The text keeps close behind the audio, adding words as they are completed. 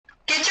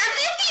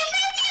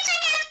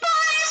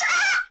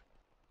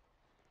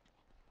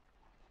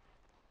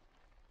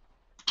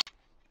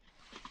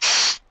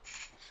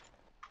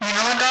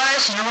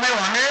Carlos, you know what I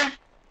wonder?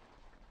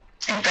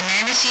 If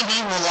Banana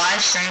CB will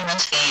live stream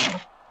this game.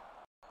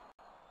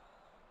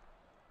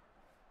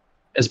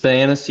 Is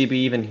Banana CB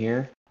even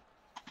here?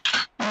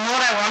 You know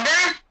what I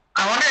wonder?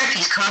 I wonder if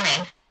he's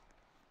coming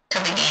to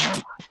the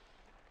game.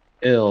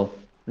 Ill.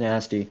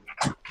 Nasty.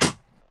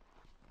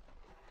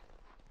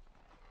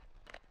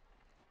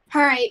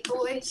 Alright,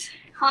 boys.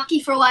 Hockey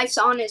for Life's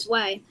on his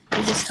way.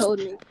 He just told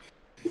me.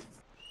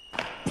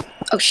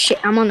 Oh shit,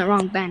 I'm on the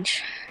wrong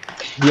bench.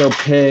 Yo,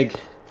 Pig.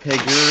 Pig,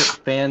 you're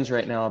fans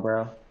right now,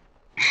 bro.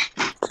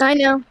 I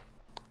know.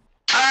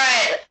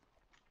 Alright.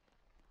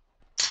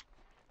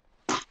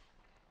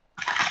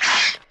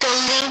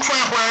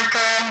 Delinquent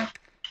worker.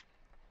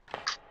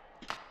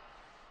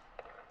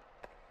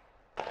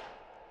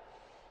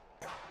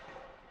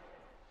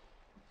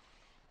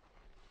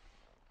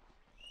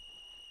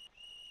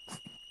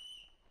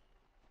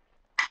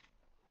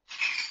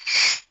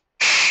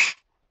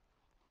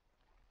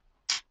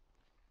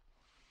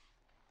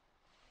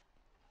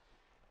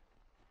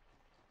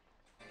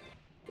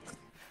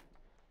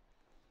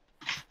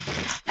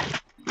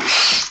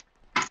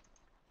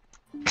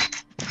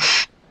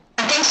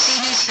 I think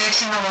CB's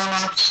fixing the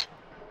warm-ups.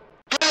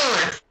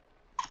 Dude!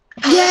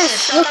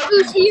 Yes, look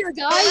who's here, What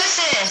guys. is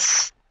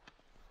this?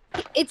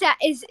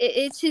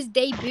 It's his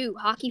debut,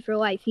 Hockey for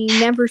Life. He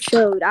never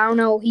showed. I don't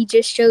know. He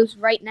just shows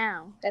right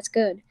now. That's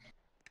good.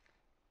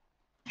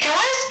 Okay,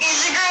 what is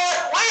Easy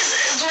Girl? What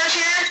is George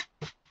here?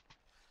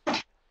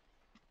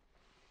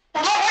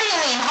 What do you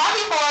mean?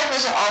 Hockey for Life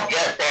isn't up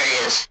yet. There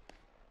he is.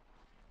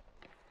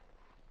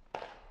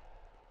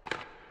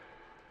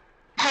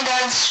 Hey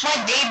guys, it's my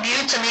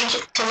debut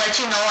to let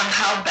you know on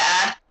how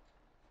bad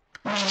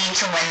we need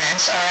to win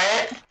this,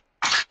 alright?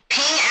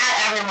 Ping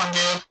at everyone,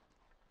 dude.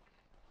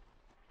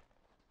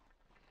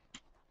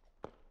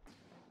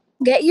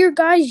 Get your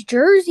guy's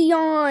jersey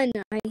on.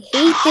 I hate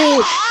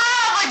it.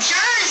 Oh, a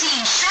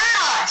jersey!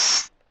 Shirt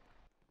us!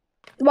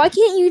 Why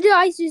can't you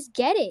guys just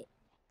get it?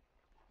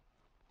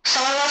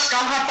 Some of us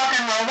don't have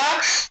fucking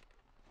Robux?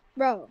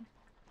 Bro.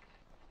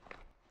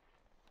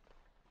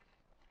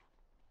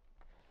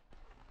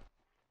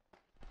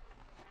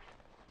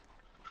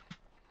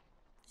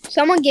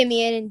 Someone give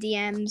me it in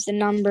DMs, the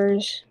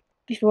numbers,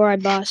 before I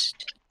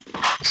bust.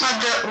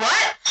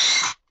 What?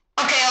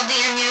 Okay, I'll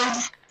DM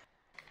you.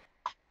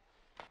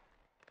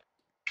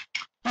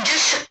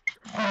 Just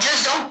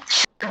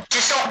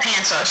don't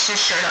pants us,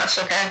 just shirt us,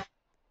 okay?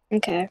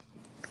 Okay.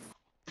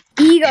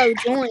 Ego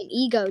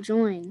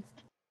join.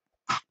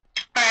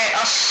 Alright,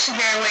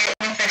 here, wait,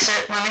 let me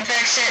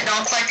fix it,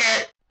 don't click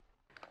it.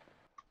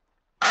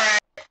 Alright.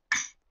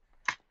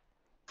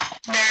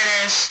 There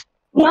it is.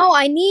 No,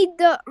 I need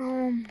the,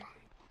 There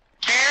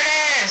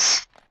it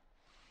is!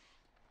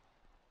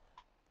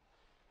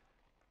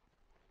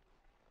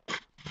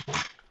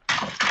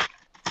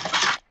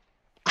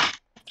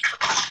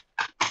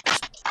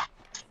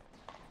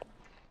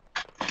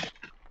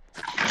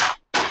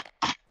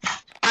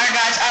 Alright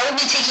guys, I will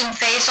be taking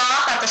face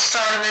off at the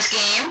start of this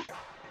game.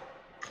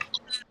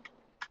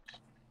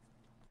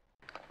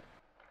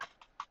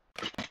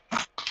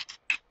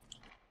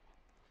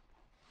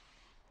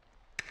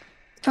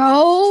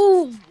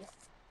 oh!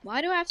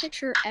 Why do I have to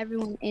shirt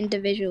everyone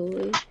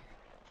individually?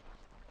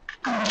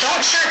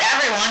 Don't shirt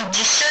everyone,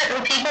 just shirt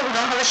the people who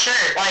don't have a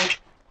shirt. Like,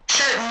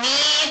 shirt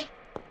me,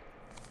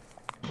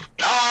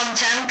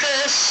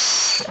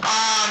 Tempest,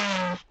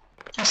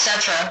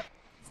 etc.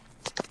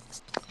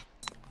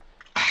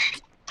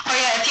 Oh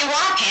yeah, if you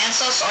want to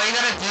pants us, all you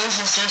gotta do is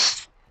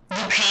just do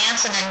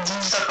pants and then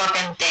use the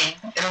fucking thing.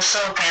 It'll show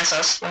pants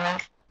us, you know?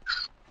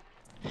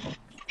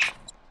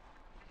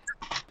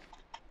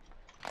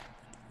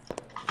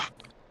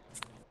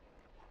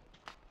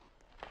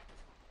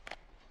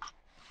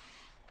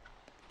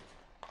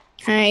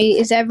 Alright,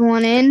 is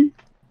everyone in?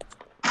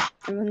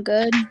 Everyone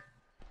good?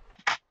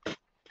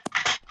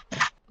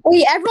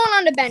 Wait, everyone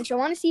on the bench. I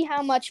want to see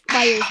how much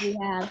players we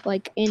have,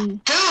 like,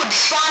 in... Dude,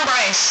 spawn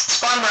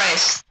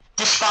Bryce.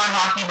 Just spawn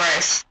Hockey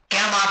Bryce.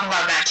 Get him off of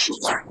our bench.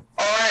 Or,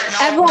 no,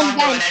 Everyone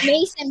don't bench. do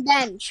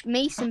it.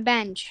 Mason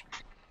bench.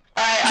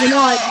 Alright,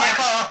 I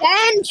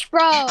call. Bench,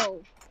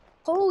 bro!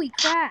 Holy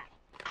crap.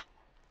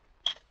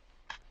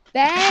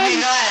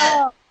 Bench!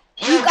 Oh,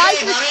 you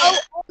guys are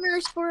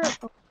co-owners for...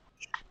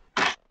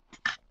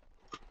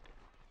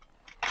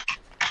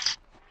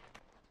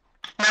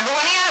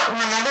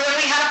 Remember when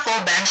we had a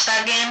full bench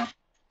that game?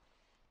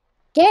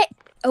 Get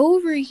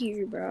over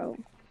here, bro.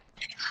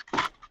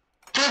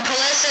 Dude,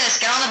 Polissus,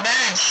 get on the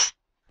bench.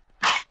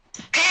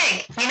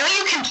 Pig, you know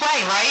you can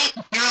play, right?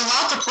 You're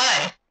allowed to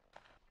play.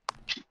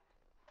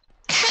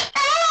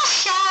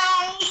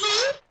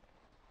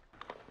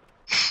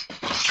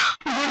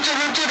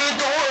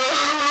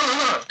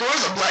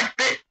 Door's a black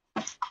bit.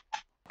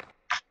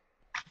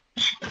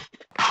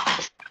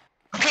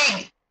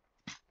 Pig.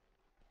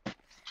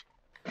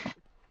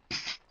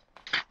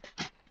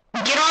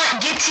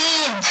 Get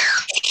teamed.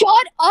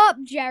 Shut up,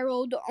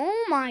 Gerald.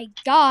 Oh my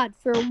god,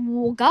 for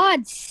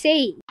God's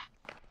sake.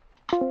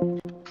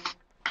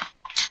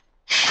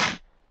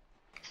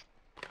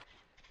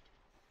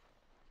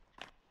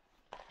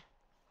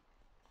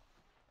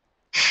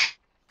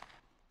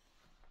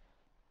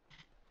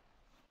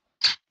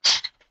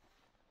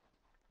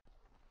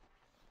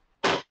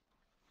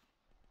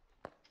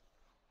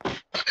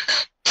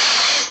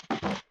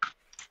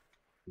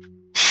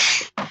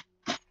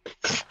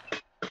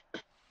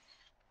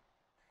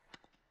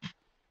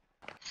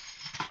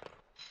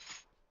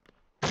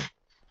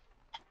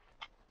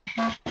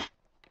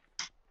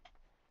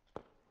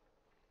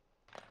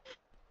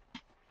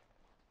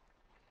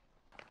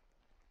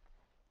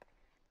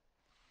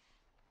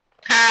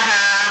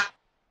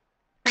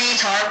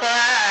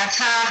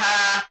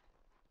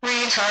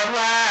 retard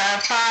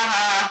laugh,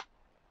 haha.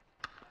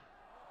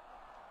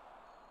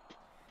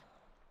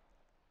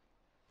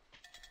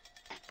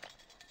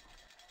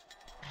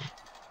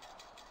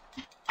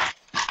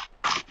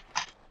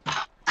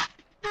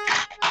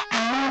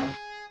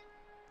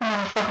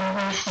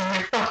 Fucking racing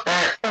here. Fuck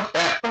that. Fuck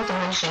that. Fuck the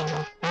racing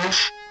here,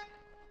 bitch.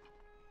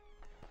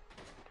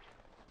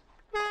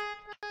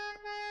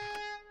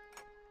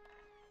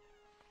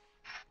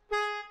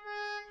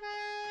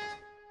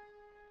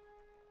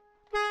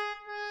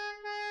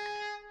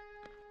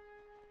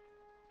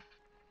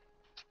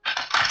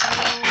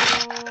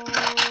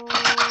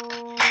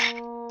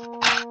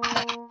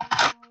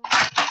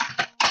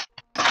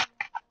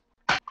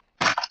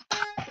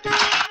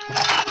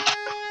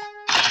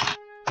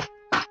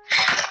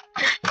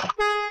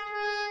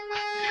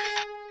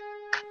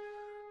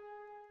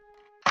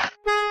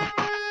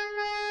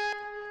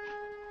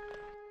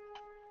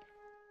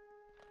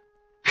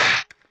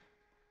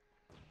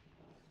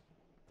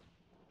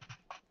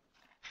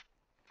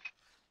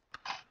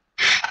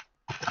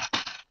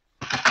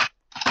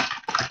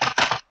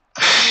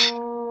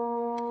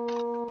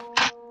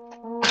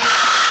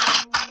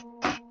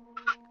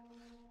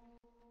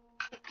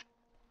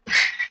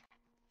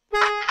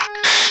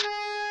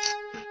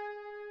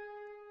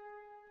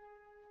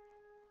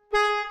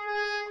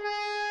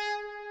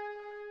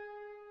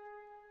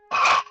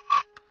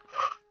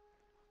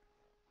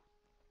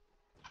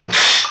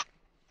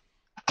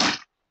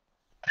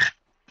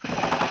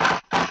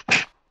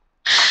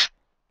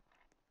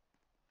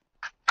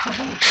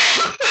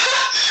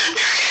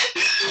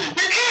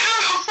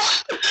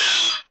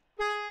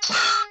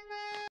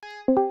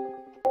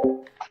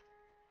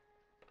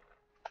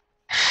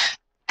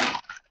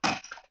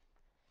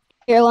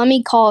 Here, let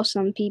me call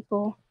some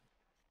people.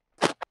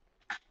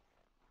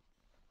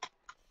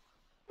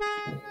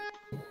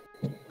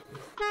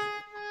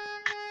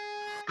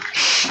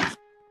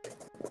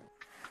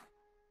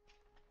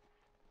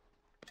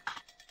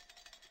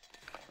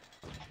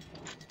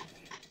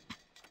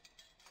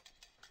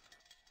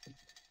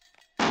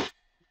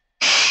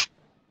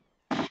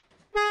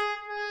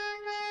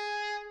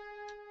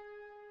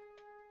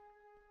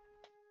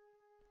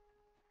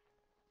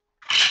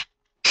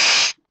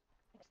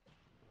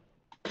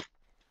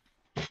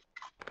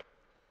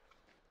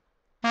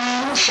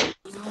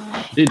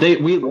 Dude, they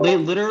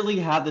literally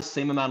have the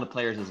same amount of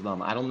players as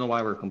them. I don't know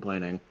why we're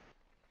complaining.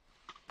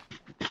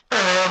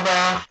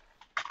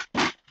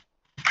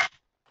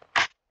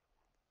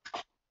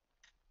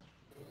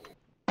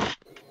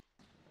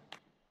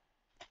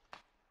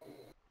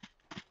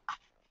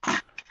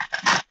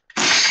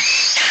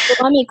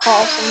 Let me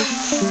call some.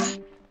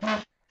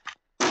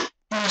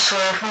 I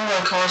swear, if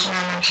nobody calls me,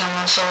 I'm gonna kill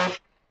myself.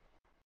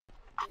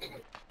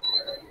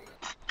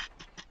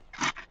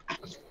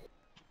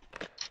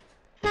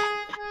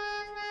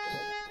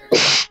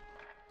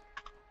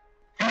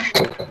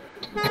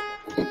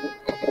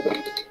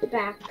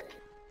 Back.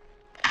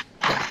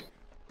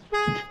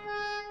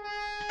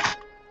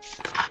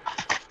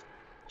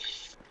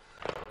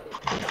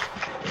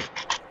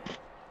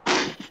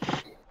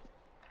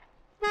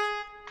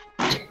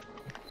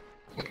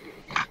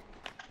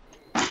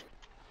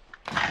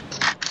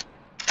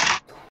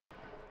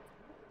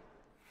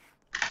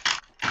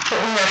 Put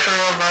me there for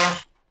real, bro.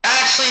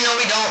 Actually, no,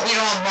 we don't. We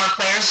don't have more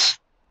players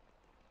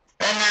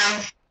than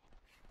them.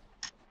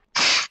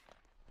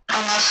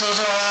 Unless those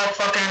are all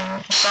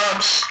fucking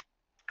subs.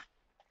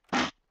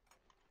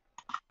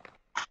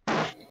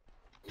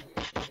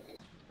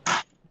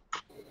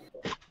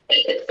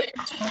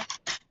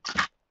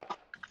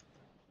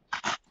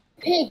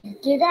 Pig,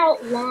 give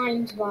out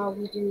lines while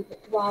we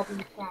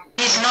practice.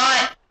 He's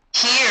not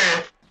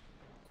here.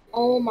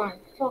 Oh my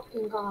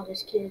fucking god,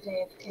 this kid is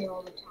AFK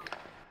all the time.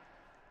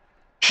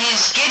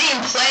 He's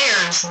getting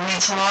players,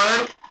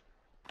 retard.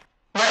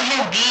 Let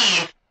him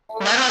be.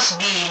 Let us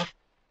be.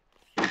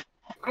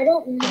 I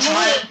don't It's know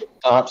my,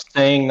 Stop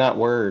saying that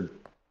word.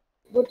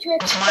 what you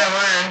it's expect.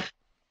 my word.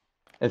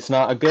 It's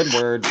not a good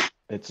word.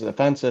 It's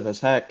offensive as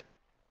heck.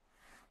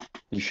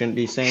 You shouldn't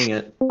be saying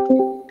it.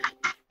 Well,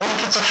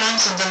 if it's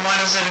offensive, then why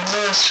does it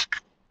exist?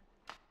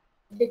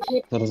 The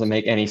kid That doesn't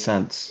make any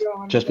sense. You're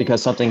on Just game.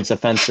 because something's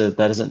offensive,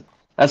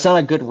 that's not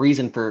a good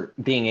reason for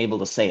being able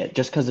to say it,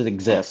 just because it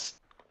exists.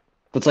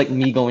 That's like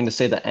me going to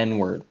say the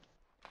N-word.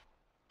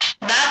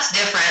 That's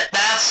different.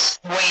 That's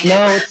way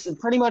No, different.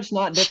 it's pretty much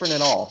not different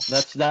at all.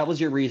 That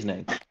was your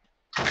reasoning.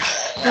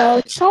 Oh,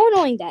 it's so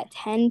annoying that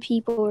 10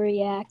 people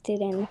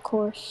reacted and, of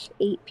course,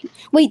 8 people.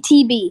 Wait,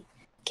 TB,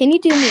 can you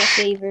do me a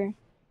favor?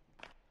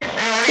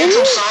 Can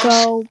you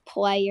go,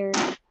 player?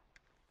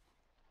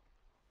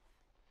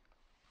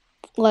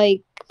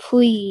 Like,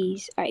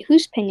 please. Alright,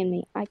 who's pinging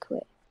me? I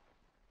quit.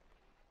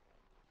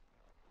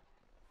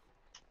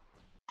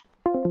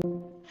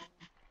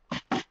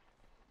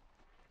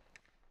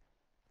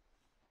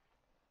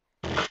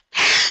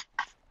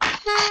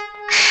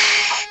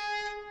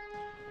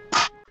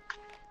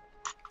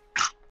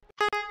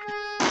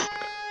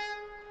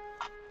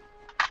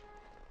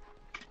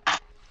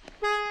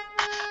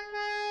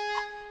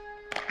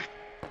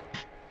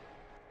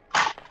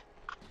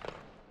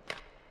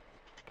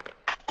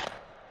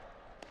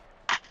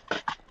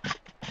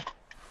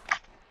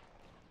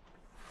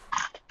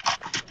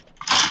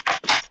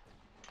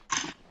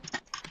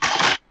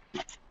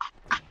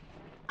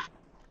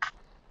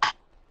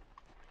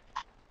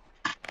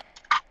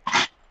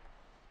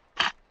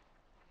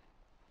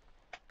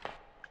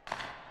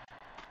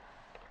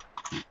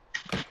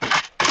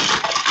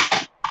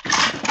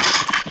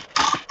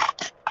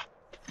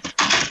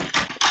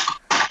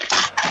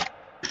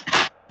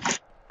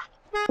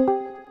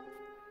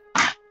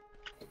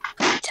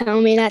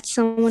 Tell me that's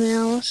someone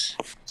else.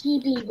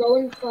 TB, go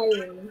and play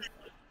room.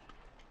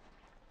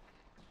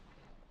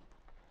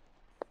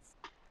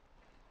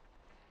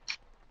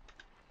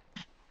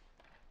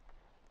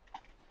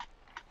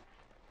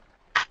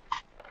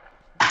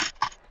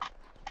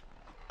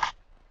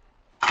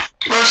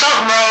 What's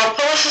up, bro?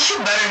 Phyllis, is you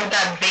better than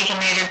that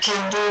Baconator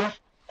kid, dude.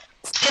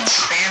 Kid's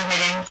spam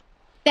hitting.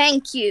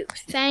 Thank you.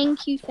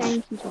 Thank you.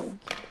 Thank you. Thank you.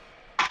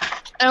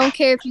 I don't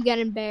care if you get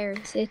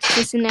embarrassed. It's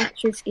just an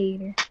extra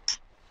skater.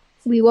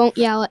 We won't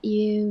yell at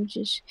you.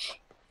 Just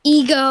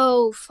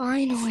ego.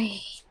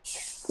 Finally.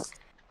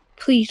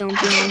 Please don't be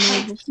on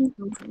mobile. Please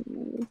don't be on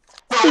mobile.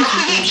 Bro, what if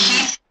we get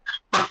Keith?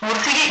 What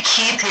if we get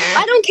Keith here?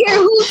 I don't care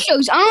who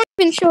shows. I don't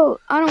even show.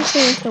 I don't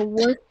care if the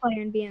worst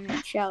player in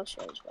BMHL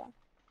shows well.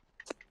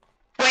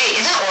 Wait,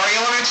 isn't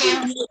Oreo on our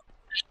team?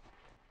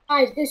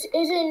 Guys, this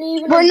isn't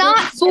even. We're not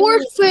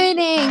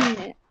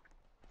forfeiting.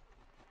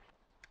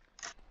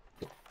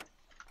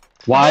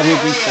 Why would we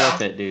Oreo.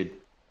 forfeit, dude?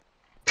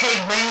 Pig,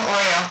 bring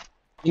Oreo.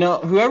 You know,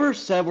 whoever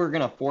said we're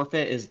gonna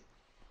forfeit is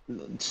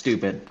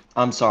stupid.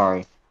 I'm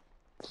sorry.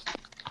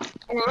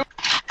 And I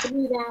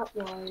knew that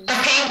was. The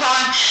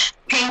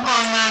ping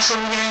pong match will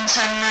be in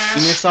 10 minutes.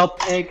 Team yourself,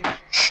 pig.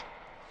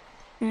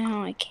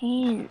 No, I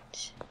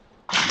can't.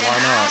 Why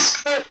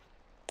not?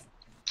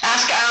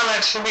 Ask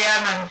Alex for the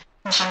admin.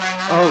 Or something like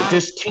that. Oh,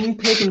 just team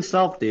pig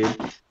himself, dude.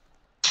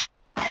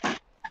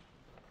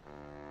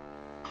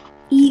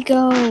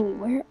 Ego,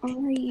 where are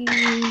you?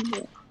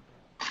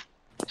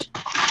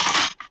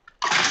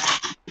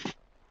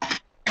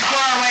 Hold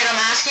on, wait, I'm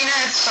asking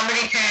if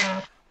somebody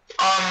can,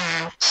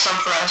 sub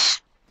for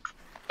us.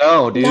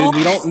 No, dude, No.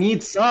 we don't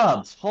need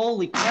subs.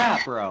 Holy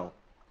crap, bro.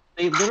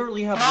 They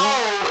literally have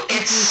No, 1, 2,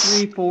 it's...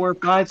 3, 4,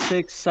 5,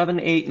 6, 7,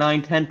 8,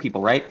 9, 10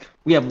 people, right?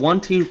 We have 1,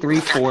 2, 3,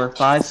 4,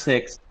 5,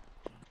 6,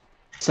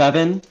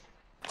 7,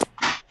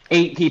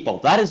 8 people.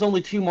 That is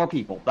only 2 more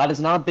people. That is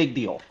not a big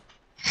deal.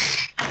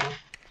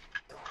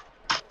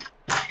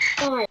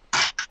 Guys,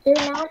 they're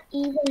not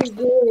even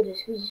good.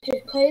 We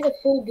just play the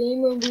full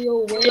game and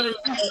we'll win.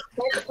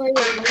 Let's play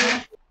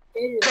with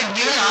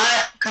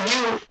Could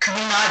you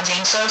not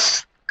jinx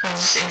us?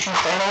 Because if you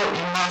fail,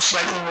 you most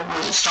likely will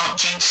lose. Don't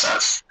jinx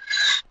us.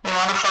 We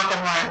wanna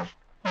fucking win.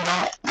 We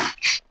don't.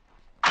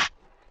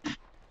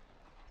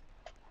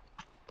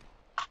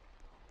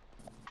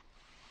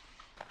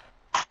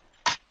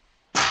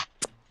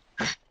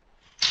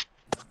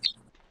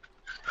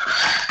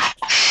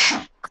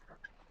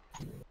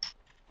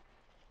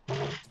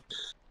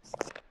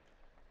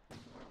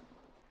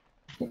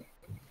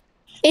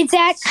 It's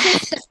at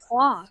 6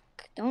 o'clock.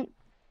 Don't.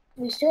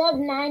 We still have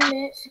 9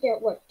 minutes to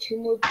get, what, 2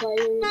 more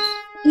players?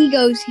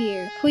 Ego's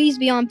here. Please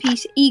be on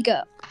peace.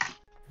 Ego.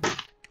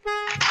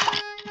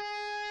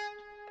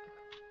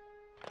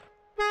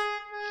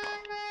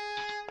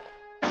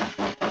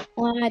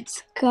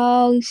 Let's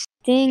go,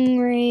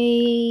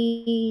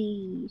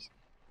 Stingrays.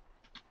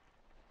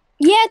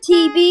 Yeah,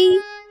 TB.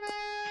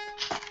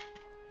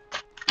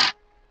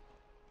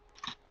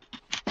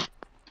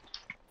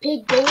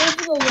 Pig, go over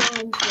the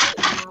lines right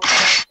now.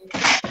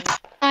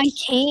 I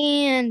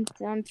can't.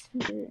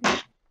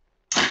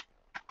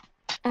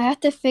 I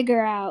have to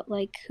figure out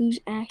like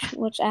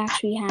what's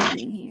actually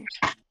happening here.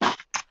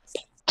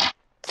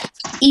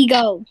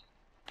 Ego.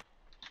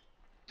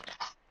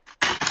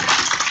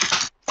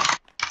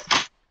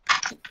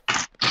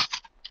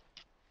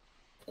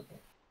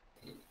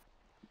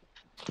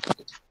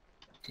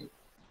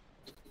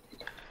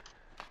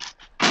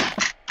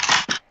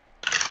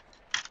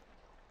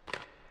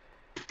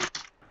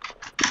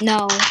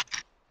 No.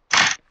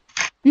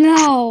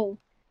 No.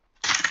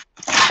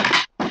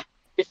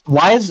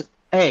 Why is...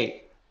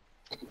 Hey,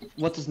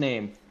 what's his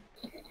name?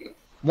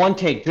 One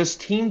take, just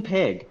team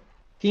pig.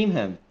 Team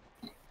him.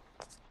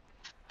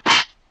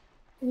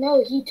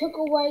 No, he took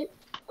away,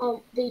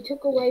 they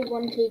took away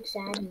one take's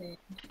admin.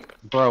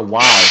 Bro,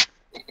 why?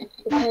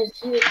 Because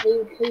they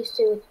replaced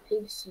it with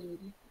pig seed.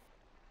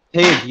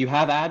 Pig, you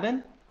have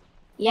admin?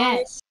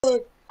 Yes. Team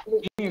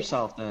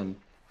yourself then.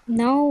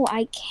 No,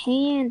 I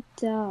can't.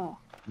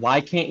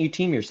 Why can't you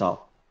team yourself?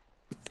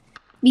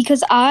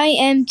 Because I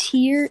am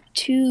tier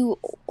 2,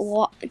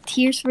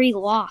 tier 3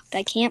 locked.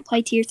 I can't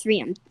play tier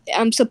 3.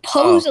 I'm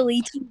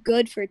supposedly too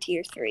good for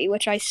tier 3,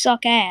 which I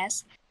suck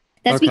ass.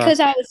 That's Okay.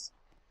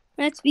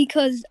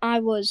 because I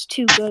was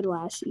too good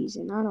last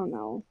season. I don't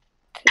know.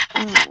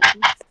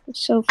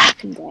 It's so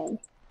fucking gay.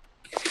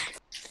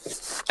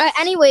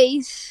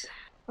 Anyways,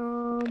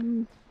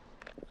 Alright.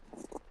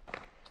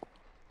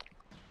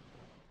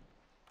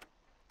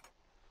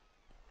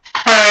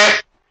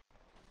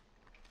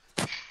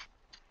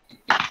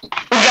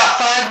 We got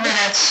 5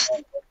 minutes.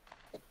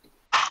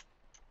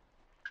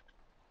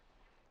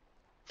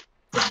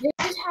 If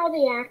this is how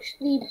they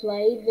actually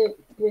play the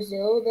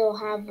Brazil, they'll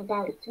have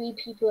about 3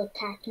 people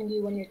attacking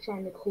you when you're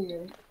trying to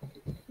clear,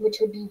 which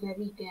would be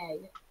very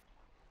gay.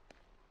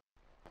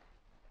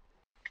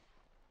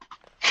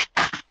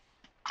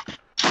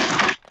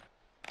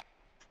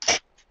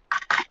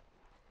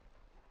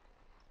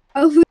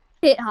 oh,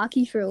 Hit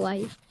hockey for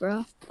life,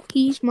 bro.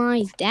 He's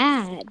my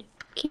dad.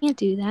 Can't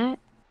do that.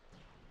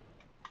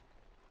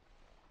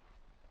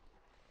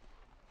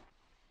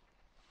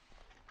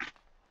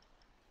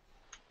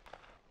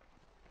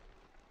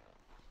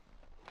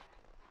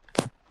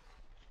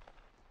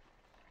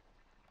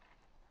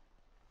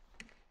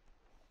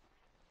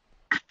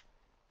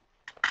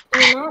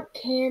 You're not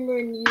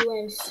Cameron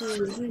UNC.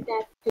 Isn't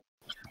that the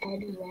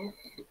head ref?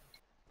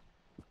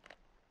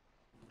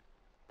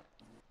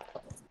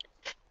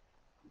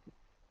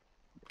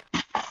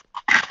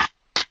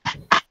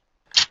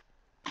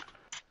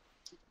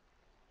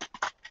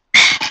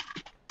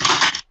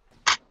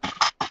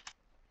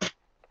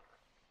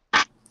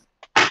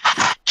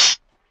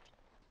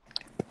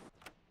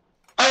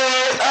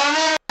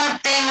 I'm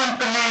not being with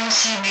Banana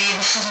CB.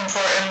 This is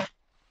important.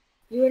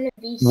 You're in a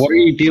VC. What are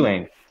you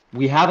doing?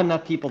 We have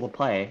enough people to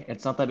play.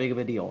 It's not that big of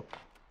a deal.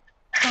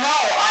 No,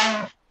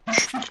 I'm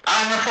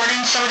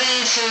reporting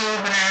somebody to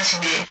Banana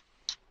CB.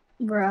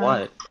 Bro.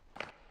 What?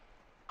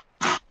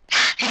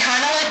 He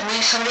kind of like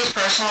leaked somebody's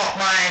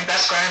my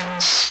best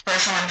friend's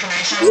personal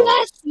information.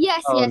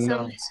 Yes. Oh,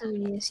 no.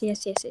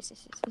 Yes.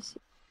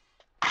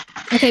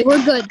 Okay,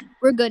 we're good.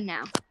 We're good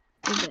now.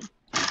 We're good.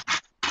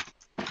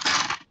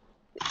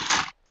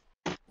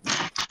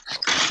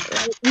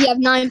 We have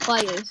 9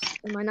 players.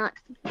 Am I not?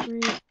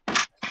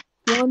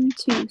 1,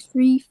 2,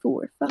 3,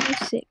 4, 5,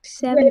 6,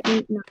 7,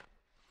 8, 9.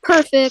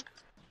 Perfect.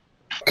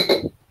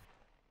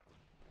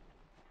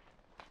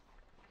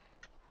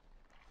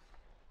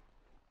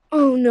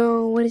 Oh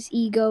no, what is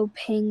ego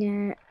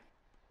ping at?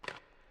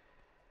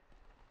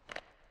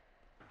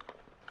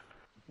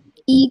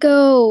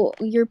 Ego,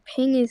 your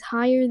ping is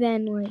higher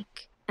than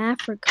like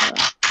Africa.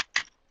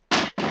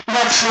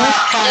 That's not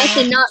That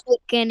funny. did not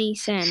make any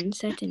sense.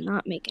 That did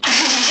not make any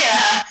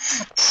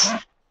sense.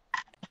 Yeah.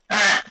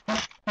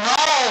 No.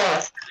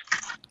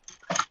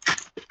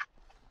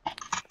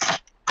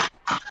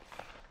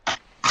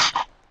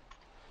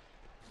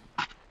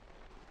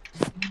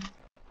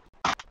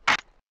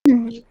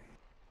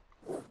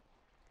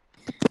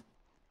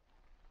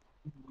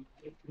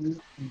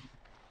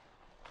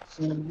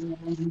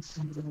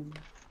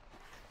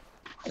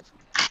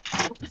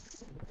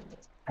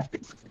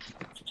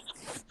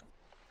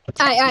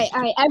 Alright.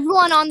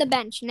 Everyone on the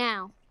bench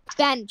now.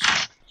 Bench.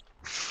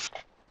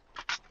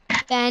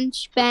 I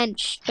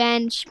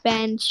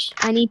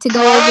need to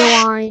go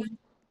over line.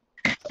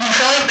 I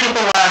feel like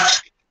people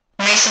left.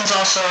 Mason's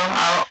also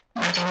out.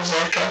 I think he's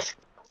AFK.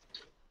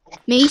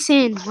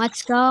 Mason,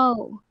 let's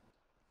go.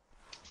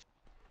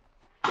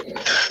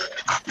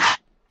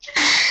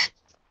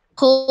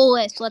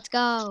 Polis, let's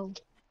go.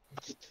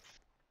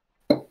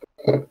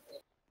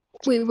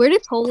 Wait, where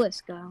did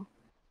Polis go?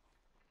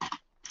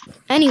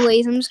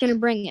 Anyways, I'm just gonna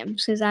bring him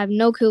because I have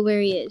no clue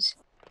where he is.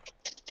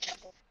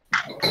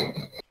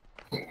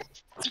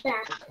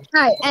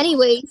 Alright,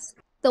 anyways,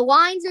 the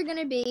lines are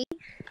gonna be...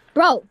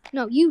 Bro,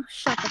 no, you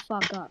shut the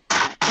fuck up.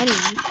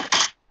 Anyways.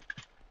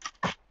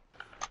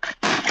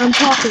 I'm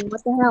talking,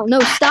 what the hell? No,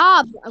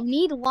 stop! I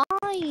need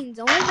lines!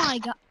 Oh my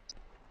god.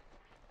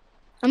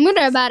 I'm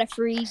about to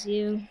freeze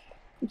you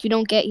if you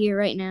don't get here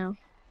right now.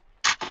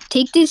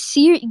 Take this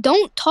serious.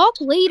 Don't talk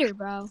later,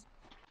 bro.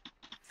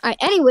 Alright,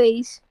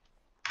 anyways.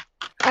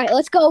 Alright,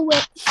 let's go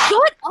with...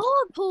 Shut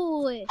up,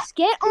 Polis!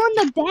 Get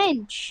on the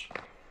bench!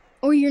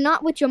 Or you're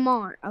not with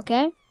Jamar,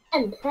 okay?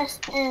 Press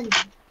M.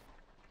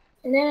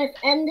 And then if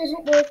M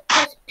doesn't work,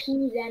 press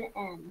P, then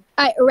M.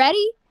 Alright,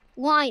 ready?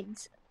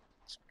 Lines.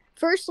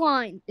 First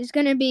line is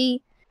going to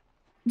be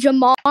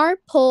Jamar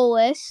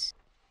Polis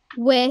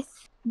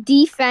with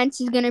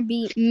defense is going to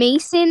be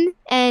Mason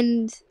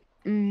and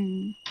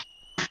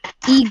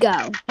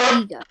Ego.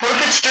 What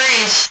if it's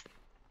threes?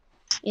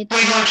 It's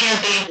Wait, no, it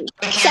can't be. It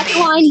can't second be.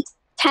 line,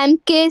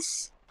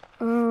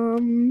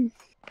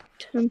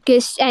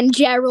 Temkis and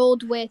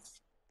Gerald with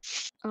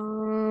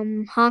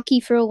Hockey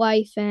for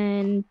Life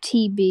and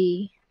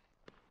TB.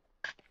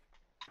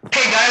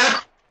 Hey, guys.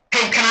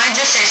 Hey, can I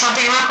just say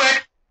something real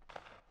quick?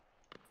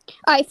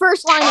 Alright,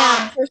 first line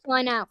out.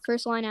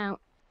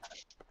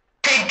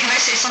 Hey, can I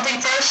say something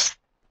first?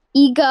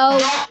 Ego.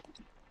 Don't.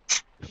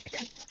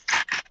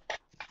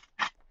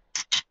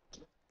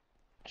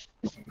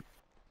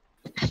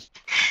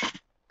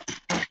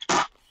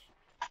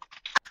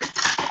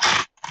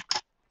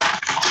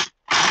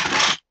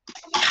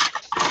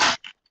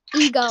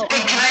 Ego.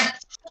 Hey,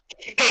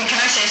 can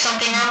I say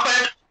something real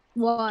quick?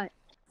 What?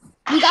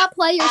 We got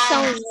players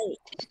so late.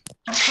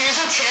 Here's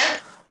a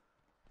tip.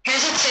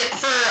 Here's a tip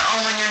for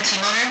when you're a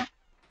team owner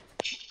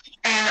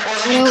or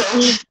when you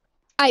coach.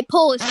 Alright,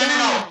 Polis, get on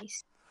the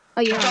ice.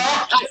 Oh, you're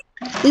on.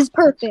 This is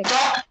perfect.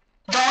 Don't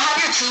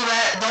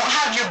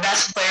have your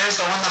best players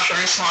go on the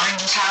first line.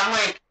 Just have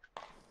like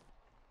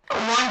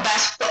one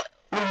best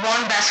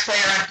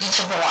player on each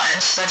of the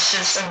lines. That's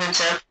just a good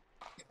tip.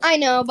 I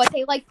know, but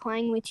they like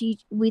playing with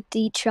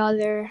each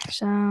other,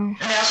 so. And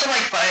they also like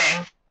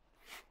fighting.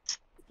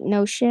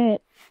 No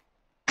shit.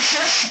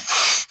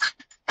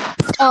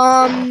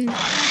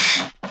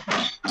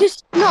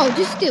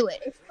 Just do it.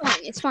 It's fine.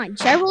 It's fine.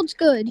 Gerald's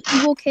good.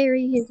 He will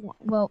carry his one.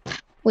 Well,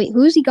 wait,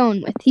 who's he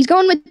going with? He's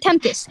going with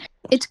Tempest.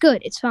 It's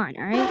good. It's fine.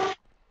 All right.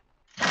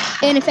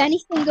 And if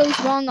anything goes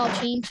wrong, I'll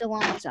change the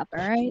lines up.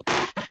 All right.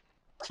 Okay,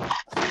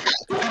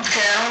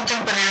 I don't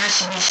think Banana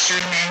should be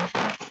streaming.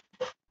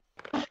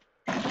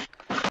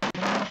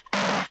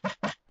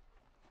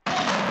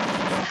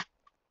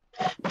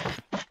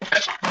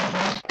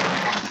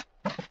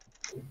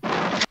 You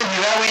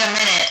gotta wait a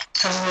minute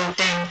because of the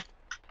thing.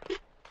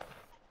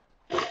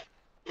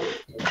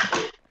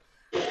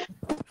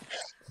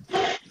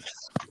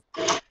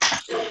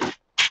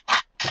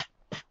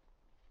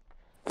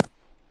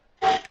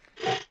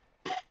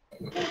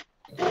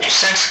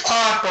 6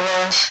 o'clock,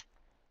 boys.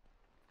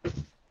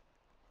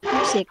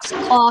 6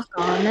 o'clock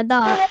on the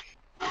dot.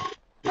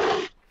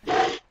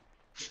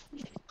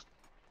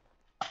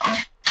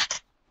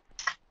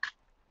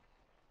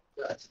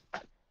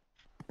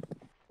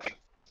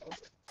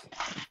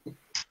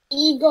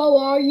 Ego,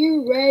 are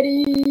you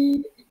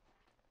ready?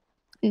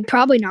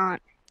 Probably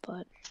not,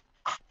 but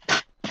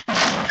Look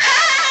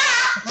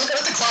at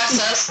what the clock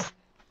says.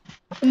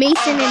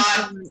 Mason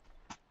Oh, and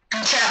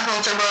Chat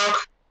filter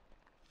broke.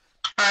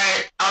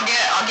 Alright, I'll get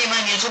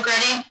my music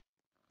ready.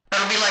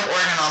 It'll be like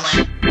Oregon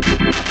online.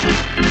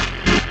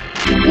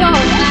 no,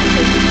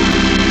 actually,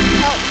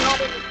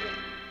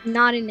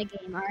 not in the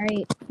game. All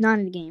right, not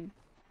in the game.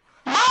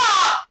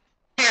 Ah!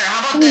 Here,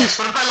 how about this?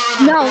 What if I lower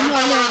the, No. the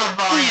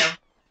volume?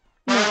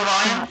 Lower the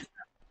volume?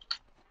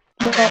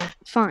 Okay. Well,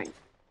 fine.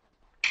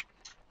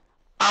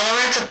 I'll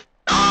lower it to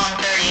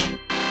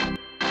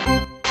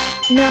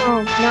 30.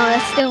 No,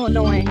 that's still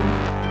annoying.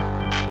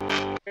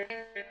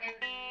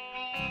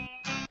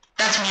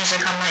 That's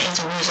music, I'm not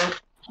into music.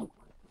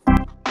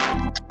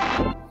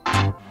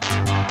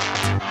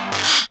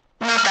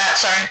 Not that,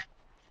 sorry.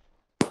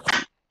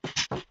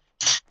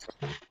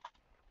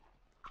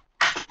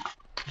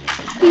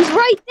 He's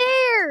right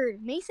there.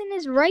 Mason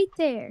is right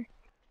there.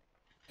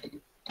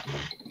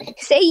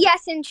 Say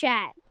yes in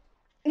chat.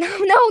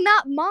 No,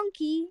 not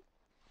monkey.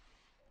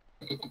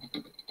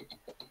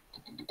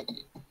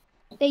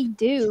 They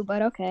do,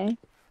 but okay.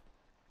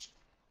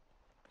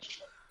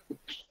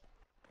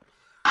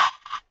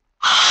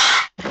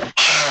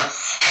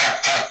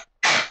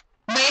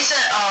 Mason,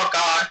 oh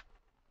god.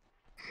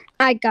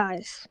 Alright,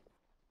 guys.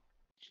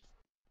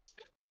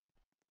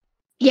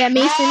 Yeah,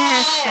 Mason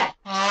has chat.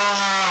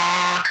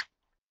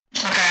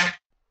 Okay.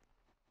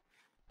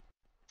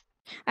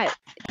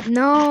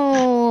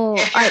 No.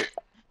 Alright.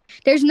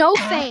 There's no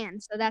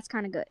fans, so that's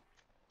kind of good.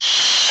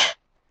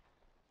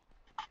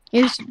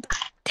 There's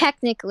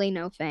technically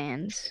no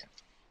fans.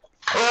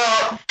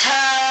 Well,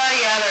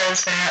 yeah, there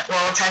is fan.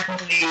 Well,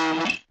 technically.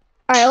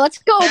 Alright, let's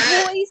go,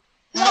 boys.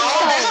 No,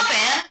 there's a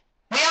fan.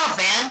 We have a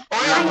fan. Or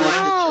I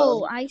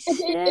know. I It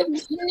said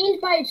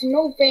means by it's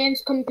no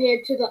fans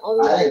compared to the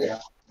other.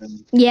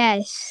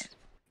 yes.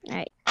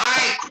 Alright,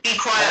 be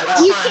quiet.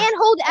 Let's You run. can't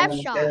hold F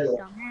shot,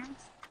 dumbass.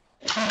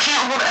 You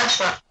can't hold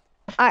extra.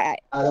 Alright.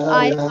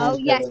 Oh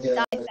yes, it's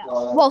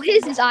IFL. Well,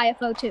 his is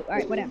IFO too.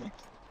 Alright, whatever.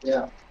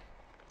 Yeah.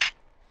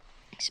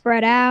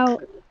 Spread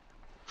out.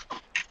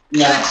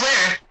 Yeah.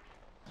 Clear.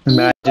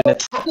 Imagine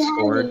if Behind me.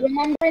 scored.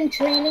 Remember in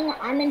training,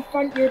 I'm in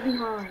front, you're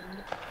behind.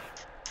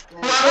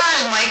 Whoever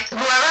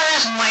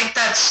has mic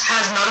that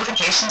has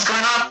notifications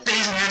going off,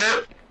 please mute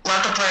it.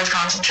 Let the players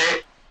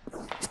concentrate.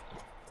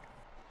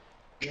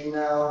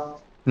 No.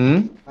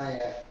 Hmm?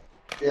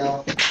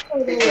 Yeah. Here,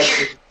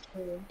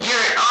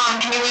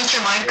 can you mute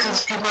your mic?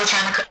 Because people are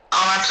trying to,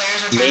 all our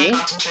players are trying to Me?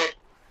 concentrate.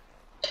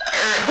 Or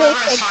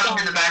whoever is talking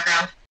in the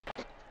background.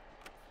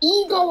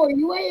 Ego, are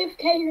you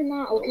AFK or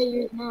not? Okay,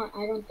 you're not,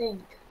 I don't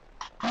think.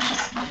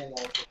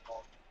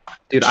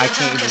 Dude, I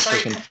can't even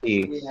freaking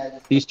see.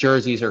 These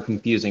jerseys are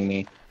confusing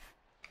me.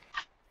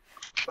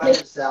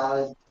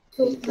 Salad.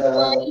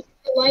 The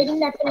lighting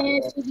that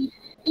Banana TV.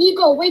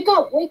 Ego, wake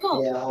up!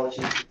 Yeah,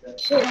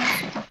 Shit.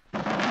 No,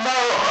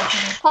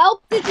 okay.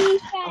 Help the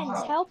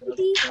defense. Help the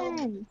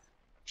defense.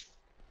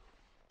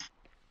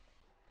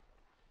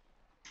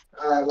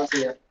 Alright, what's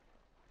here?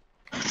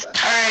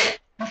 Alright.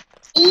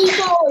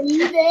 Ego, are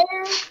you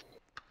there?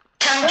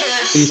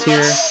 Tempest. He's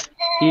here.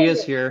 He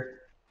is here.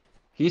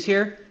 He's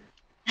here.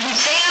 He's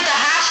saying at the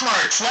hash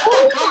marks. Let Oh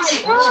them my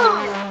concentrate.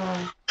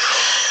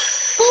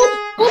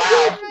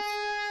 Wow.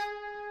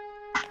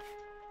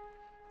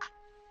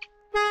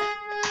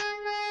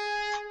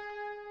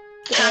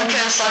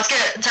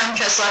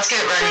 Tempest, let's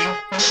get ready.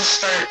 Let's just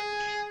start.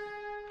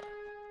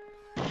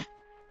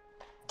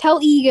 Tell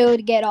Ego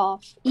to get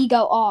off.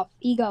 Ego off.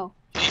 Ego.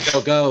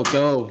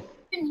 Go.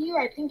 In here,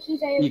 I think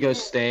he's AFK.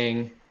 Ego's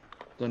staying.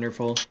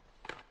 Wonderful.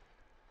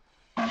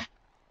 Hey,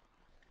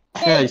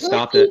 Yeah, he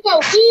stopped it. Ego.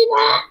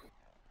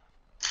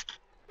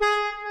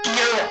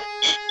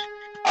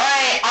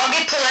 Alright, I'll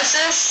get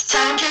Callissus.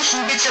 Tempest, you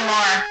get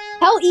Jamar.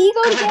 Tell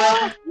Ego to get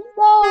off.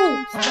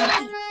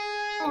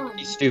 Ego.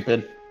 He's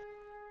stupid.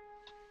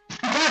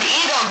 Dude,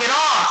 Ego, get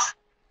off.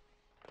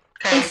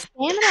 Okay. Is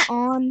stamina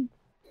on?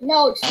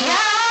 No, it's not.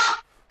 Yeah.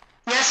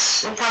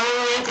 Yes, it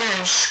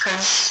probably is,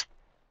 because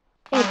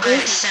Oh, It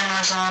great, is.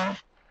 Stamina's on.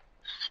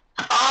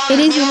 It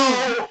is Yo,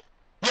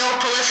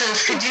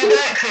 Polissas,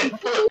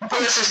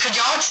 Polissas,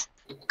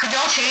 could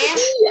y'all change?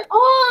 TB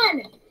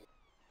on!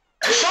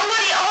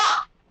 Somebody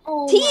on!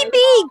 Oh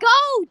TB,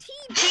 go!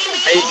 TB!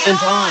 TV,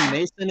 Mason's get on.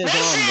 Mason is on.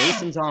 Mason!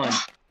 Mason's on.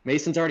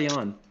 Mason's already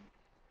on.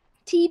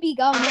 TB,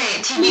 go. Okay,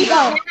 TB, TV, go.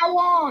 go. Now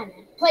on.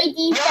 Play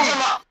Yo, defense.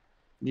 Jamar,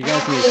 You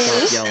guys need to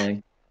stop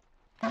yelling.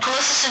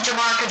 Polissas and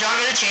Jamar, could y'all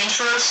get a change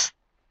for us?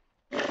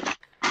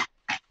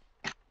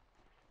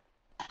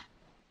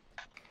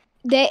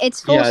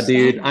 It's full Yeah,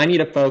 dude. stamina. I need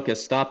to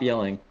focus. Stop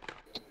yelling.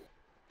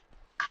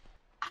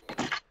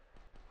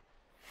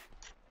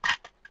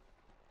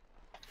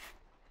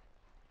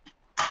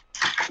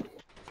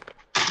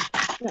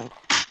 No.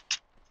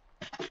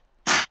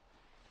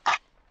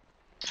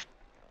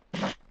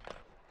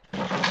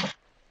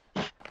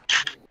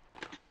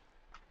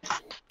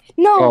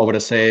 No. Oh, what a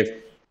save.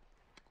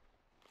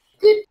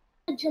 Good,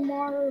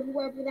 Jamar, or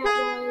whoever that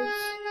was.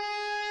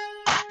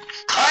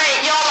 Alright,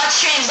 yo,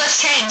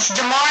 let's change.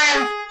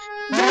 Jamar,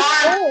 They're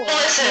full.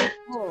 listen. They're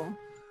full.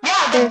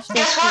 Yeah, They're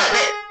guess full.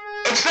 what?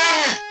 It's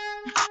been...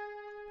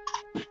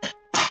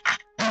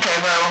 Okay,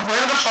 bro,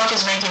 whoever the fuck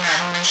is making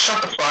that noise,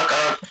 shut the fuck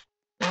up.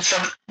 And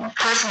shut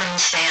person in the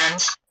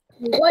stands.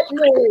 What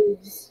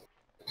noise?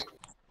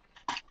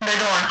 They're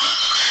going...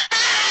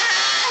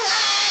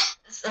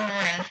 It's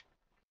annoying.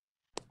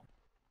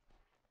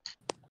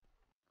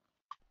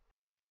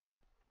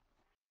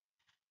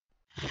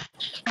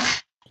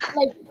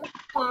 Like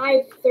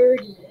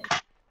 5:30.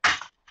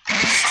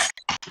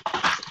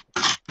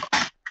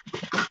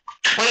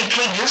 Wait,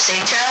 can you say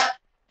chat?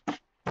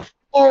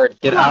 Lord,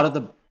 get out of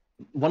the...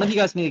 One of you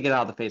guys need to get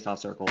out of the face-off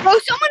circle. Bro,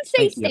 someone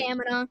say Thank you.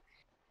 stamina.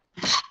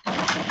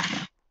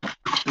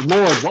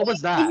 Lord, what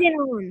was that? Isn't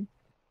on.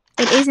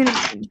 It isn't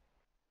on.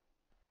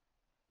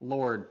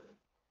 Lord.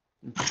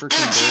 Dude, Freaking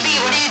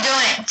TB, what dirty. are you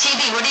doing?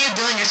 TB, what are you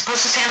doing? You're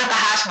supposed to stand at the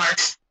hash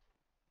marks.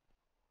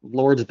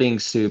 Lord's being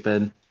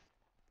stupid.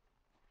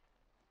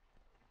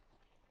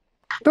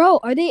 Bro,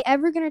 are they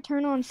ever gonna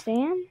turn on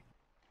Stam?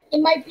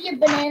 It might be a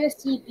banana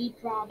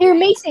CB problem. Here,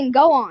 Mason,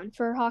 go on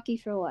for Hockey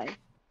for Life.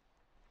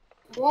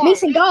 What?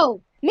 Mason,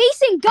 go!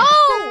 Mason, go!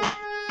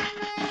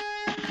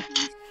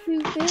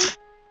 Stupid.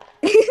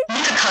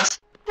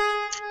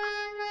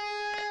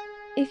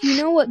 If you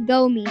know what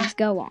go means,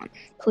 go on,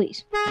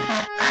 please. Could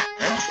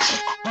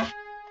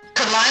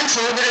Lions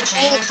hold it a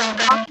change or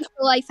something? Hockey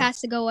for Life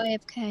has to go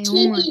AFK.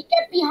 Oh my. TV,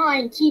 get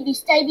behind. TV,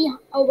 stay behind.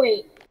 Oh,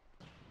 wait.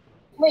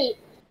 Wait.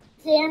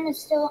 Stam is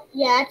still...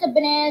 Yeah, it's a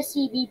banana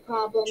CB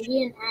problem.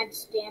 He didn't add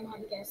Stam,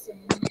 I'm guessing.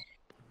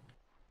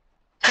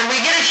 Could we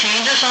get a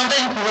change or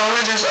something?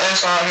 Whoever just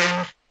ice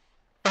logging.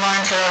 The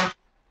Lions show.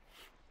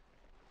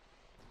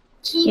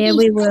 TV, Yeah,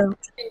 we will.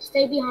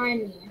 stay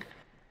behind me.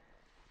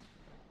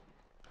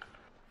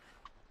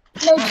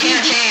 No, We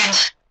can't TV.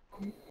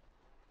 change.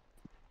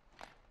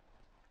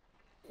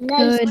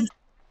 Nice. Good.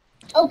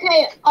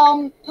 Okay,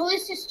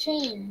 Policious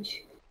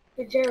change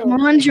for Gerald.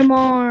 Come on,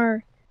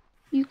 Jamar.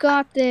 You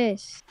got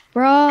this.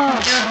 Bro.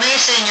 Dude,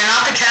 Mason, you're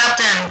not the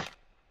captain.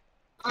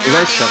 You You're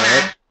not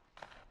guys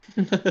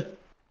the shut owner. up.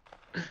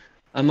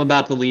 I'm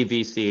about to leave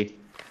VC.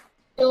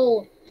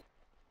 Don't.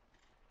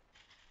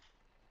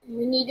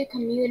 We need to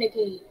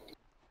communicate.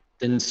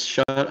 Then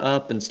shut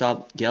up and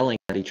stop yelling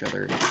at each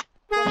other.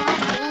 We're not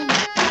done.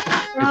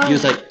 If he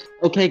was like,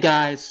 okay,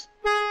 guys.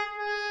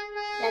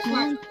 That's not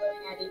yelling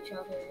at each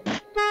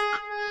other.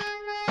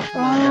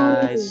 Come on,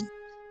 guys.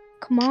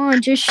 Come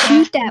on, just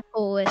shoot that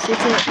Polis. It's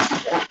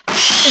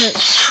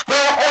We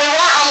want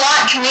a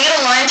lot. Can we get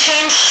a line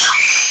change?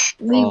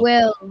 we Oh.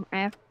 will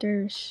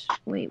after.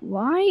 Wait,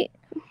 why?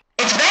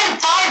 It's been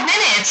 5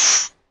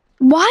 minutes.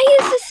 Why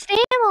is the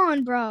Stam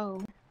on,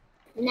 bro?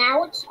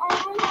 Now it's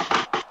on.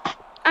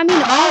 I mean,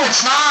 No,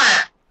 it's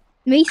not.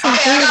 Mason. Okay,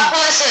 I clear got it.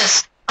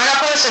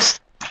 Polissas.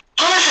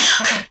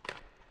 Okay.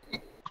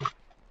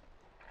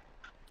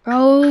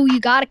 Bro, you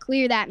gotta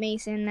clear that,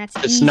 Mason. That's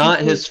It's easy not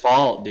for- his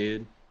fault,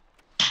 dude.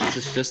 This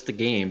is just the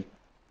game.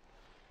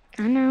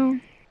 I know,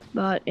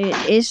 but it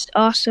is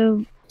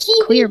also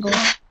TV, clearable.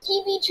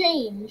 TV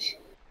change.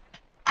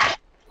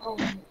 Oh,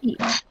 Dude,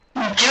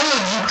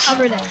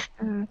 Cover that.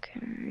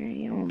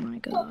 Okay. Oh my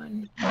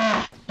god.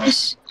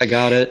 This, I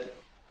got it.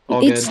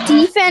 All it's good.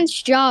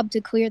 defense job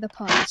to clear the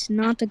pucks,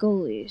 not the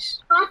goalies.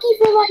 Hockey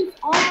for Life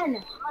on.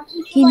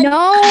 Hockey for He Life. He's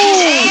knows.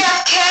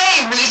 AFK,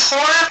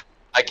 retard.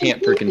 I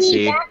can't freaking TV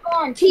see. back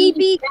on.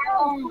 TB back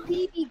go. on.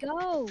 TB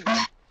go.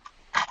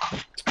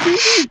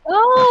 TB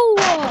go.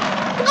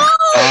 Go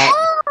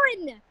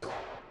on.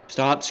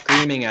 Stop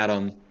screaming at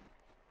him.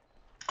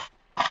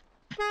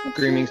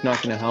 Screaming's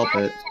not gonna help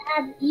it.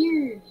 To have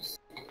ears.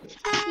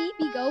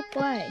 TB go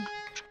play.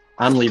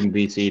 I'm leaving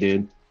VC,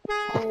 dude.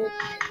 Oh,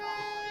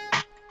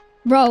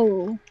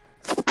 Bro.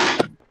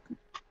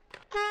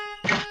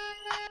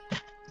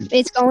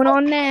 It's going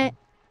on net.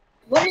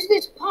 what is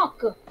this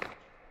puck?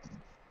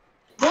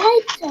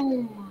 What?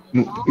 Oh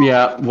my god.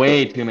 Yeah,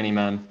 way too many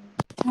men.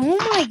 Oh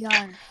my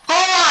god.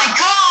 Oh my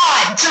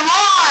god,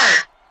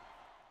 Jamar!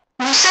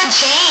 You said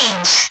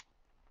change.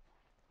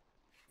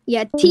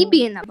 Yeah,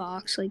 TB in the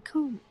box. Like,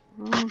 come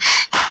on.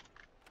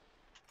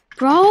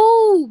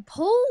 Bro,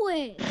 pull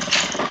it.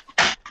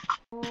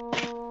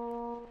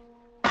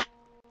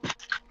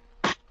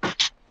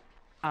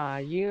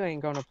 You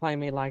ain't gonna play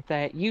me like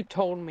that. You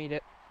told me to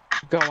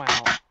go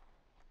out.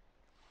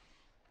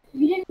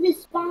 You didn't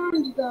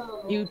respond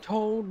though. You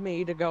told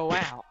me to go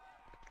out.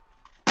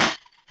 You're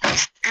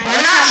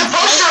not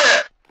supposed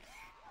to.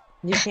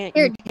 You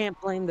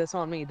can't blame this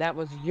on me. That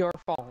was your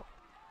fault.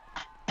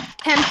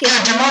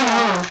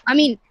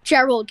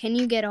 Gerald, can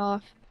you get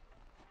off?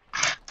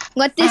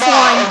 Let this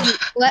line do.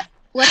 Let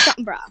the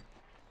bro.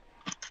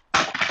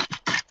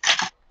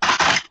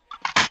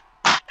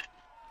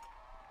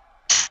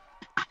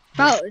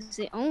 Bro, it's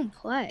their own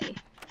play.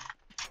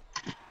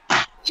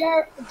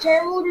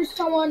 Gerald is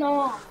someone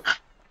off.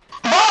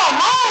 Bro,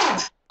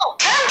 move!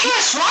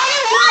 Tempest, why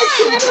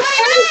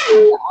are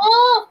you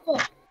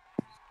off?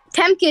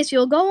 Temkus,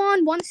 you'll go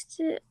on once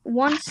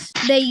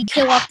they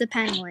kill off the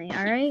penalty,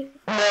 alright?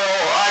 No,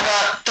 I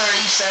got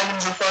 30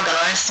 seconds of fucking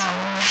ice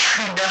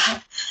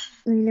time.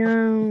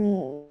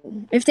 No.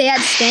 If they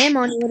had Stam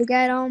on, you would have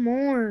got on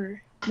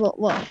more. Look.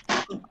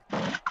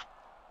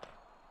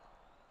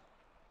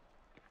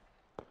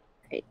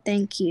 Right,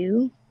 thank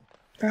you.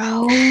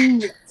 Bro. Why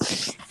does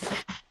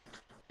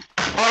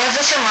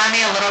this remind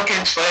me of little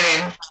kids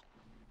fighting?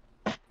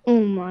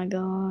 Oh my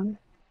god.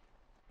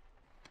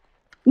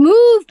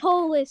 Move,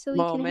 Polis, so we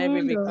can maybe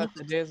handle. because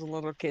it is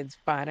little kids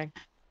fighting.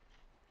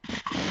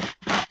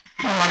 Oh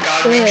my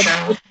god,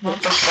 Mason.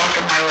 What the fuck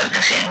am I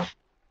witnessing?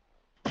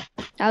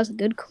 That was a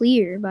good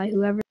clear by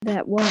whoever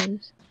that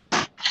was.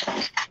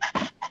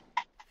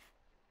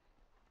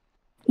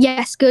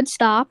 Yes, good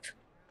stop.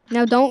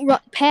 Now don't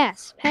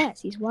pass.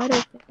 He's wide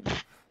open.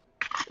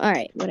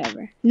 Alright,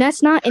 whatever.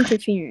 That's not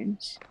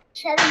interference.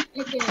 Cherry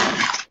picking,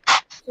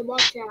 so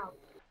watch out.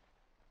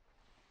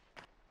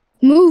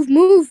 Move.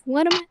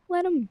 Let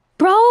him.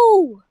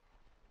 Bro!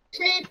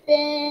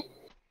 Tripping.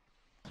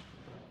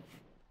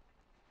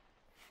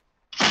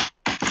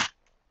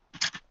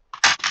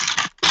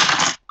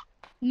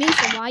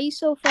 Mason, why are you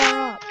so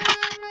far up?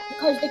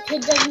 Because the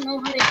kid doesn't know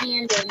how to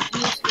handle it. He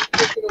needs to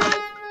pick it away.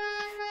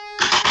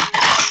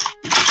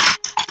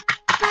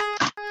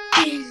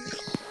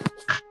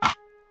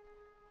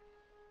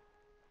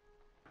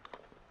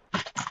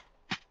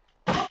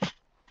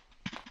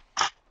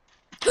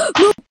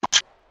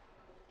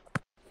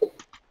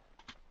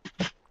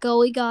 Go,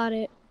 we got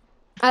it.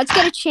 Let's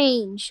get a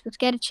change.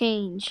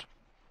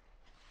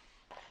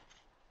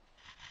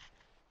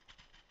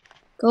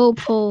 Go,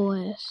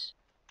 Polis.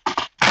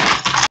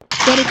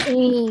 Get a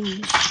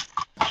change.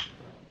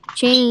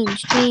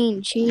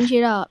 Change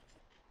it up.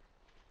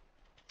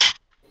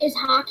 Is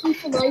Hockey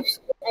for Life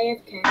still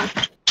AFK?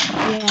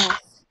 Yes.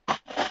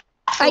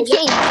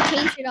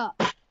 Change it up.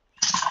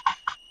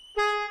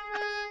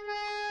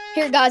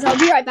 Here, guys, I'll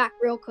be right back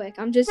real quick.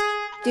 I'm just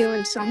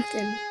doing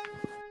something.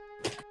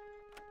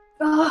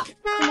 Oh,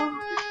 come on.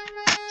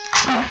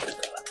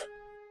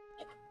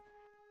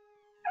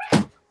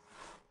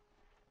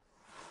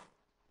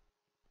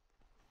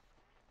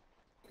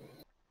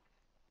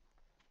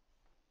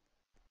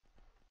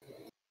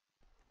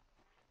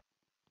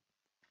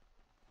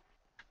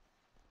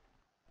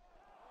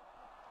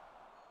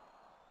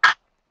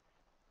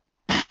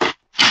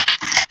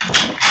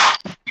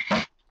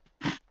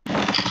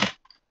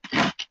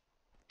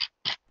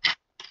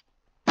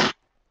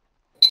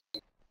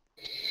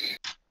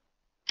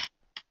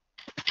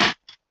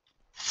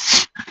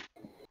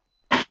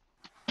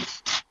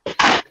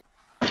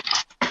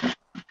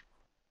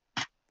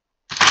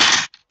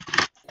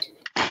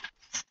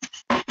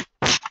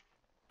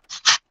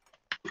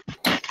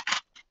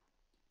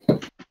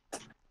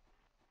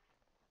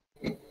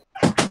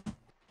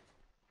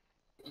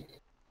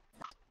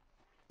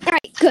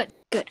 Alright, good.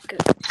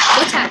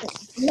 What's happening?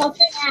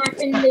 Nothing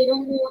happened. They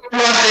don't know how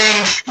to.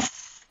 Nothing.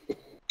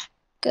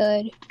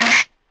 Good.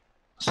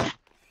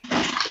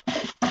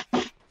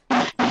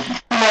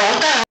 Bro, what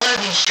the hell are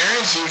these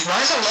jerseys?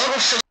 Why is the logo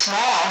so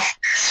small?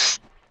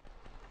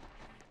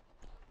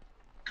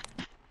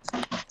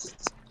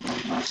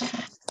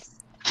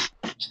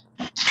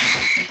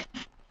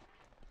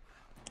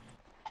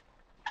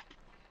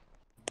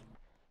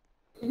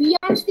 We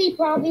honestly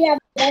probably have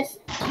the best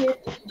tier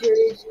 3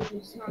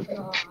 jerseys, not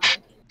gonna lie.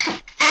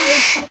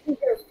 Those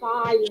jerseys are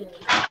fire.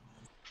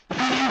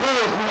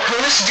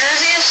 Whose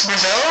jersey is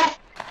Brazil?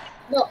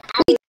 No,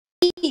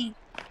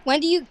 When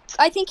do you...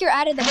 I think you're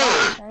out of the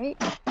box, right?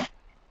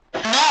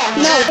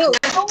 No.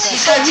 He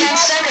said 10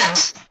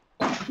 seconds.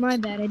 My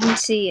bad, I didn't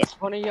see it.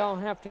 One of y'all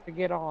have to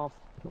get off.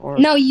 Or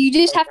No, you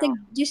just have to...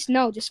 Just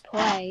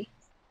play.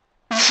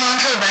 He's going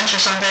to the bench or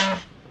something.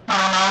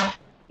 I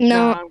don't know.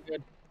 No, I'm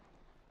good.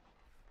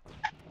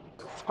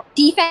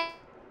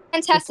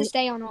 defense has to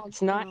stay on all.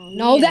 It's not.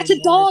 No, that's a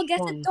dog.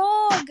 That's a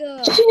dog.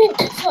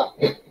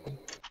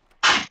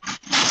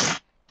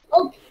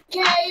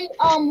 Okay,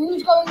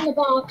 who's going in the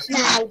box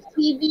now?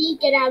 TV,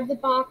 get out of the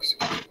box.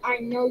 I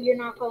know you're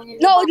not going in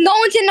the box. No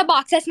one's in the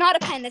box. That's not a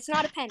pen.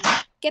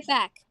 Get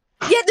back.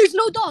 Yeah, there's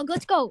no dog.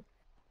 Let's go.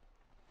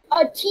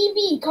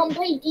 TV, come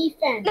play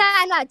defense.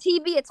 Nah,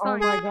 TB, it's Oh fine.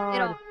 my Get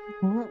god. off.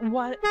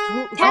 What?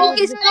 Who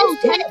Tempest, is go,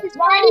 this? Tempest,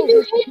 Why did you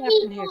Who's the hit me,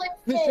 captain here?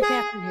 Who's the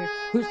captain here?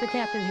 Who's the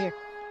captain here?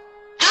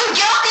 Dude,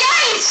 get off the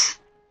ice!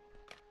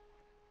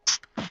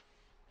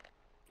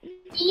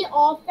 Be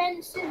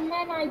offensive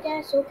men, I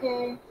guess.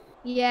 Okay.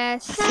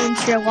 Yes,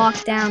 since you're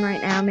locked down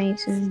right now,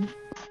 Mason.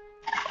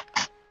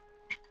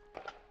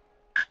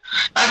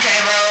 Okay,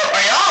 bro,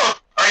 are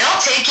y'all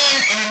taking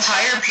an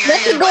entire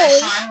Let period the of ice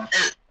goal. time?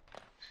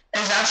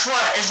 Is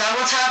that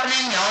what's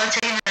happening? Y'all are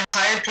taking an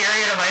entire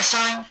period of ice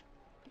time?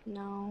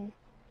 No.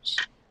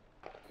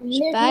 There's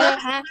Better no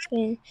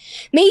happen.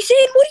 Mason,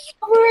 what are you?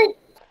 cover it.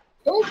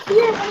 Don't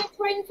clear when it's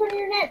right in front of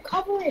your net.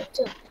 Cover it.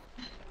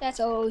 That's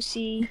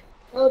OOC.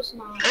 No, it's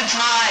not.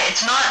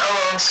 It's not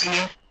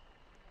OOC.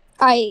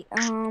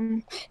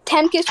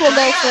 Tempest will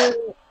go for.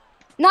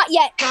 Not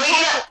yet. Can we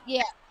Tempest,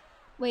 yeah.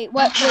 Wait,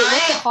 what's the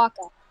clock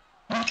at?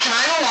 Can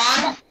I go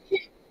on?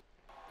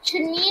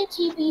 Should me and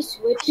TV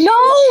switch?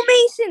 No,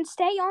 Mason,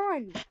 stay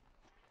on.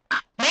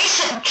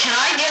 Mason, can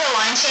I get a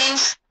line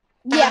change?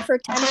 Yeah, for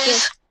Please?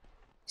 Tempest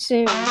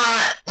soon. I'm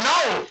not.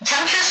 No,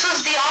 Tempest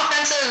was the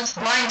offensive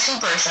line 2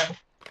 person.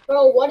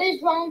 Bro, what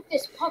is wrong with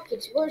this puck?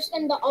 It's worse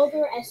than the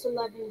other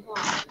S11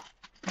 puck.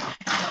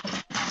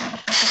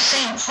 It's the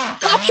same puck,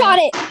 Slap shot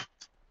it.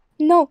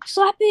 No,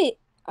 slap it.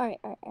 All right.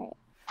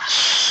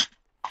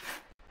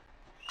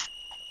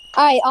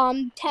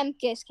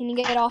 Tempest, can you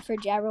get it off for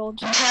Gerald?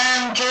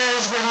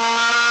 Tempest,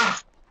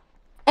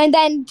 And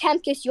then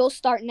Tempest, you'll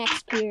start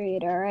next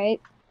period, all right?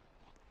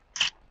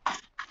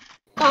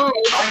 Guys,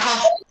 I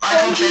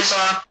hope this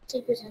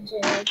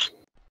 50%.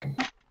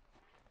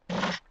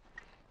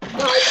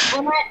 Guys,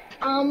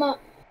 I'm at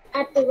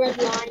the red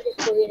line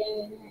just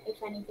waiting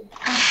if anything.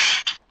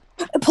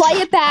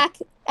 Play it back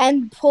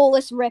and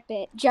Polis rip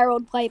it.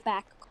 Gerald, play it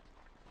back.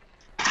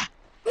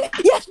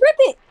 Yes, rip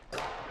it.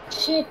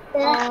 Shit,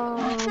 bro.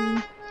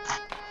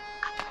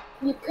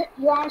 You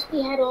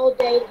honestly had all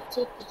day to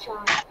take the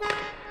shot.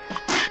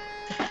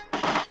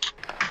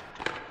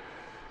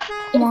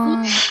 Come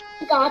on. If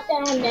you got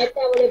that on net,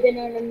 that would have been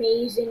an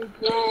amazing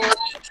play.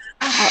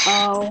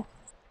 Uh-oh.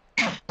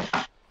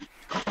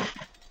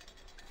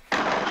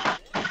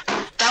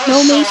 That was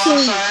No, so Mason.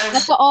 offside.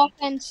 Let the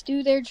offense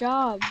do their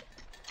job.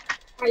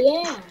 I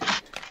am.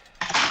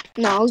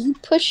 No, you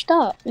pushed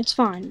up. It's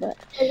fine, but...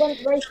 I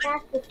went right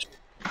back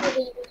before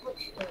they even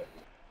touched it.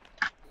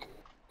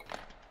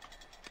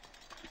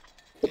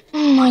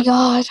 Oh my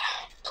god.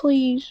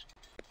 Please.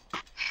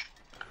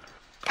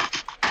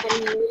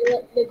 And you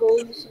let the goal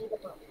see the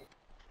ball.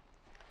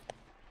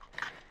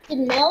 Did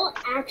Mel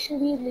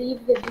actually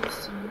leave the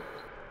VC?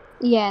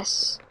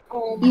 Yes.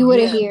 Oh You my would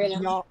have Yeah, heard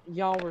him.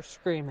 y'all were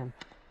screaming.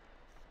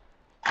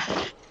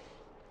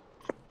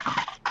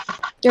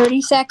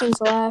 30 seconds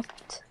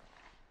left.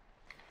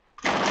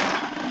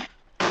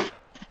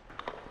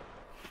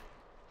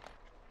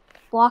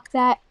 Block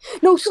that.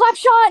 No, slap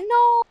shot!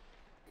 No!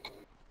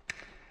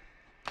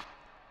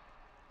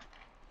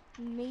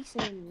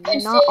 Mason,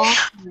 you're not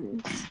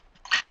offense.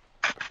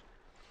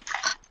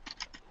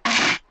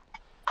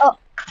 Oh.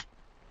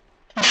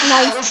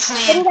 Nice.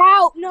 Get it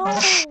out! No!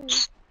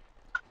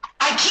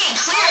 I can't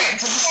clear it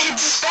because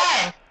it's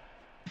sped.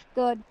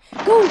 Good.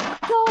 Go!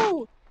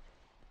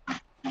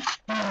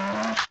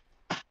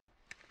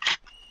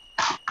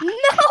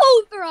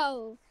 No,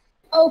 bro!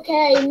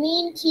 Okay,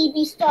 me and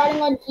TB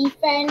starting on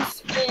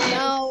defense.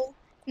 And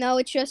No,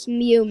 it's just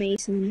you,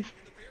 Mason.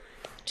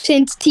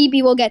 Since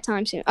TB will get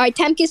time soon. All right,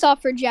 Temkis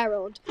off for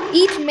Gerald.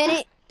 Each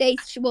minute they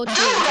will Dude, change.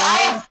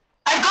 Right?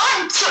 I've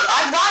gotten a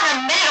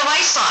minute of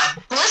ice on.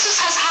 Ulysses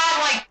has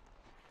had like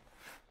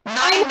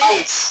 9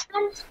 minutes.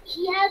 And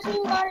he hasn't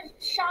even got a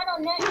shot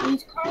on net.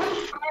 He's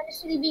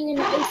honestly being an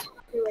ice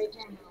hockey right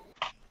now.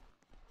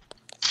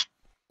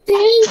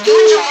 Thank You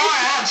you.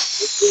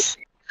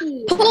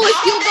 and Polish,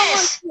 you'll go on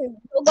this. soon.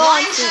 You'll go on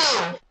Line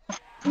soon.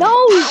 2. No!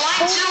 Put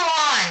line 2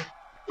 on.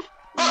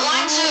 Put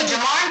line 2.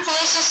 Jamar and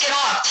Ulysses get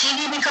off.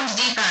 TV becomes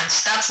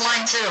defense. That's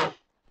line 2.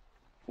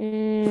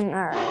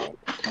 Alright.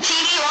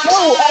 TV on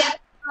No, side.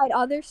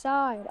 other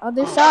side.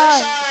 Other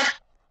side.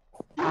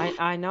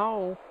 I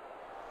know.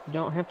 You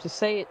don't have to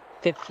say it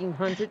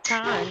 1,500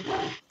 times.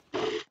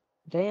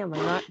 Damn,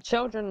 I'm not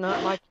children,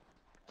 not like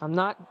I'm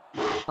not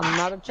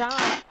a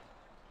child.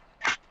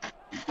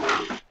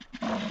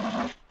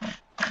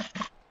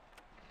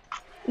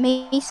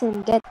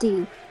 Mason, get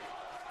deep.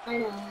 I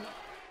know.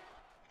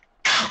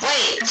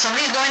 Wait,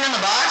 somebody's going in the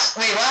box?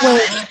 Wait, what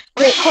happened?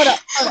 Wait, hold up.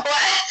 What?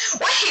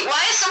 Wait,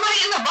 why is somebody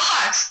in the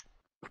box?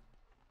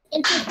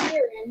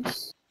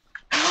 Interference.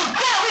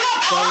 Yeah, we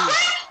got power.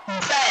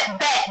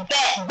 Bet.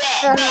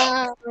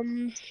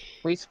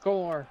 We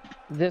score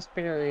this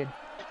period.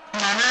 No.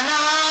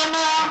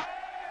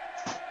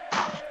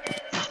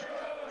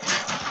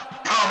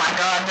 Oh my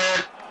god,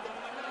 dude.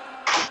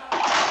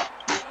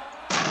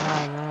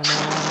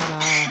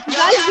 You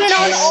guys been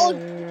on all.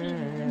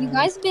 You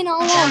guys been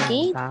on all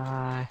game.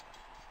 Bye.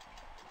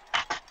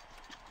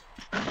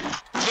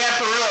 Yeah,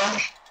 for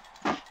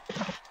real.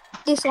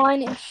 This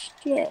line is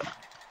shit.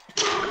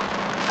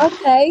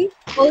 Okay,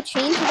 we'll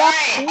change it up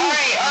soon.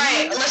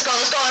 Alright. Let's go.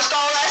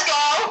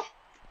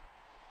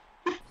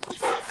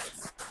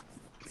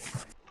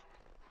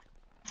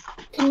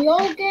 Can we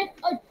all get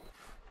a...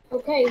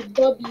 Okay,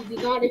 W, we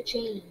gotta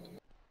change.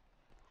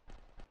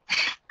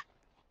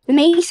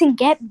 Mason,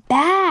 get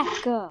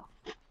back. You're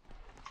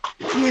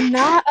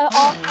not an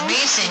offense.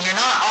 Mason, you're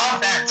not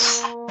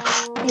offense.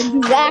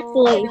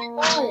 Exactly.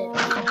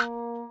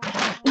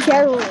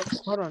 Carol,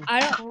 Hold on.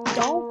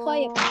 don't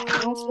play it back. I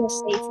don't feel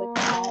safe with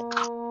that.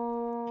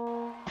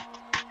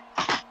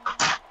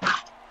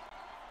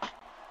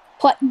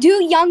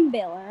 Do Young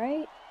Bill,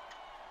 alright?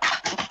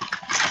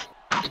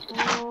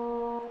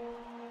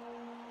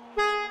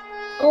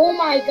 Oh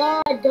my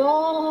god,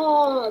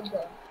 dog!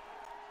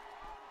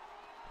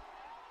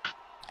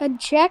 I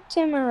checked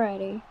him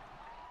already.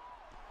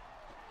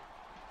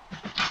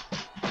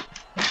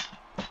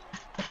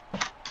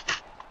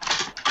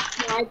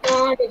 My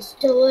god, it's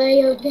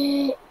delay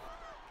again.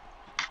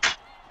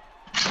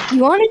 You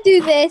want to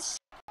do this?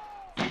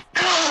 Wait,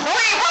 what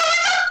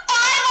was a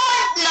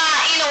 5-on?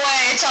 Nah, either way,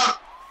 it's a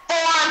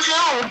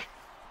 4-on-2.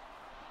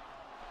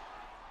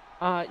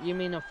 You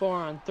mean a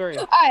 4-on-3?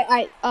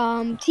 Alright, TV,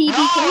 No, can you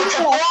it's a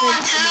get off?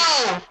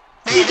 4-on-2.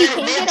 TV, There can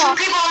you are get 2 off?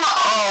 people on the...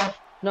 Oh.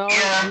 No,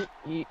 Yeah,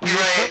 you you're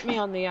right. put me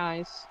on the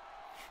ice.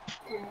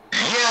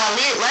 Yeah,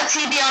 let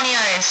TB on the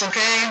ice,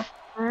 okay?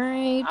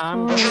 Alright,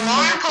 I'm fine.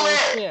 going full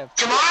shift.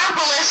 Jamar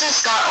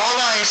Palissis got all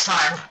the ice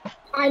time.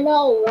 I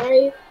know,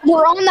 right?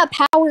 We're on the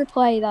power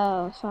play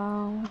though, so.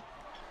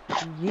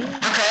 Yeah.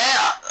 Okay,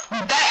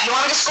 bet. You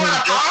want me to score on the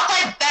power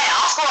play? Bet.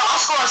 I'll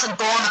score us a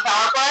goal on the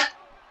power play.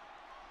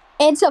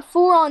 It's a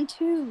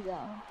 4-on-2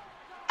 though.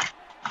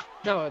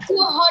 No, it's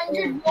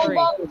 200 4-on-3.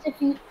 Robux if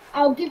you...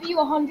 I'll give you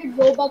 100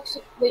 Robux.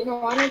 Wait,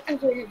 no, I don't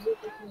think you're gonna do it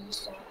with me,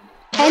 so...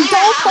 And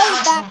don't play how it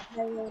much- back,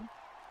 Jared.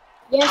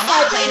 Yes, I'm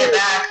not I playing do. it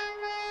back.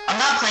 I'm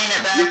not playing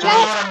it back. Do you know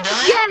what I'm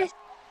doing? Yes!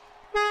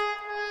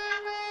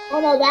 Oh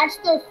no, that's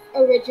the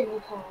original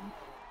call.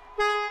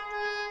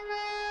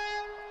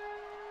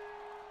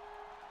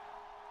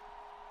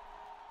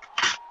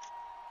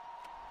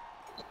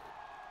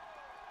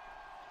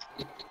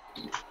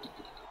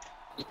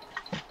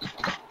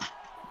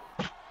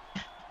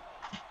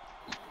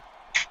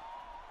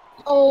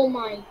 Oh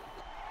my.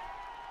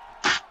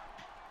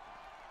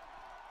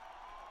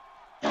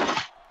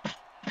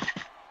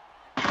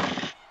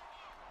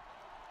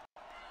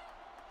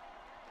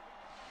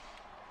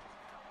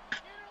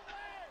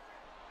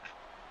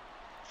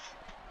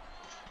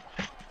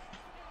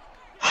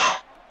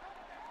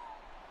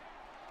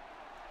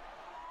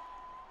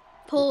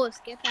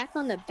 Polis, get back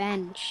on the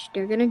bench.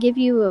 They're gonna give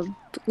you a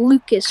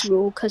Lucas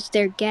rule because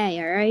they're gay,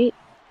 alright?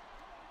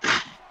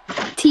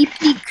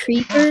 TP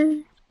Creeper?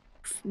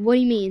 What do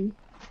you mean?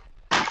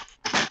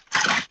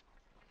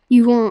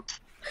 You won't.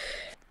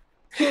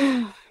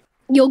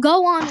 You'll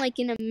go on like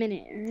in a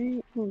minute,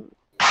 alright? Hold on.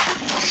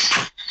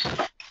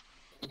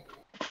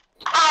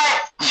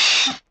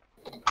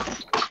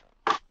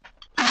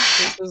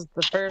 This is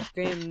the first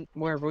game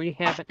where we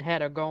haven't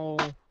had a goal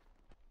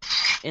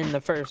in the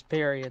first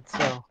period,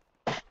 so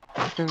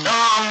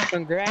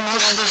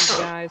congratulations,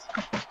 guys.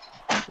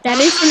 That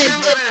isn't a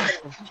good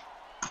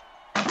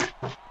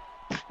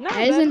No,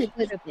 That isn't that's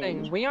a good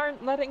thing. thing. We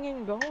aren't letting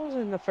in goals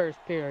in the first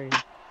period.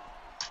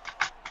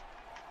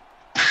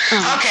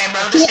 Okay,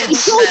 bro, Yeah, this he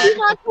is told you sad.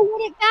 not to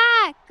win it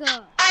back!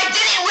 I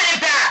didn't win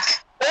it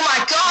back! Oh my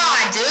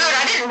god, dude,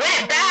 I didn't win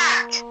it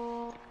back!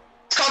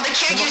 It's called the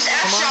kid used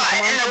F shot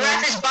and the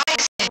ref is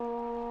biased. You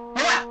know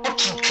what? Fuck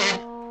you, kid.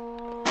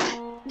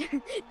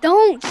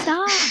 Don't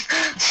stop!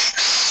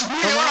 You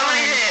know what I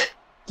hit?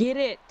 Get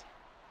it!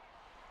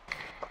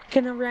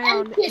 Fucking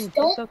around Tempest, and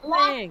don't get the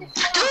block thing. the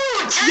shot.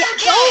 Dude, 10 Yeah,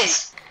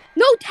 kids!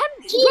 No, bro,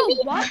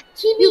 TV, what?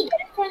 TV, get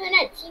in front of the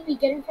net. TV,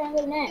 get in front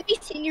of the net.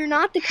 Mason, you're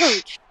not the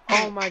coach.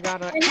 Oh my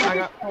god, I I never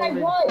got said I pulled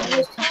in. was. I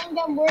was telling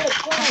them where to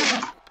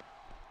play.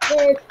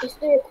 Is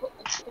there a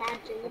bad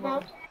thing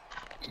about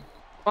that?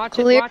 Watch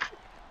Clear. it, watch it.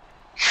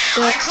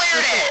 I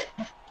cleared it!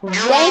 You're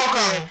Thank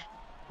welcome.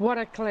 What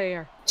a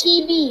clear.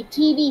 TV,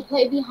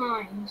 play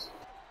behind.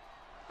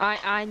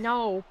 I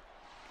know.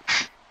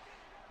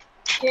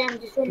 Okay, I'm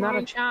just Not a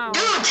reminding. child.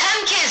 Dude,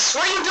 10 kids,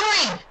 what are you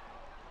doing?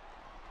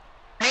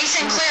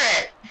 Mason, clear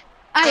it.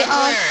 I, Go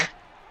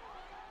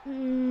clear.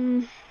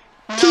 mm,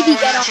 No, TV, we're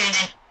get not off.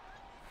 changing.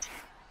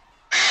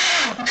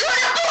 Good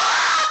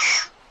block!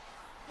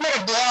 What a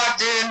block,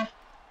 dude.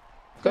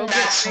 Go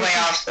That's get way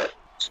Mason. off the...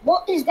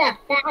 What is that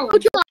balance?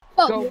 Put your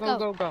Go,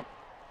 go. go.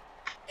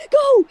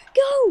 Go!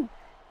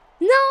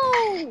 No!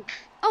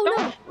 Oh, no.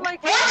 Don't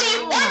like What's he?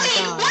 oh my god.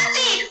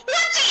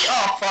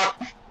 Oh, fuck.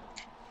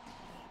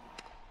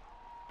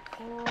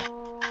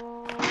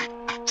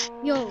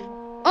 Yo.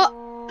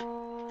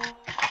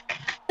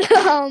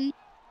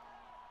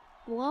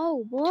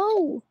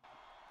 Whoa.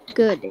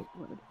 Good. To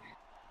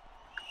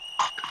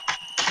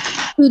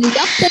the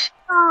up the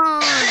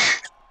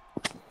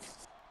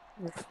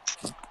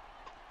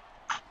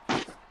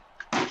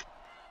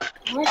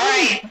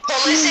Alright,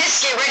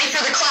 Palissis, get ready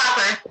for the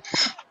clapper.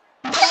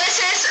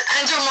 Palissis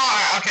and Jamar.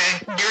 Okay,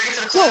 get ready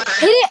for the clapper. Go, sucker.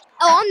 hit it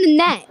on the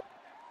net.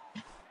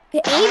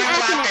 Aim I'm gonna at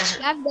the clap net. this.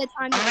 You have the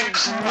time to I'm aim,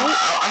 gonna, alright?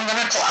 I'm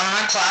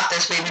gonna clap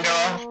this baby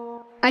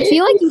girl. I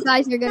feel like you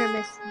guys are gonna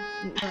miss.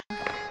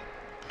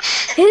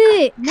 Hit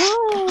it! No!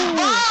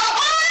 Wow,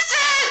 what is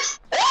this?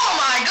 Oh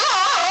my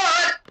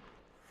god!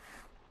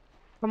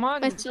 Come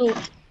on. Let's see.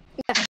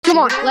 Yeah. Come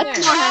on, Get in let's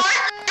there. not have.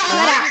 No,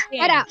 Let out! you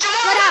Let can't. out!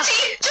 Let out!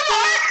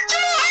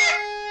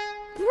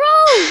 Bro!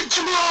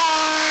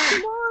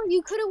 Come on,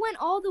 you could have went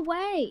all the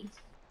way.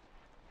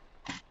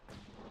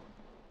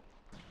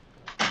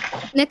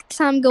 Next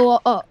time, go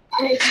up.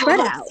 Spread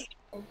out.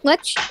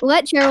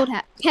 Let Gerald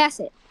pass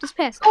it. Just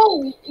pass it.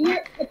 Oh,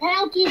 the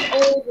penalty's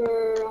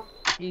over.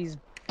 He's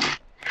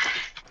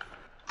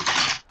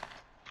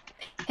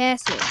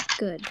Pass it.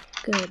 Good.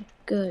 Good.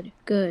 Good.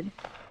 Good.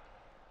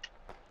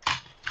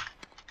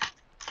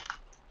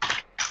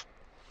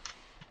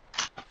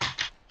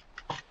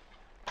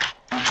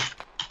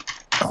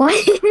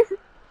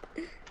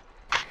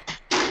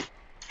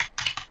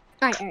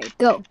 Alright,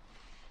 go.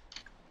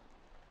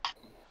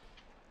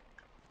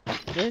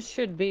 This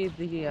should be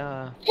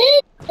the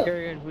Hit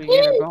period we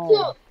get a him.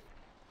 goal.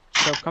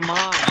 So come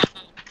on.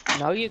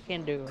 No, you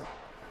can do it.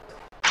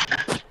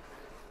 That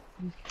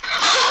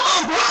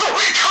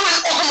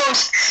was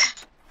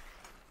almost.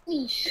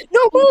 Please. No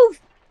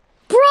move!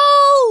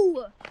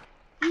 Bro!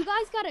 You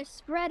guys gotta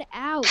spread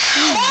out.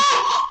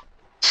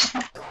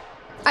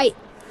 Alright,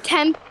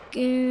 temp.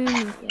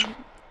 Yeah.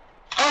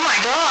 Oh my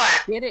god.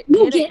 Get it.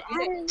 No, Get get it. out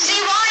Get it. of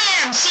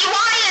CYM!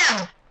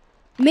 CYM!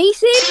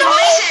 Mason! See, No!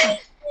 Mason!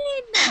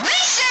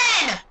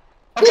 Mason!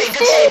 Okay, good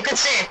save, good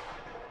save.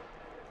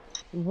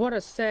 What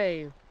a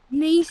save.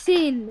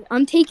 Mason,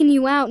 I'm taking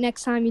you out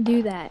next time you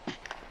do that.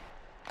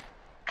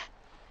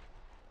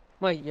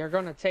 Wait, you're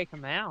gonna take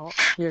him out?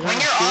 You're When gonna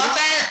you're shoot him?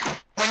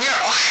 offense, when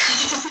you're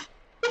off.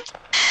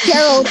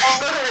 Gerald,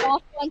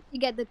 off once you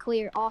get the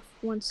clear. Off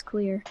once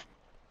clear.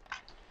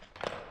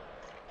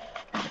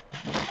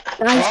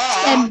 I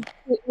said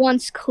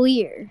once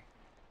clear.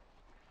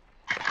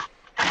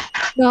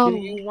 No. Do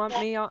you want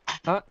me on?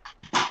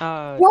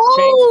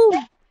 Whoa!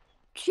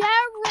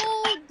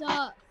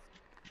 Gerald!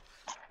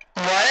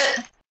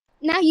 What?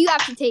 Now you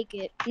have to take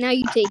it. Now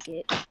you take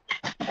it.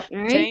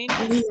 Alright? Change.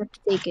 Now you have to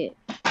take it.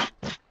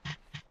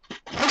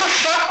 What the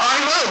fuck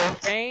on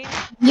who? Jane?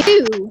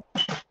 You!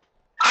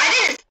 I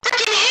didn't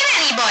freaking hit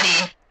anybody.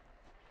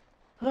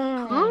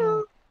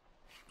 Huh?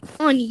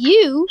 On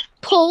you?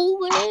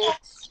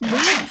 Police? Bull.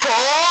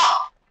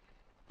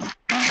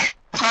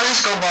 I'll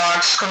just go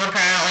box, because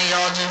apparently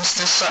y'all just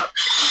suck.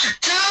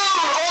 Dude,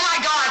 oh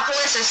my god,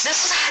 Polissus,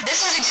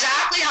 this is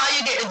exactly how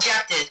you get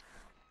ejected.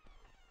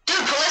 Dude,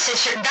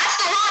 Polissus, that's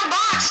the wrong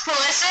box,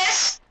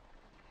 Polissus!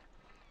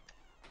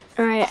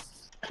 Alright.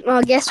 Well,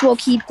 I guess we'll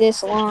keep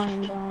this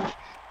line, but...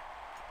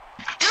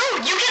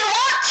 Dude, you can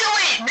walk to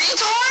it,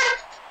 retard!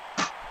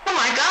 Oh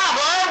my god,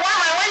 blood, why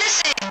am I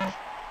witnessing?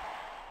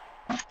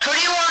 Who do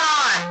you want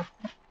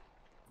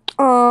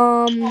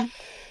on?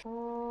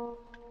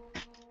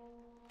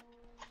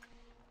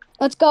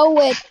 Let's go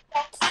with...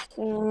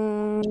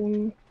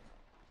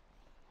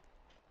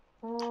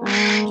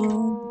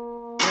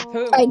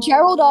 Alright,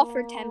 Gerald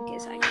offered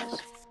Temkus, I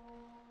guess.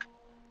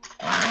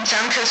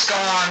 Temkus, go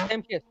on.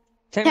 Tempest.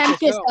 Temkus,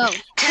 Go. go.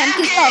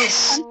 Temkus, go.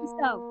 Temkus,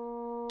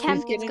 go.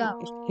 Temkus,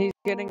 go. He's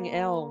getting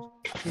L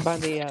by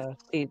the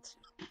seats.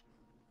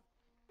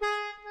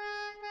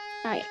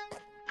 Alright.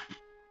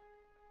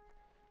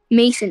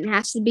 Mason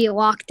has to be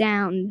locked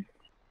down.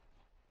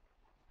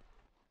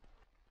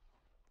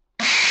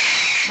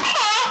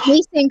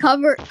 Mason,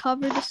 cover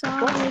the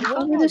side.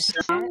 Cover the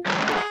side.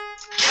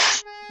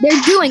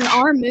 They're doing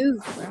our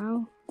move,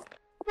 bro.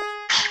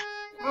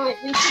 Alright,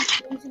 we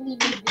should easily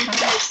be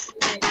this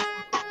right now.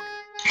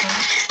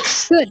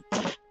 Good.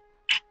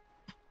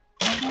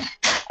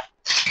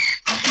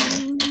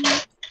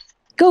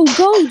 Go,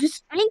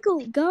 just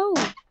ankle, go.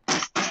 Break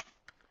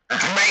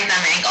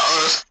them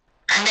ankles.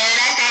 Under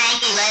the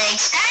stanky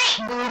legs,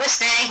 stank. Move the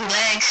stanky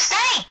legs,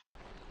 stank.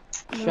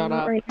 Shut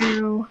up. Right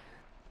now.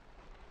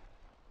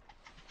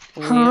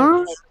 We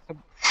Huh?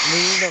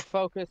 need to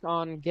focus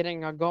on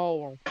getting a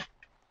goal.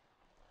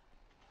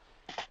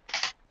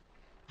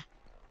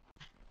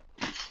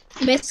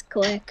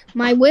 Misclick.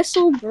 My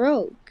whistle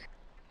broke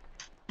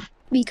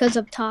because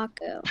of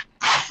Taco.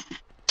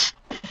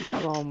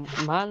 Well,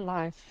 my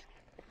life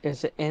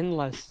is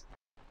endless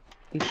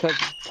because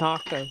of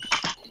tacos.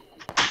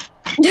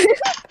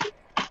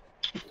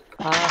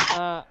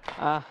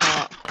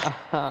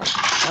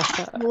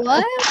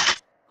 What?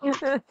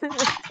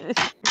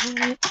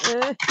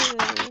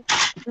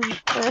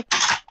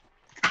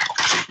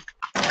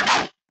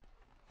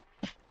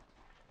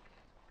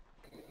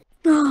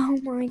 Oh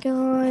my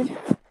god.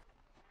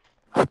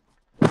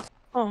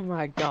 Oh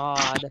my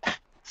god.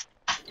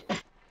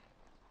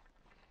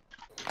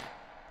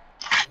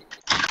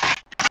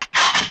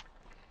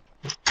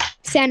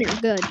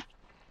 Center, good.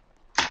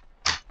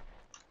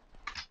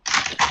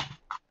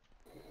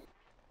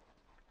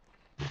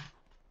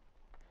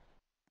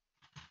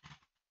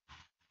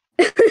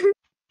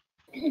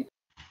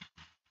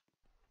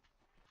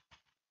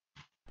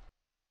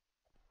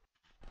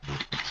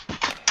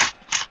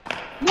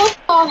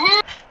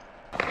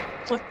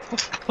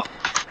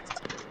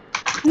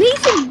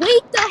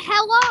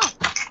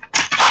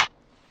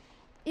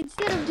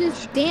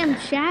 damn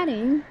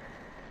chatting.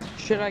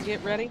 Should I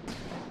get ready?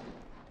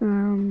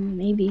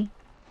 Maybe.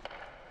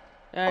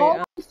 Hey, All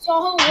I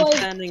saw was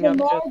standing up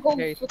Jamar just go in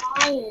case.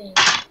 flying.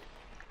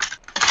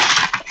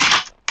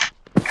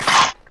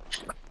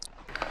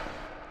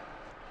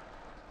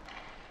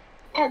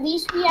 At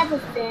least we have a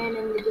fan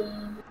in the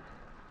game.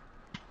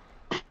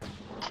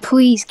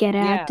 Please get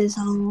at the Yes.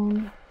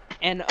 zone.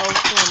 An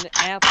Oakland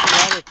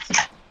Athletics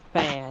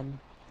fan.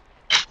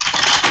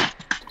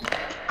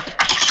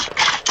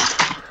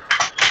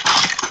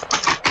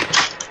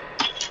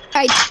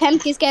 Alright,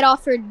 Temkus get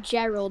offered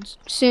Gerald.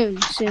 Soon,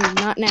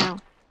 not now.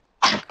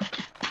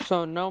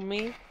 So know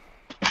me?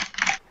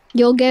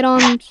 You'll get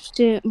on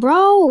soon.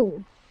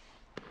 Bro!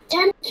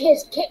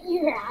 Tempkiss, get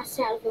your ass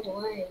out of the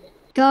way.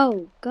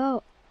 Go.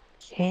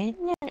 Can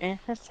you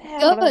ass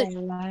Good.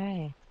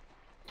 lie?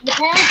 The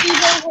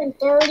penalty's over in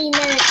 30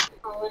 minutes.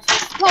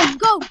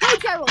 Go,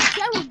 Gerald.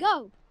 Gerald,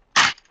 go.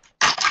 I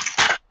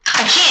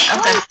can't.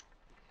 Okay.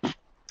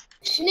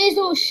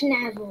 Schnizzle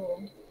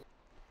schnazzle.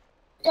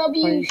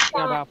 W Please shut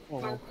shot. up,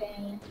 Paul.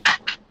 Okay.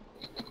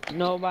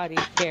 Nobody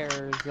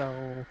cares,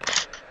 though.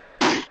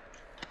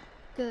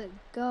 Good,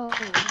 go.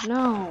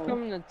 No.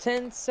 Coming to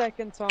 10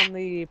 seconds on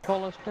the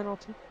Polish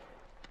penalty.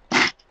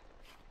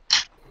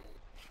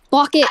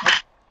 Block it.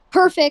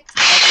 Perfect.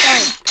 Go.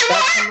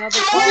 That's another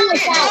Pull point.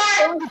 us out.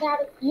 Pull us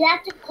out. You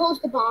have to close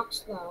the box,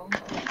 though.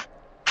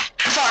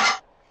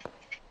 Fuck.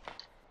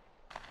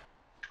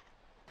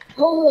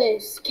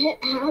 Polis, get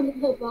out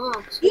of the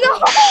box. No!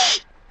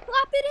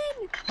 Slap it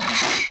in!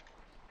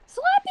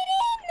 Slap it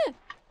in!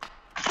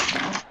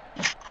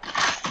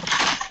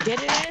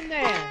 Get it in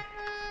there.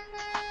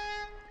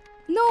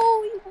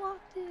 No, you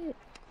blocked it.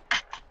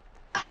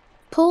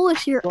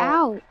 Polish, you're Go.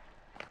 out.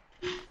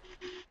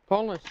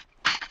 Polish.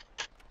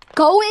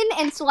 Go in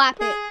and slap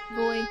it,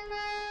 boy.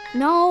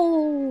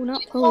 No,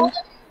 not Polish.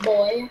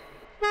 Boy.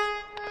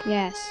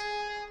 Yes.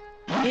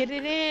 Get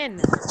it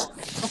in.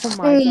 Oh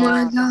my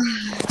god.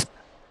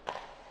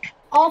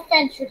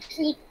 Offense,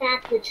 retreat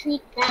back.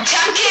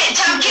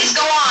 Temkins,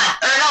 go on.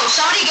 Or no,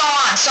 somebody go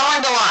on.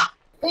 Someone go on.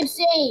 Good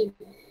save.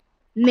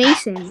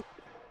 Mason,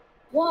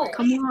 What?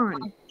 come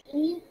on.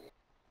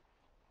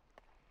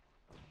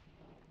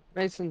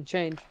 Mason,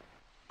 change.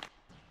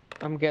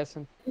 I'm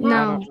guessing. I No.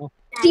 don't know.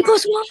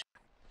 D+1.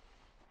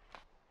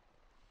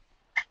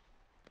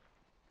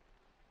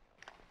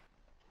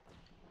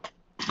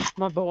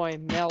 My boy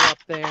Mel up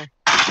there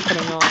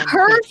putting on his best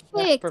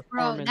Perfect, bro.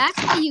 performance. That's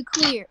how you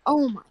clear.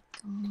 Oh my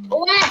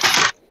god.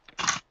 Left.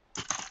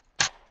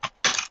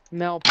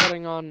 Mel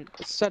putting on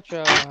such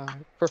a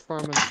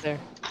performance there.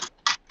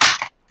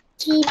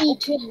 TV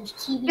change.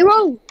 TV.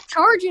 Bro,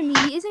 charging me.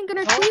 He isn't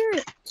gonna clear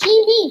it.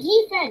 TV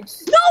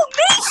defense. No,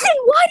 Mason!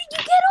 Why did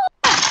you get off?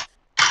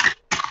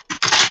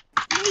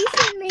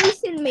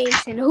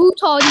 Mason. Who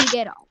told you to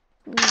get off?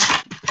 Let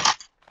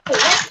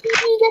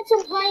TV get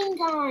some playing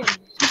time.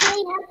 He's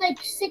only had like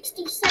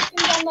 60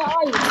 seconds on the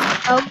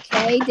ice.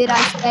 Okay, did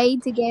I say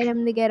to get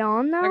him to get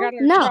on though? I got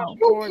it. No. I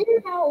don't care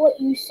about what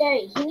you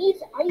say. He needs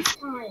ice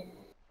time.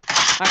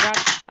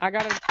 I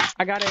got it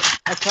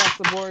across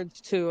the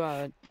boards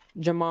to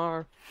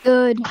Jamar.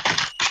 Good.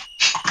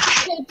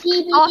 Okay,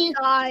 TV.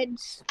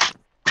 Offsides.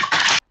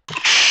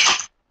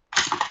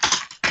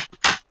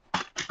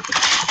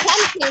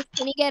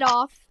 Can he get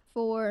off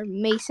for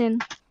Mason?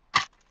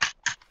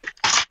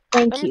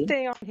 Thank Let me you.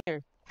 stay on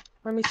here.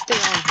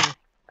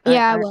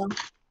 Yeah, I will.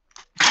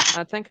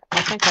 I think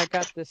I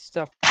got this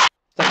stuff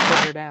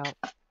figured out.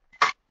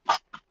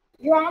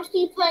 You're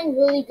honestly playing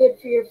really good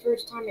for your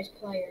first time as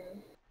player.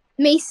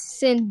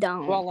 Mason,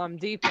 don't. Well, I'm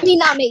deep. I mean,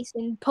 not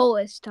Mason.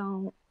 Polis,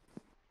 don't.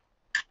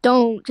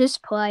 Don't.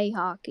 Just play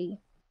hockey.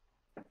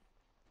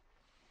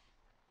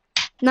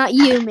 Not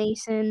you,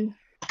 Mason.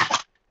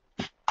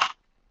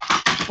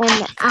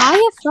 And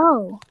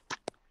IFO.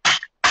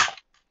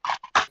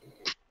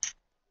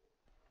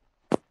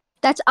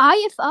 That's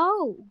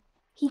IFO.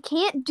 He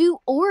can't do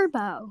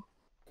Orbo.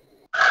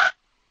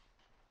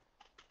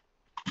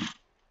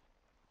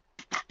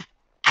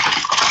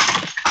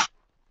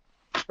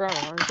 Bro,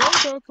 are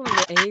those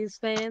Oakland A's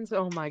fans?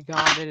 Oh my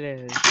god, it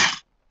is.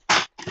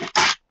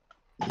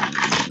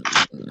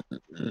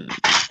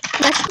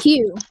 That's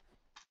Q.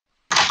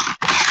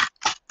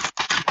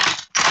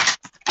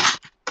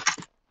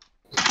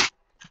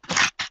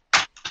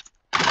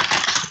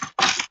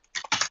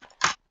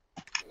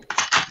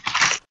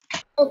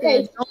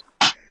 Okay,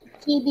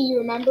 TV, you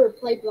remember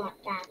play black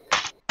back.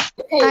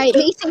 Okay, All right,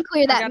 Mason,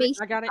 clear that.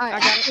 I got it. All I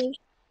right, got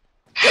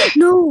it.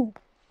 No.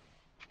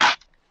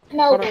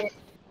 no, Hold on.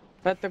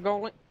 Let the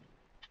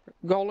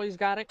goalie's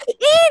got it.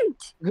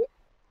 Int.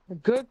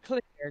 Good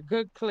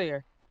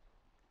clear.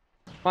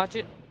 Watch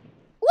it.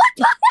 What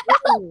the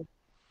hell? Ooh.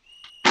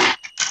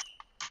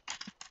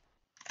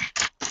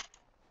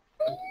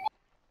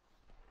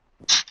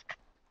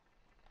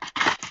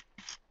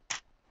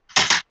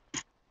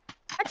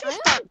 I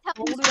just got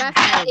Tell these folded refs by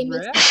that a they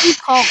missed ref. 2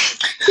 calls.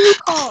 2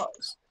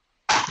 calls.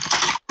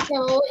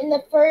 no, in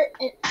the first,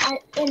 it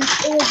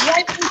was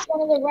right in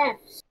front of the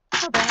refs.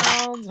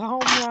 Bounds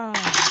home run.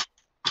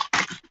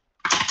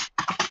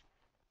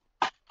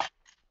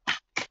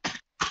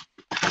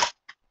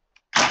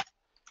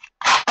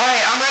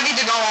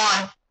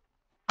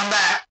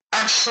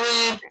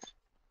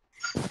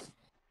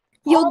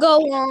 You'll go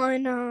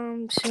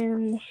on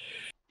soon.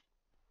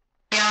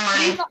 Yeah,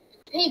 I'm ready.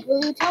 Hey,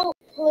 will you tell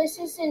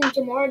Pulisic and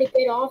Jamar to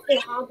get off? They're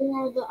hogging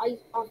all the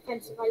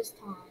offensive ice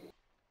time.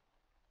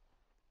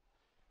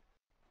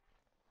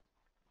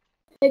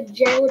 Like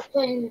Jared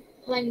playing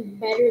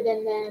better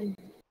than them.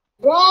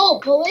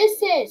 Bro,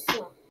 Pulisic!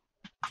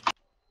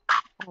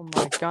 Oh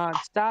my God!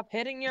 Stop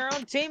hitting your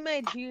own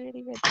teammates, you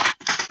idiot!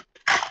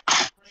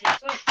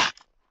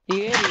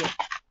 You idiot!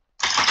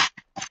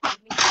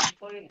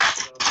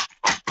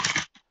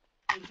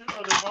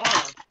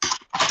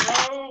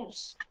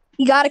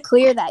 You gotta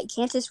clear that. You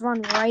can't just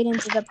run right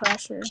into the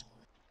pressure.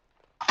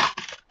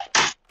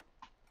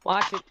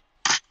 Watch it.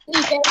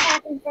 You get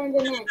back in front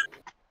of the net.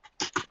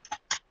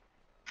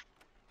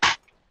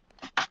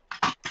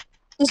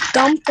 Just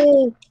dump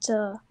it.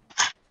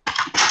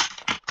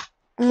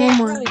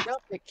 Can't really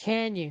dump it,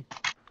 can you?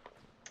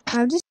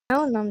 I'm just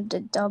telling them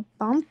to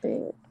bump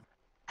it.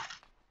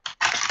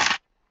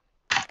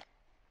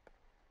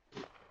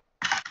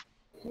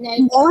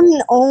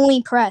 One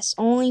only press.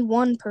 Only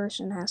one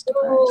person has to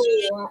press.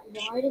 Oh,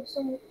 why did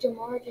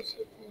Jamar just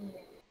hit me?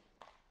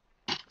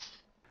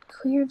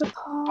 Clear the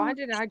pod. Why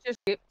did I just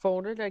get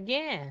folded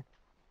again?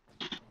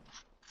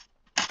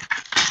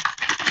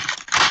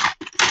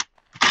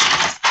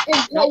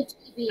 Good play,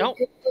 TV. Nope.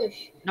 Good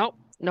push. Nope.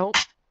 Nope.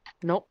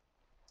 Nope.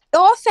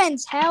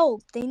 Offense,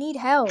 help. They need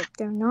help.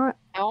 They're not.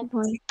 Help,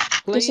 This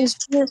please. is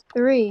tier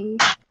 3.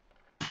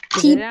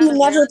 Get it out TP of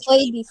never there.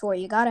 played before.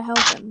 You gotta help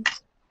him.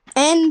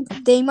 And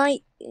they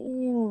might.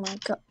 Oh my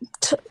god.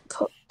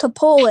 To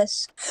pull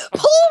us.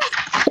 Pull!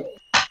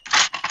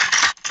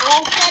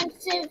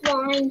 Offensive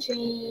line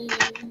change.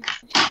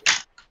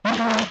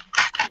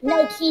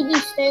 No, TV,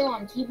 stay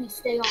on. TV,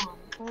 stay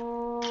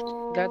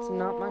on. That's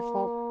not my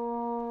fault.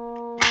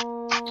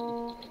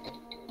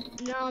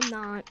 No, I'm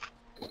not.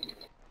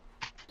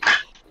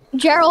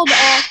 Gerald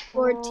off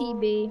for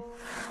TB.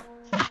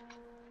 Dude,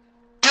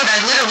 I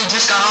literally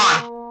just got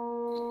on.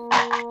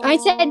 I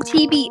said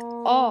TB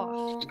off.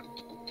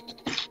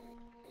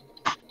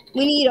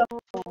 We need a. No,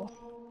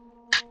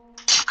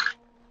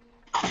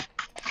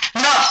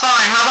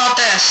 fine. How about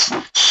this?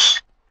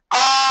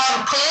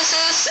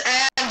 Pulisic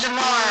and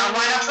Jamar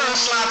line up for a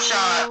slap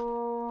shot.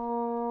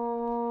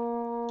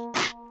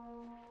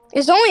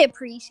 It's only a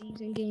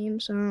preseason game,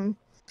 so.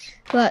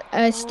 But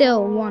I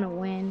still want to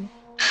win.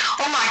 Oh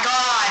my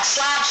god,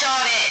 slap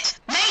shot it!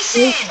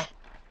 Mason!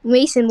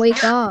 Mason,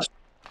 wake up.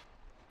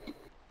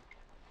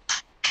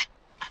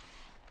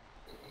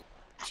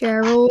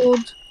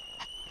 Gerald.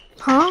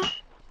 Huh?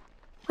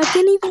 I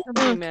didn't even.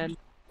 Hey, man.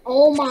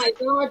 Oh my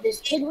god, this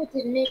kid with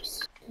his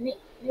misclicks.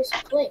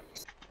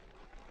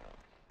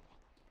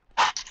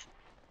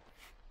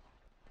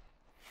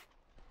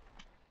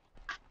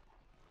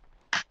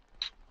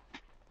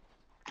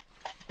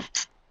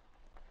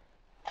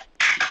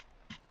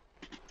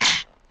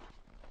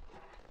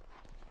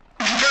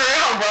 For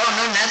real, bro,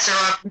 no nets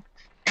are up in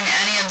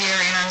any of the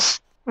arenas.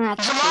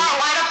 That's Jamar, cute.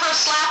 line up for a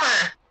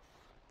slapper!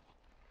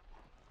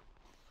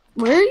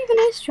 Where even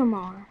is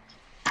Jamar?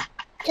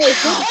 Okay, good.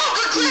 Oh,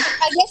 good clear!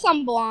 I guess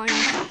I'm blind.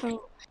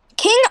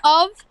 King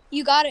of,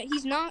 you got it.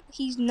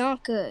 He's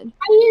not good.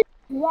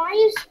 Why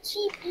is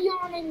TP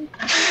on and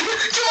Jamar, one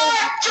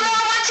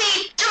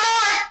T!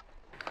 Jamar!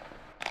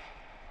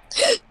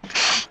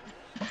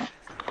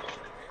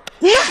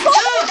 No! Dude,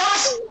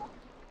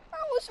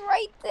 that was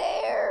right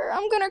there.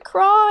 I'm gonna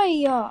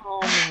cry. Oh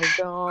my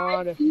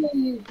god. I feel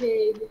you,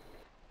 babe?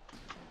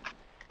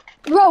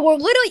 Bro, we're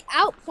literally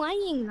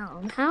outplaying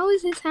them. How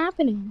is this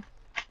happening?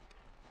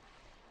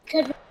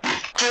 Dude,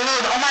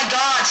 oh my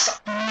god.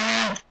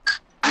 I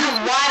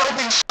have wide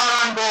open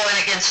shot on goal and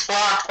it gets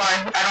blocked by,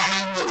 I don't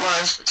know who it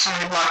was, but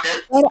somebody blocked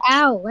it. Let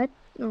out.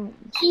 Oh.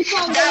 Keep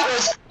on That getting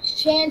was...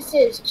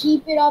 chances.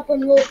 Keep it up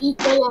and we'll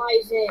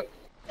equalize it.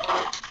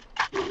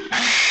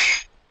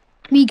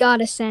 We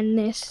gotta send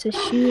this to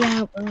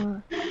shootout,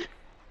 bro.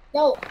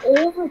 No,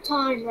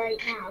 overtime right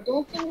now.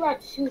 Don't think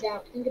about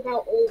shootout. Think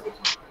about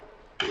overtime.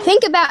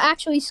 Think about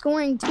actually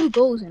scoring 2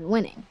 goals and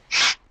winning.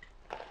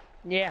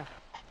 Yeah.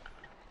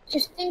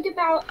 Just think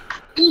about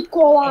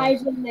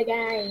equalizing the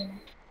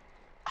game.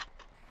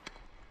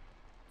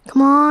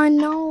 Come on,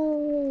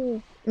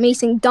 no.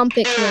 Mason, dump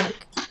it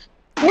quick.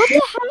 What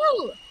the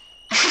hell?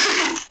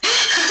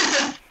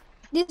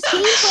 This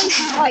game plays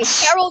right.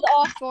 Gerald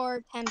off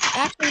for Tempkins.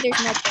 Actually, there's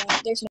no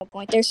point. There's no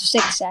point. There's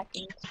 6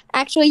 seconds.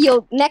 Actually,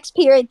 next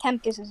period,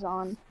 Tempkins is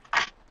on.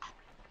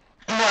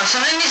 Bro,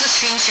 somebody needs to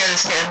screen share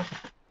this kid.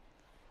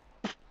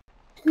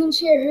 Screen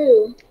share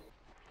who?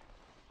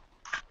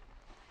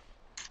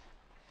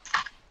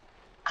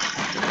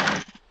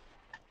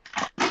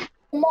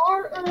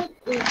 Lamar or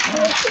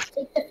Pulisic,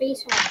 take the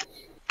face off.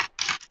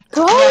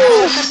 Bro!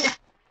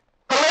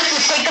 Pulisic,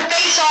 take the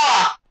face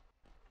off!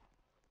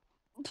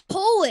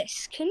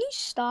 Polish, can you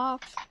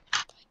stop?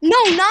 No,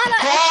 not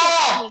a.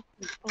 Bro!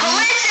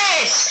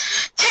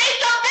 Pulisic! Take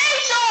the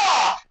face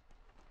off!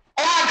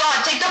 Oh my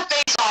god, take the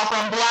face off.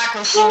 I'm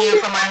blacklisting you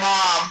from my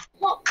mom.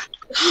 Well,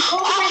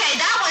 Okay,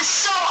 that was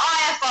so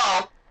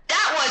IFO.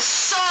 That was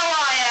so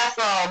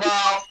IFO,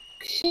 bro.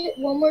 Shit,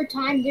 one more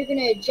time, they're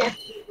gonna eject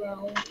you,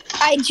 bro.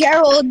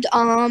 Gerald,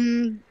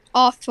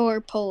 off for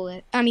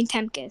Poland. I mean,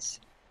 Temkis.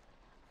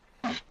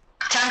 Tempest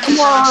Come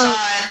on.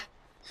 outside.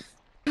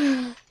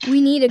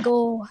 We need a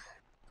goal.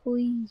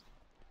 Please.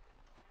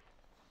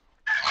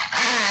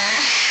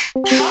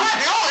 No,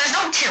 there's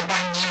no tier 1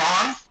 game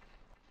on.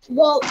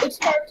 Well, it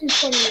starts in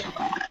 20 minutes.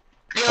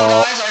 Yo,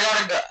 Oh. guys, I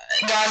gotta go.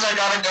 Guys, I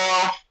gotta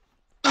go.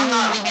 I'm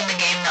not leaving the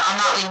game. I'm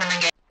not leaving the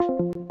game.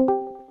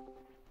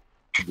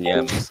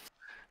 DMs.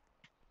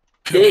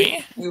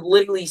 You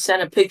literally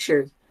sent a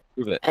picture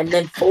Prove it. and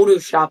then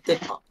photoshopped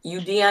it. You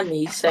DM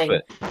me Prove saying,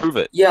 it. Prove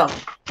it. yo,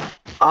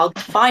 I'll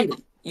find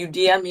it. You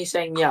DM me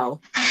saying, yo.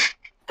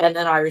 And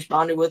then I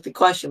responded with the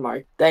question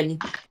mark. Then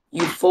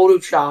you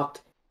photoshopped.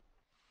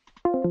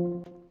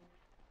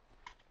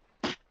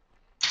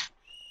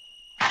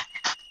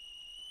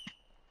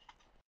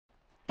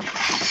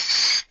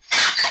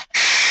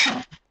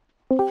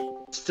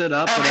 Stood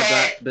up, would have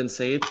that been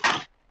saved?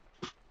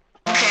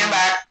 Okay, I'm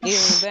back.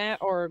 Either that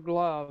or a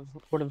glove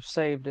would have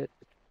saved it.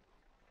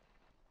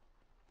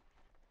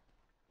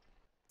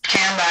 Okay,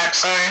 I'm back,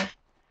 sorry.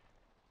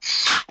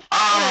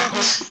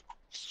 It's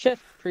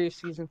just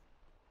preseason.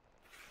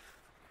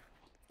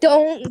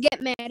 Don't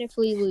get mad if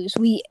we lose.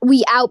 We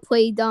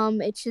outplayed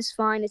them. It's just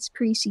fine. It's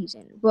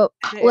preseason. But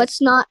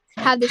let's not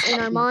have this in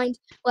our mind.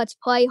 Let's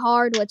play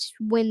hard. Let's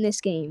win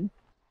this game.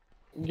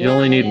 You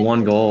only need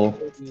one goal.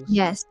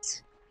 Yes.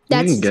 You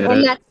can get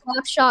it. That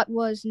slap shot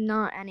was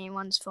not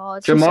anyone's fault.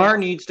 It's just Jamar like-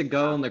 needs to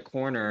go in the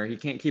corner. He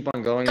can't keep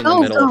on going in Go,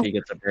 the middle go. if he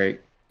gets a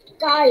break.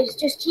 Guys,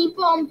 just keep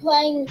on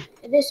playing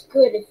this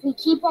good. If we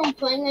keep on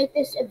playing like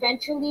this,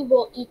 eventually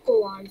we'll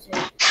equalize it.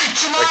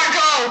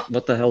 Jamar, go!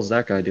 What the hell's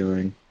that guy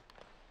doing?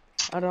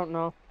 I don't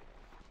know.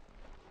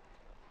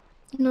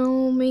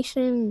 No,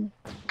 Mason.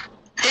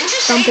 Didn't you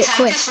say Dump it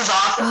quick. Tempest was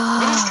off?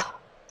 Ah,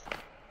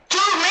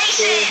 Dude,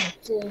 Mason!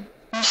 So,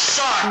 You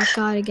suck. I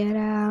gotta get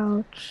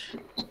out.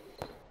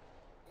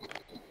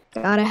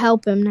 Gotta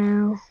help him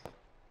now.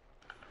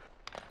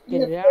 in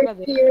Get the it out of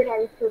first there. period, I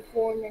was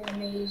performing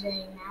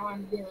amazing. Now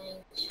I'm feeling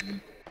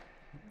cheap.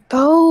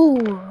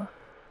 Go.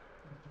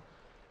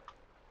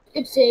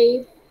 Good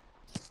save.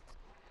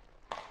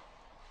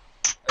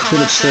 Should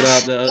have stood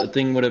up. The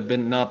thing would have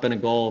not been a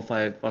goal if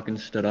I fucking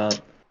stood up.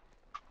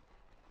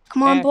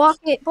 Come on, Eh. block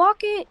it.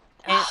 Block it.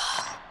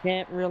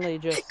 Can't really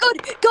just.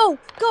 Good. Go.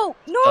 Go.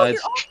 No, Guys.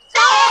 you're off.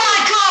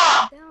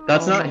 Oh my god!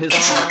 That's Oh not my his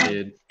God. fault,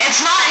 dude.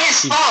 It's not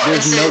his fault.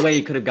 There's it's no it. way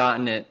he could have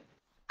gotten it.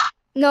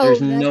 No, There's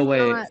that's no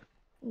way. not-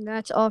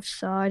 That's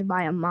offside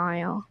by a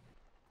mile.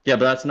 Yeah,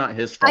 but that's not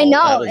his fault. I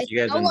know. That was It's you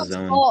guys no in the one's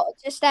zone. fault.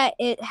 It's just that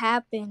it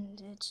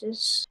happened. It's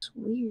just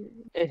weird.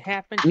 It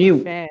happened You-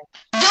 too fast.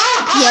 Dude, Yeah,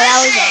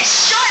 that was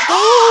listen, shut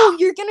Oh,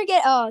 you're gonna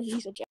get. Oh,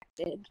 he's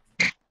ejected.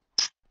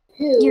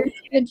 Who? You're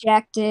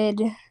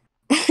ejected. up!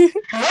 What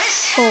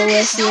is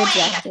Colas, Tempest you're doing?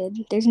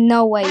 ejected. There's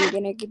no way you're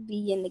gonna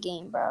be in the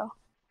game, bro.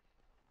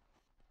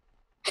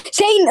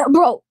 Say no,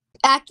 bro.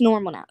 Act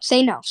normal now.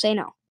 Say no. Say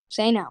no.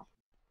 Say no.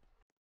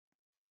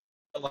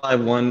 I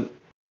won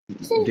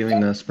doing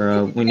this,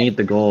 bro. We need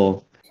the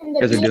goal. From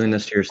You guys are the doing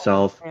this to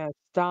yourself. Yeah,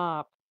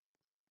 stop.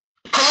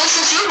 Colas,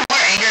 since you have more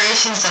anger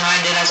issues than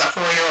I did as a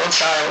 4-year-old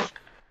child.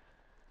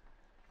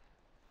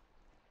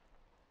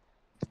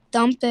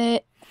 Dump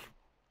it.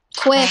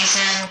 Quick.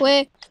 Mason.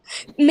 Quick.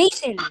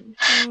 Mason.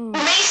 Oh,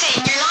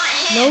 Mason, you're not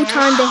him. no You're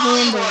time to not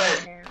handle Hollywood.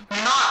 it. now.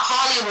 You're not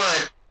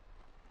Hollywood.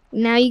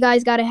 Now you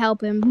guys gotta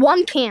help him.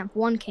 One camp.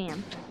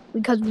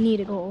 Because we need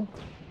a goal.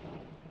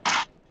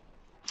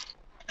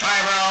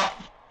 Alright,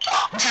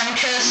 bro.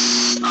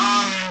 Tempest,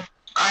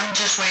 I'm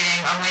just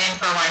waiting. I'm waiting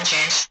for a line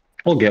change.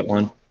 We'll get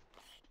one.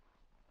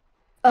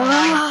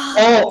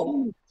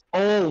 Oh.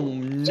 Oh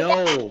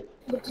no.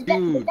 But did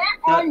Dude, that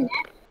that- on net?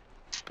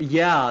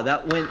 Yeah,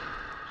 that went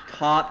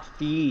top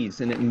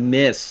fees and it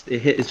missed. It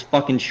hit his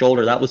fucking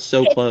shoulder. That was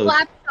so Hit close.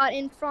 slap shot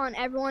in front.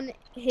 Everyone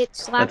hit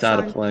slap That's out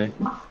shot. of play.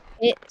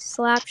 Hit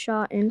slap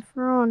shot in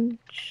front.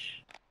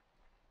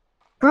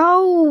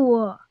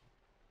 Bro.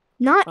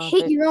 Not Oh,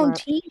 hit they your own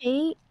slap.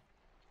 teammate.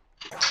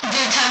 Dude,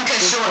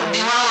 Tempest, do you want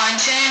a line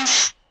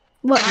change?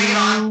 What? Bring it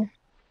on. No.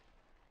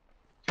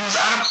 It was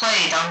out of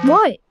play, dumb.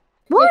 What?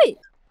 What?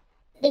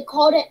 They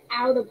called it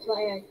out of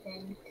play, I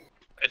think.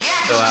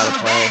 Yeah, So out of on the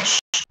play. bench.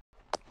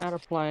 Out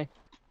of play.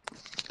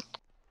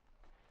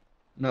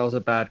 That was a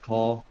bad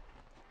call.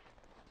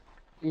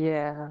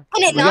 Yeah.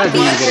 Can it We not gotta be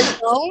do on it. your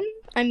phone?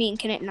 I mean,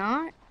 can it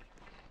not?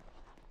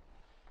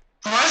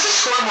 Why is the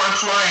scoreboard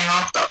floating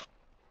off though?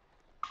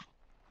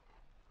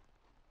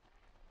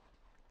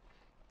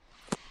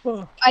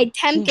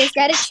 Tempest,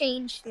 get it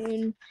changed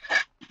soon.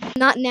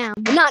 Not now.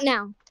 Not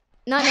now.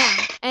 Not now.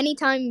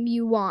 Anytime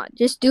you want.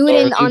 Just do it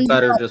in You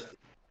better just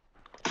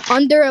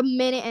under a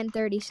minute and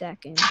 30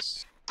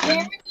 seconds.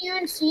 Cameron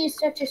UNC is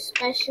such a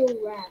special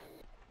rep.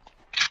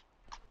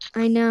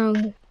 I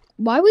know.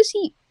 Why was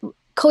he?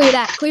 Clear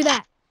that. Clear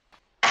that.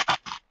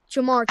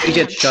 Jamar. if he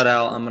Cam. gets shut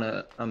out, I'm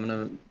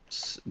gonna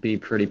be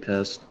pretty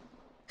pissed.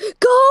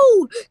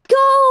 Go!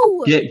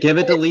 Go! Give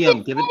it to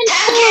Liam. Give it.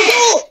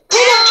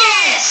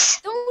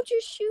 Don't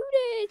just shoot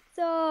it.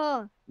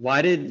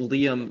 Why did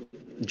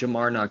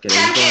Jamar not get it?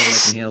 He's the only one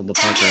that can handle the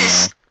puck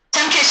right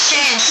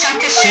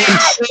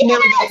now.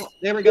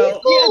 There we go.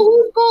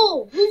 Whose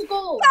goal? Whose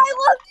goal? I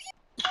love you.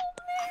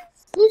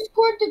 Who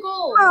scored the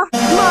goal?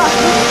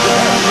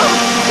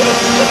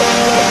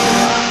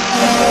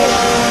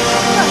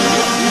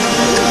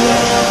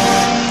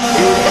 We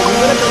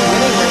would have been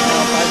winning right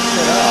now if I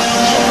stood up.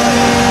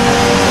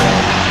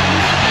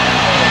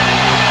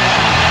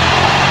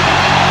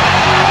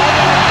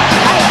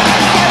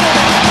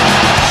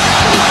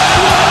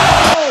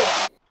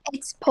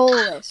 It's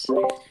Polish.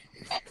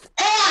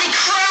 Holy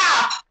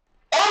crap!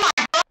 Oh my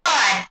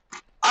god!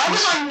 I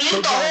was on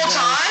mute the whole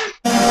time?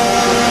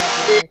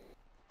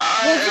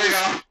 There we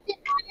go.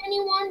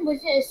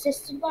 Was it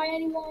assisted by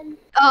anyone?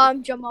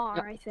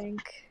 Jamar, I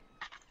think.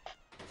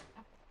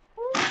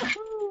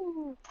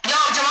 Yo,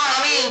 Jamar,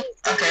 let me...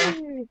 Okay.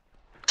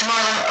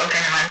 Jamar, okay,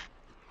 never mind.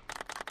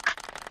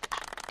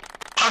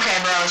 Okay,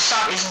 bro,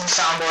 stop using the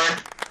soundboard.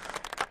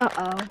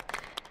 Uh-oh.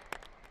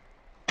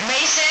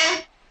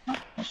 Mason?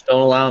 Just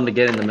don't allow him to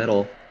get in the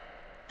middle.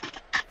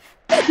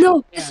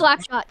 No, the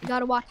slap shot. You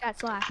gotta watch that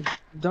slap.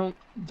 Don't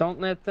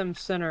let them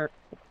center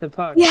the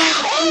puck. Yeah.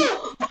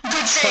 Oh,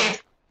 good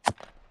save.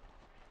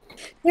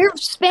 They're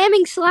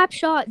spamming slap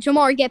shot.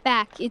 Jamar, get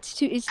back.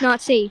 It's not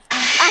safe.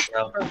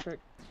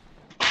 Perfect.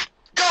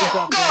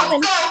 Go.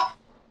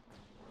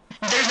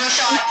 There's no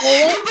shot.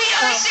 Bullet? We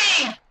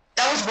icing!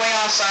 That was way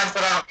offside,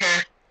 but I don't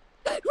care.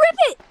 Rip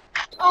it!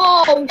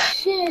 Oh,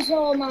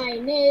 shizzle my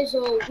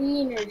nizzle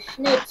wiener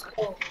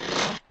schnitzel.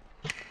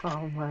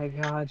 Oh my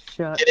god,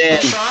 shut. Get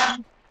in. Shot?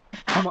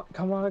 Come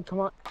on.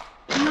 No.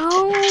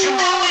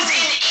 That was an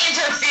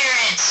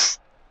interference.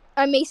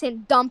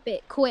 Mason, dump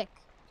it, quick.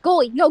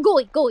 Goalie, no,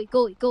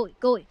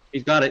 goalie.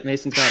 He's got it.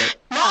 Mason's got it.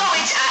 No,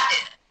 it's at...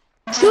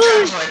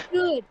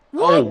 Good.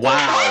 Oh,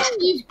 wow.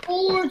 These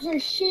boards are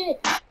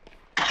shit.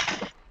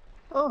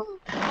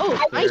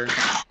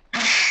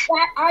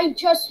 I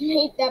just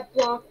made that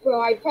block,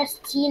 bro. I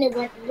pressed T and it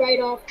went right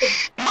off the...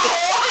 What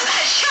was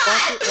that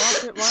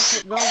shot? Watch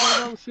it. Go,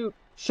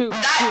 shoot.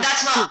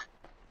 That's not...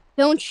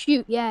 Don't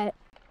shoot yet.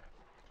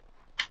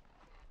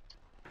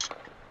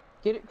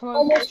 Get it close.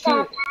 Almost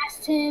got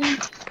past him.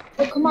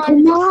 But come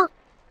on.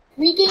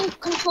 Regain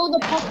control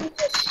of the puck and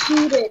just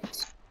shoot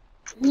it.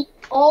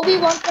 All we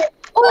want for...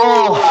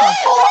 Oh!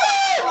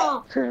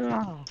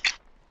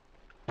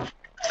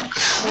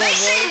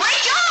 Mason,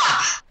 wake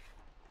up!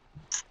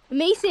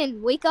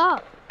 Mason, wake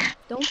up.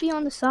 Don't be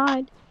on the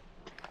side.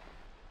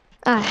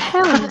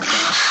 Hell no.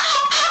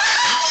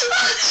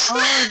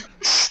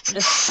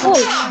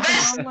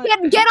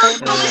 Get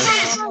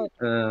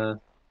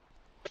on!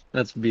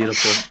 That's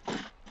beautiful.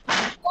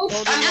 I'm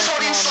just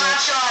holding slap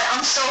shot.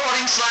 I'm still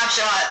holding slap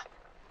shot.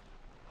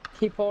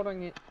 Keep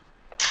holding it.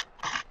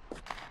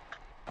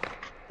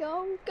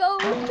 Go.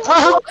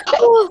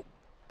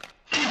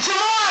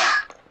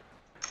 Jamar!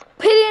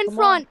 Put it in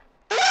front.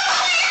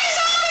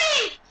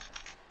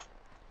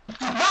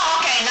 No,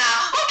 okay, now.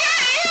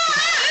 Okay!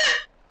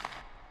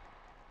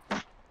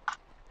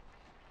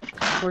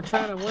 We're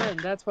trying to win.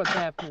 That's what's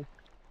happening.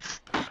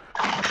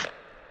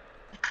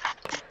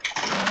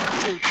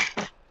 Shoot.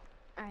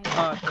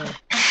 Alright. Okay.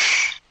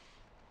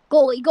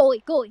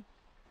 Goalie.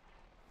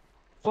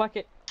 Fleck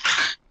it.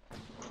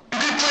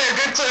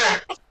 Good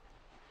clear.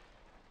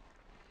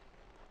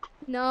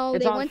 No,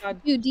 It's they went to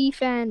onside. do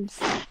defense.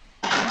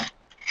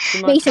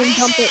 Come on. Mason,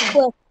 dump it,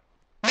 quick.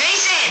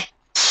 Mason,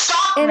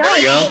 stop And There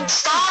you go. waiting.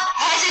 Stop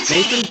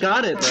hesitating. Mason's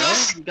got it, bro.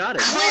 Just He got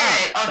it. clear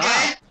it,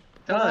 okay?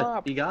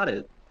 Stop. He got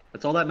it.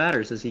 That's all that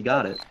matters is he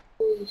got it.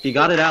 If he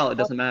got it out, it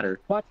doesn't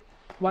matter. Watch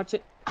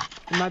it.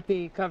 It might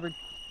be covered.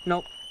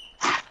 Nope.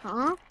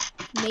 Huh?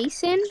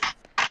 Mason?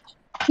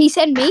 He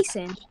said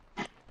Mason.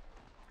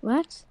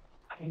 What?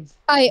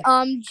 Alright,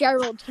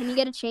 Gerald, can you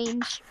get a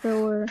change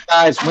for...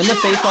 Guys, win the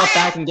face-off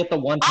back and get the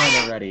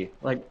one-time already.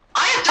 Like,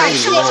 I have 3 holy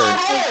shots lord. on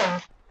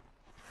goal.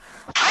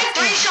 I have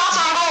 3 shots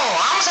on goal.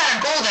 I almost had a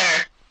goal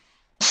there.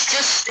 It's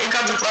just, it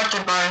got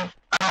deflected by...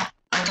 I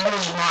think it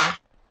was Jamar.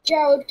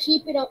 Gerald,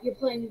 keep it up. You're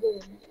playing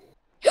good.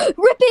 Rip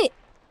it!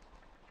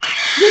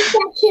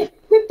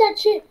 Rip that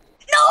shit.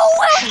 No,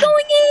 I'm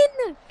going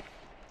in!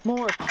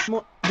 More.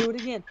 Do it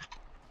again.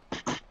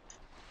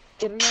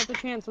 Get another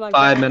chance like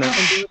 5 that. minutes.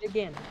 And do it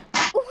again.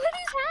 What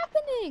is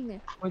happening?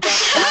 We got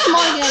Come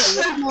on,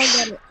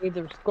 get it.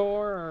 either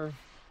score or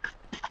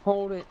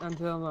hold it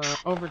until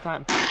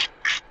overtime.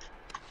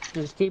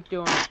 Just keep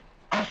doing it.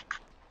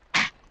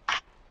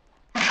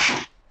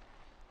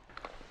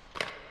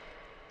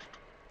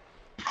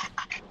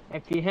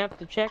 If you have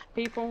to check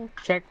people,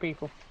 check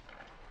people.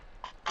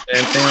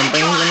 This game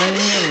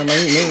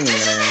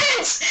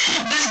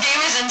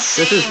is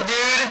insane,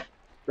 dude.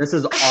 This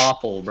is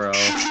awful, bro.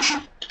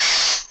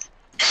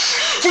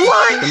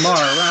 What?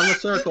 Jamar, around the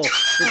circle.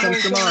 Here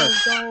comes Jamar.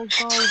 Go.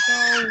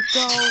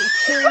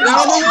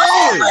 Out of the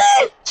way!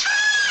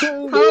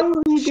 Shoot. How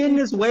are you getting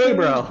this way,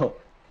 bro?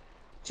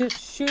 Just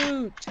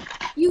shoot.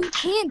 You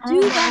can't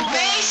do that.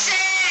 Mason!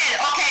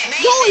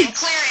 Okay, Joey! Mason,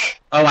 clear it.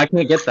 Oh, I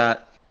can't get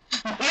that.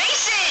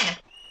 Mason!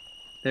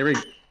 There we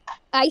go.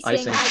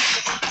 Icing.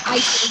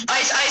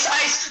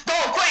 Ice. Go,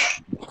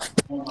 quick.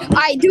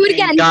 Alright, do it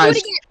again.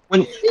 Guys, Do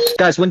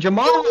it when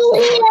Jamar has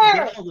the puck,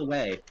 get out of the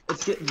way.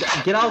 Let's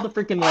get out of the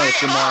freaking way if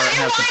Jamar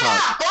has the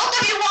puck.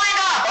 Both of you wind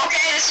up.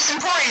 Okay, this is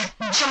important.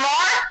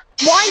 Jamar,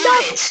 Wind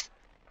up. shoot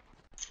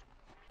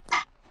it.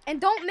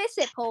 And don't miss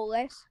it,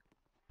 Polis.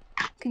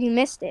 Cause you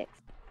missed it.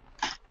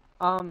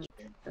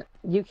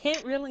 You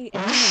can't really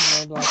aim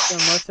in Roblox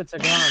unless it's a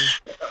gun.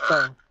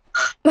 So.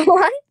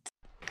 What?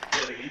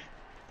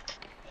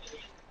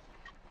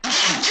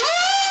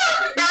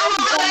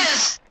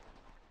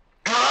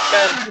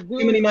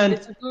 Too many men.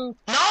 It's a goof.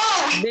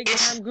 No, Big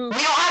it's, time we goof.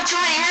 don't have too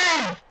many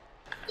men.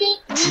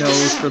 No,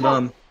 it's for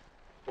them.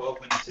 Well,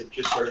 when you said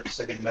just started the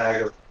second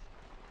bag of.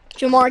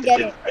 Jamar, get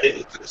it. I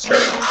didn't start.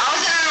 I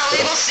was in an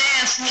illegal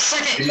stance. The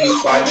second. Give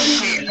me 5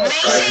 minutes.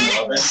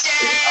 Mason,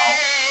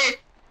 stay.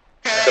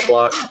 The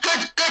block.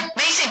 Good.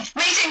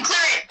 Mason,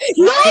 clear it.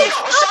 No,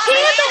 Stop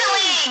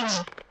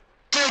handling.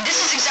 Dude, this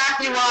is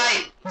exactly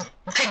why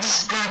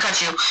Pigs is gonna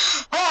cut you.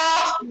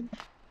 Oh,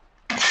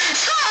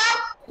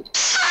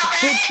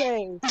 stop Good it.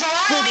 thing.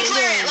 Jamar, let me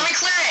clear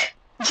it.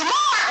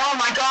 Jamar, oh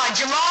my God,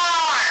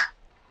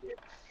 Jamar.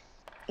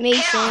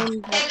 Mason.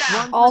 Hit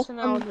that. One person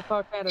out of the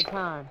puck at a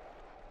time.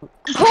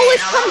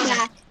 Polis, come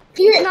back.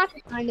 Clear He's it. not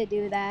trying to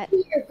do that.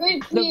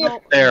 Good clear.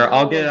 There,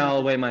 I'll get it out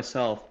of the way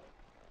myself.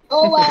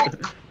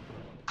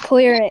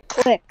 Clear it.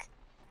 Quick.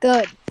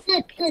 Good.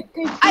 Good.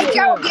 I clear.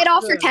 Gerald, get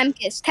off for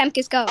Tempkis.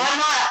 Tempkis, go.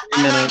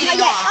 I'm not Not getting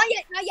yet. off.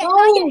 Not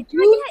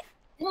yet.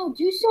 No,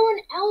 do someone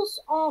else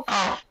off.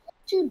 Oh.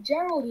 To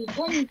Gerald, he's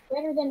playing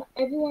better than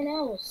everyone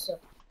else.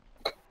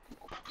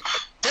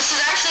 This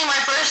is actually my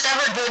first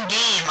ever good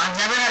game. I've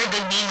never had a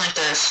good game like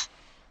this.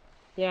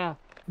 Yeah.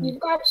 You've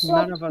got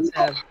None of us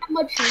have.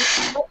 much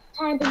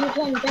time, but you're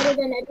playing better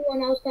than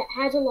everyone else that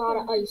has a lot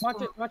of ice time.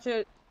 Watch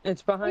it.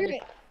 It's behind Clear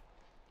you. it.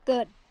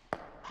 Good.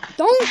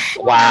 Don't.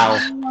 Wow.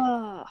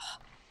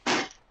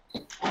 What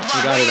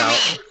got do it you out.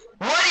 mean?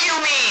 What do you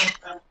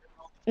mean?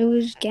 It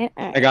was get.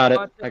 I got it.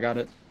 No, you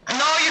don't.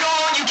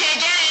 You can't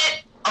get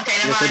it. Okay,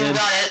 never Yes, I mind. You did.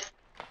 got it.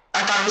 I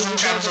thought it was in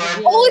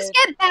Trapezoid. Polis,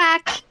 get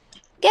back.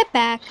 Get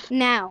back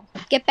now.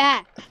 Get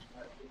back.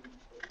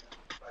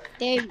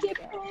 There you go.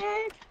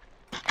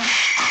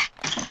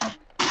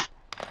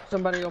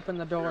 Somebody open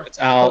the door. It's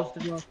out.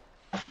 Close the door.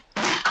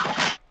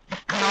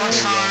 No,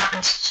 it's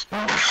not.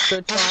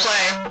 Good Just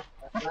shot.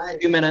 play.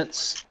 2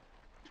 minutes.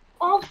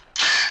 All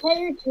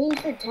player teams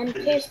for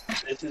Tempest.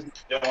 This is.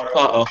 Don't worry.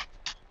 Uh-oh.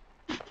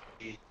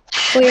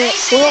 Clear it.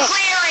 Mason, Clear it.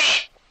 clear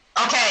it.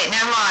 Okay,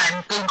 never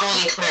mind. Good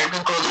goalie, clear.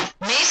 Good goalie.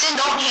 Mason,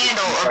 don't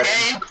handle,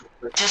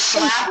 okay? Just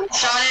slap,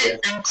 shot it,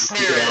 and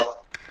clear it.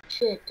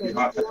 Shit, dude.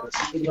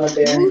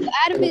 Move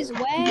out of his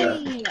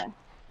way.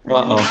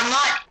 Uh-oh. I'm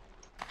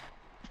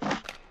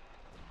not.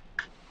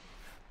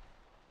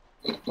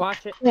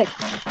 Watch it. Good.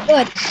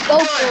 Go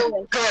for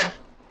it. Good.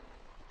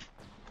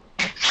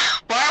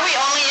 Why are we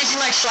only using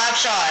like slap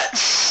shot?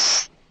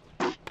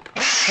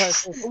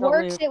 It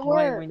works, it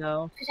works. We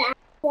know.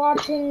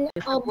 Watching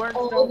It works,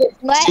 all though. the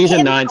Let Season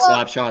him 9 cook.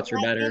 slap shots are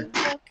Let better. him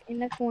cook in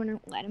the corner.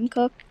 Let him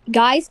cook.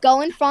 Guys,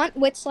 go in front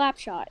with slap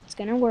shot. It's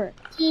gonna work.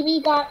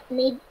 TV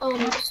made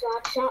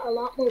slap shot a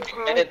lot more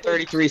powerful. Minute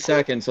 33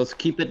 seconds. Let's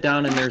keep it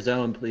down in their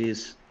zone,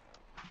 please.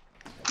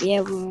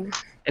 Yeah, well.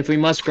 If we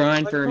must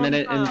grind for a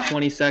minute and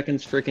 20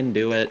 seconds, freaking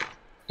do it.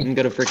 And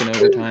go to freaking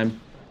overtime.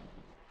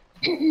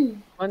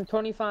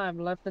 1:25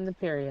 left in the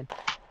period.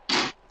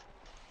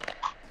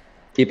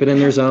 Keep it in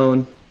their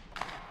zone.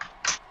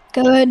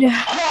 Good.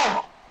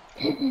 Oh,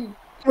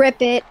 Rip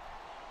it.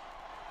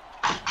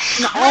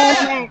 not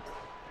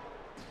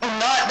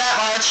that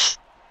much.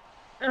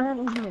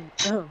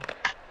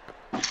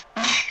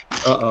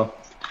 Uh-oh.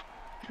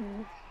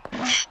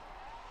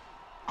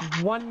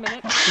 1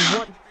 minute. No,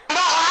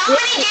 how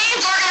many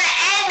games are gonna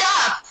end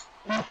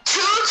up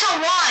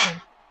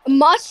 2-1?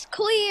 Must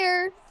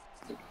clear.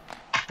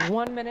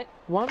 1 minute.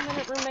 1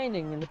 minute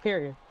remaining in the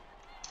period.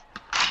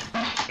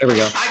 There we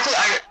go.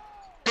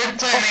 Good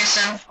play,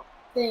 Mason.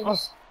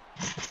 Thanks.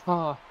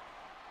 Oh,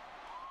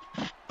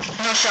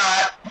 No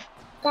shot.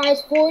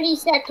 Guys, 40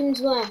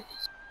 seconds left.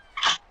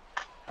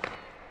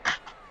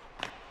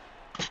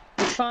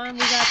 it's fine. We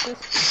got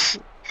this.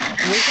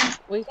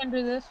 We can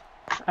do this.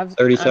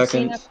 30 I've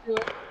seen seconds. us do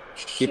it.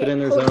 Keep it in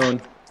their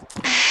zone.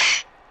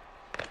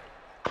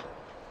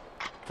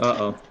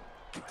 Uh-oh.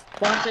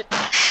 Watch it.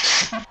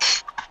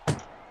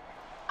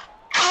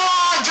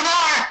 Oh,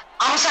 Jamar!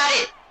 Almost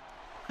had it.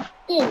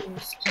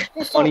 Games. Keep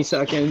this 20 up.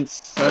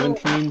 seconds.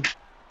 17.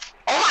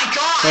 Oh my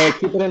God! Hey,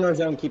 keep it in our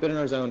zone. Keep it in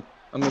our zone.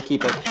 I'm gonna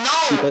keep it.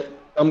 Keep No! it.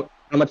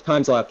 How much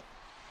time's left?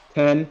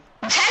 10.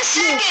 10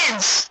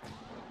 seconds!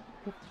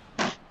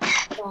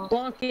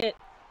 Bonk it.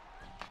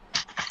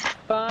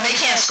 5. They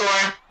can't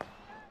score.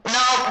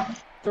 No.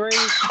 3.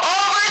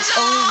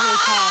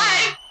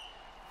 Overtime!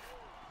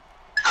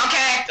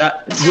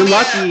 Okay. You're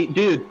lucky,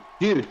 dude.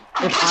 If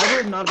I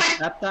would not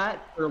accept that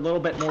for a little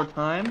bit more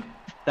time,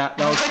 That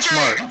was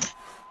smart.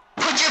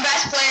 Put your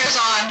best players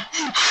on.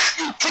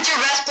 Put your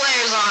best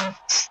players on.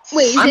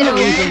 Wait, is I'm it the on?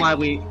 reason why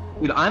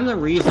dude, I'm the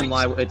reason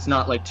why it's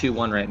not like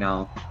 2-1 right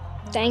now.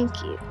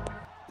 Thank you.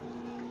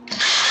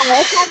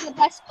 Let's have the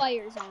best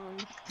players on.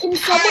 Can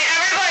someone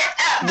Alright,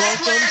 everybody, best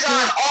Welcome players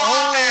on.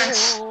 All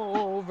offense. to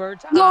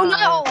overtime. No,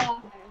 not all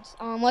offense.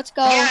 Let's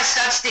go. Yes,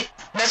 that's the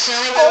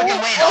only way we can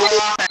win. All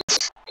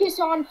offense. focus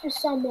on for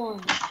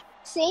someone?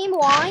 Same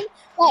line,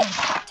 but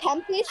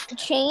Tempest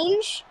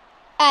change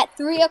at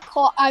 3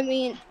 o'clock. I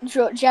mean,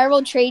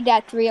 Gerald traded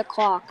at 3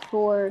 o'clock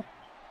for.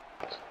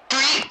 3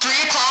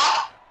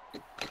 o'clock?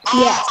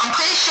 Yes. I'm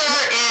pretty sure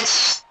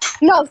it's.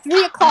 No,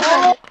 3 o'clock.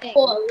 on the thing.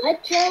 Oh,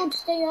 let Gerald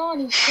stay on.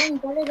 He's playing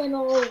better than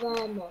all of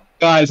them.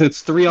 Guys,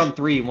 it's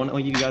 3-on-3. One of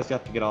you guys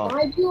have to get off.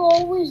 Why do you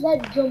always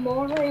let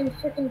Jamar and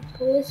freaking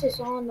Pulisic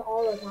on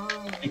all the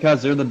time?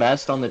 Because they're the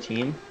best on the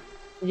team.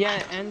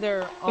 Yeah, and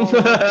they're all.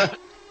 Alright,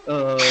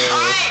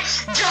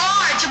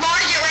 Jamar,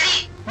 get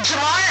ready.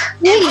 Jamar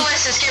and Wait.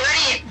 Pulisic, get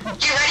ready.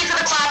 Get ready for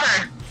the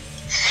clapper.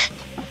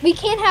 We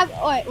can't have.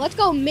 All right, let's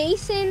go,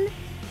 Mason.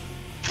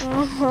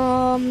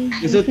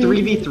 Is it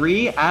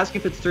 3v3? Ask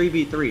if it's 3v3.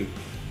 It is.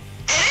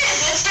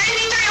 It's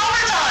 3v3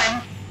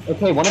 overtime.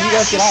 Okay, one of you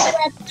guys get off.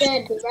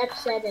 The rep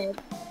said it.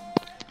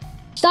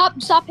 Stop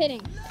hitting.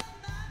 You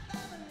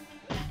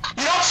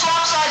don't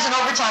swap sides in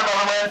overtime, by the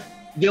way.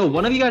 Yo,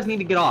 one of you guys need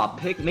to get off.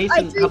 Pick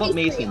Mason. How about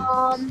Mason?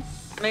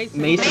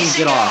 Mason, Mason,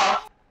 get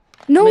off.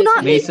 No, Mason.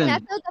 not Mason. Mason.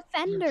 That's the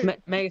defender.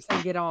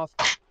 Mason, get off.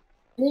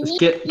 We Just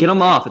need get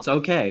him off. It's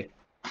okay.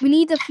 We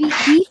need the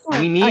defense.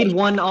 We need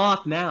one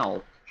off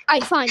now.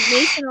 Alright, fine.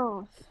 Mason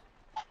off.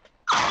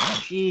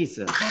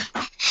 Jesus.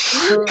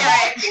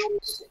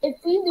 If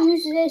we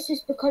lose this,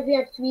 it's because we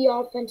have 3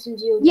 offense and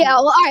 0 Yeah.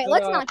 Well, all right.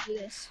 Let's Yeah. not do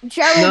this.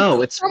 Gerald,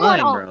 No, it's someone fine,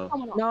 off. bro.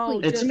 Someone off, No,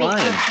 please. It's just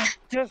fine.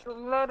 Just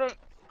let it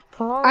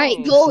play. All right,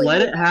 Just goalie.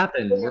 let it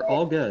happen. We're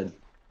all good.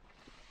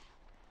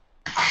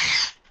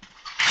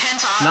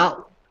 Hands off.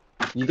 Not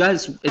you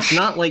guys. It's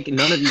not like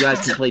none of you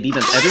guys can play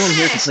defense. Everyone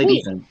here can play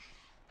defense.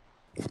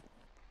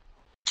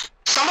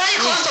 Somebody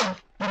close the.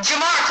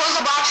 Jamar, close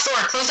the box door.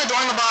 Close the door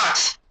in the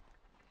box.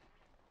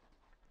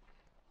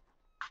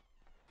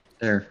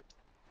 There.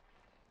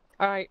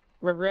 All right,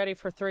 we're ready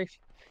for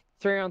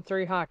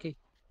 3-on-3 hockey.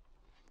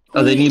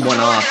 Oh, they need one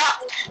Jamar, off.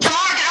 get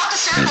out the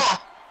circle.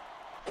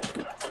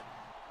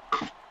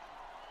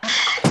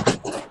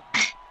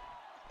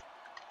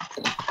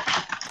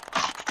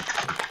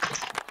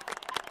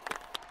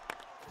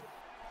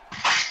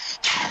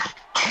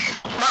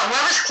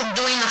 Whoever's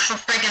doing the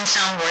freaking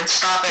soundboard,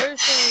 stop it.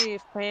 There's a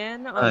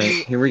fan on Alright,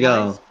 the here we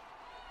go. ice.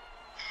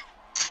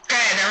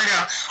 Okay, there we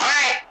go.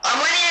 Alright, I'm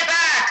winning it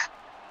back.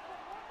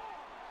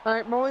 All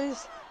right,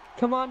 boys,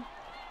 come on,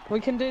 we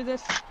can do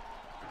this.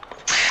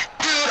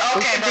 Dude,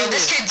 okay, bro,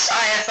 this kid's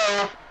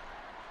IFO.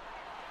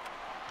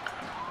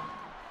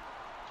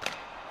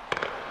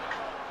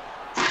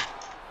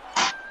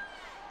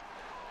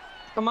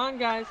 Come on,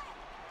 guys.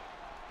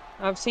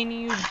 I've seen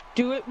you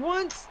do it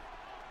once.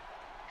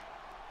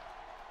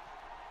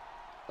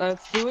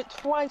 Let's do it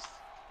twice.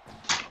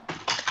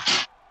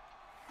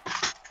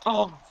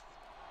 Oh.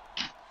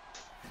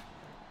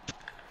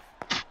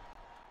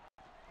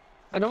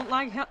 I don't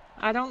like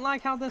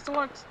how this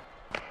looks.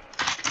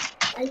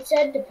 I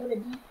said to put a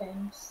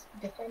defender.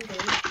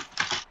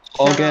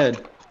 All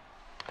good.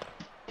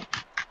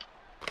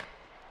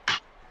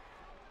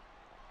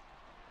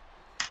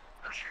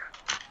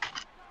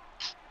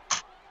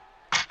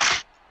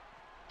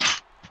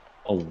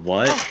 Oh,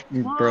 what?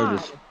 Oh, Bro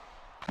just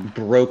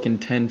broke in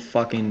 10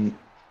 fucking...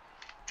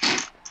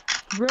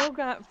 Bro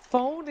got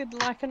folded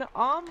like an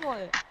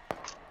omelet.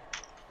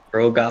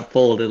 Bro got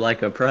folded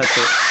like a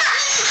pretzel.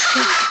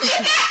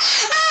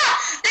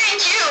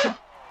 Thank you.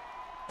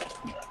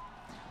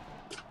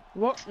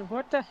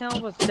 What the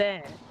hell was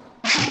that?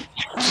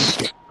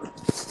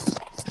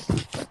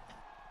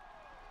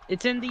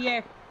 It's in the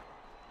air.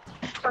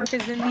 Puck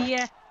is in the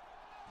air.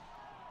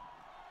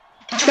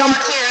 Jamar,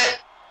 clear it.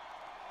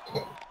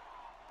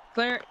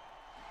 Clear it.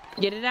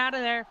 Get it out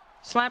of there.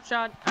 Slap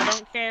shot. I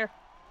don't care.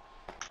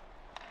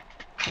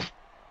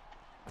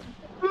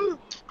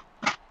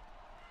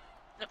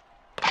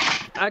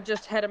 I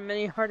just had a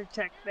mini heart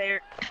attack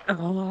there.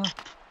 Oh.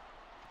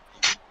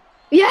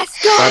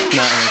 Yes, go. That's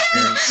not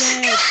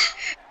interference.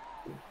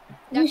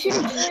 You should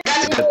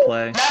Good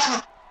play.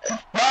 That's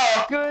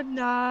bro. Good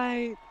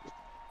night.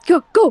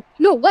 Go.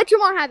 No, let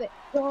Jamar have it.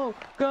 Go.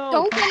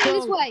 Don't get in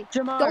his way.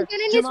 Jamar. Don't get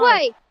in his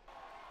way.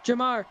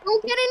 Jamar.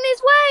 Don't get in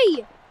his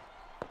way.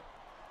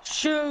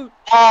 Shoot.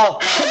 Oh!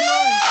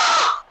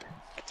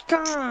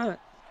 God.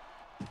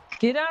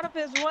 Get out of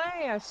his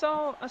way. I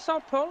saw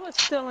Polis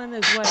still in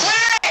his way.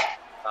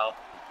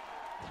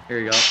 Here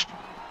you go.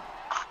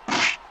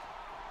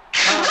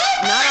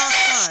 Not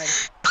offside.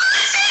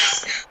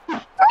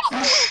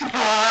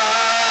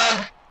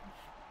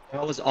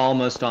 That was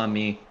almost on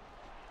me.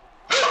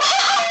 Oh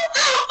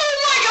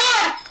my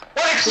god!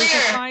 What a We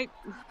can clear! fight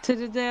to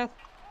the death.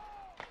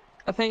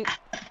 I think.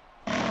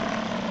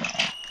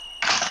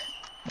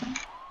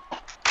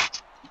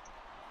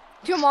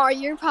 Jamar,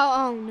 you're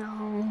oh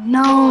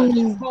no, Just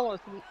no. tell us.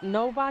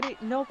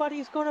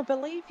 Nobody's gonna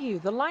believe you.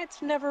 The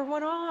lights never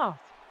went off.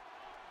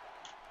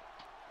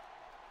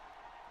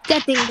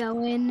 That didn't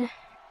go in.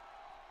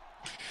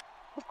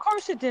 Of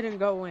course it didn't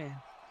go in.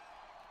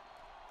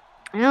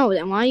 I know,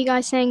 then why are you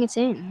guys saying it's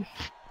in?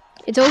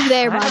 It's over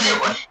there, I by don't the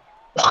know. way.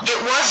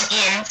 It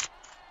was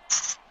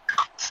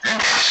in.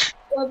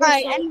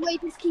 Alright, anyway,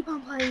 just keep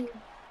on playing.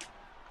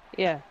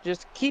 Yeah,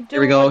 just keep Here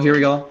we doing go. what Here you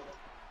we go.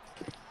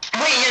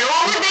 Wait, you know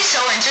what would be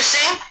so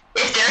interesting?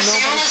 If their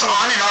sound Nobody is cares.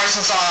 on and ours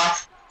is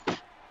off.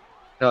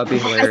 That would be I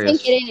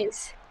hilarious. think it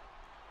is.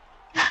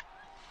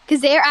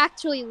 Because they're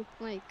actually,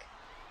 like...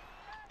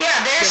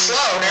 Yeah, they're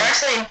slow. They're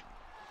actually.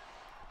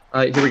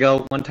 All right, here we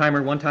go. One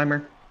timer. One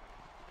timer.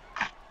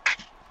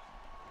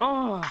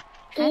 Oh.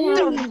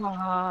 Damn.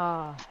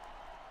 Ah.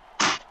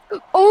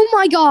 Oh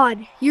my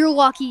god, you're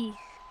lucky.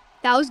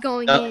 That was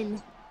going Yep.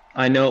 in.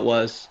 I know it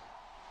was.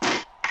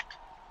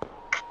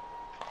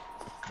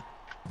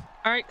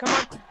 All right, come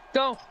on,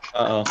 go.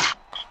 Uh oh.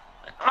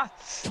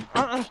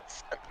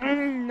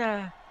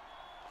 Nah.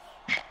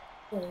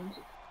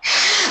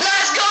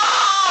 Let's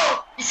go!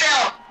 You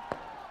fell.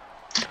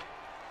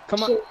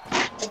 Come on.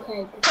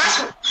 Okay.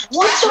 Press.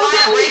 What Press the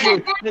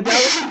right. fuck? That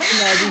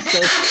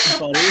was so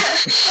funny.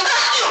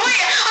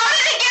 Wait, how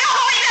did it get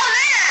all the way down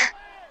there?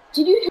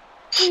 Did you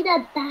see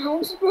that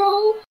bounce,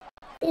 bro?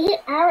 It hit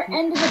our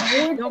end of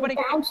the board Nobody-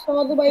 and bounced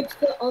all the way to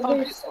the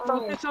other side.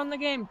 Focus on the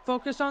game.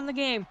 Focus on the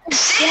game.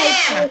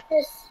 Sam!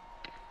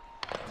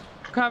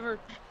 Covered.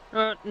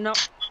 No,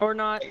 or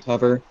not.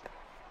 Cover.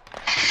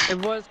 It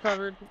was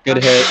covered. Good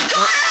I hit.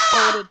 think-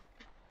 folded.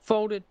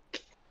 Folded.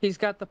 He's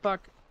got the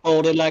puck.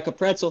 Folded like a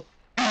pretzel.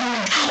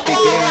 Oh, Kick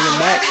it on the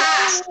back.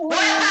 pass! What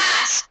a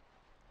pass!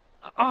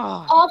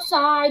 Oh,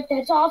 Offside.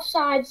 That's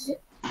offsides.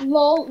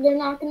 Lol, they're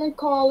not gonna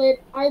call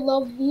it. I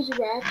love these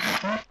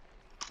refs.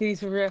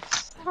 these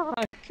riffs.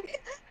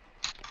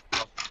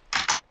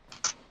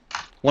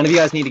 One of you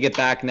guys need to get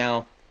back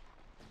now.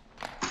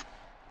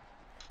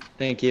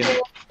 Thank you.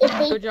 If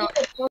they Good job.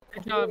 keep it up,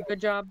 Good job.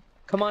 Good job.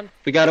 Come on.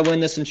 We gotta win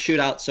this in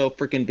shootout, so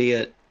freaking be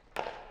it.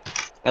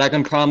 But I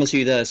can promise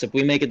you this: if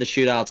we make it to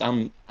shootouts,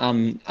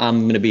 I'm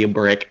gonna be a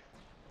brick.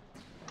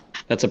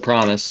 That's a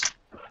promise.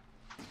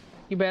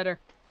 You better.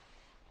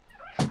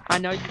 I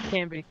know you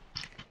can be.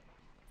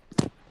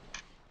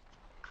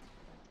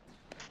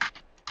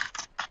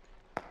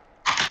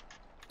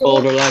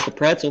 Fold her like a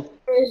pretzel.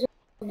 there's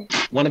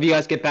One of you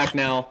guys get back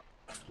now.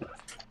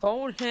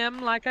 Fold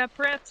him like a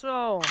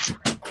pretzel.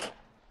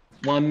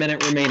 1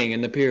 minute remaining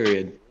in the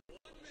period.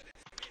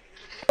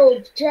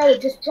 Joe,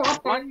 just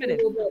drop back 1 a minute.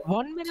 little bit.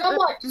 1 minute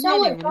Someone,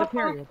 remaining in the drop back.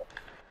 period.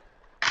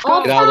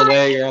 Offside. Get out of the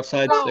way. You're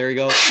offside. There you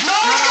go. No, it's good!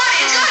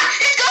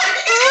 It's good!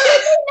 It's How good!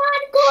 did they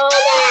not call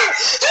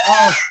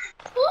that?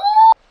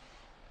 Oh,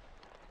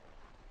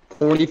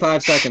 Oh,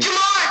 45 seconds.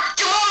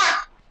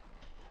 Jamar!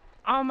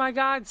 Oh my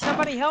God!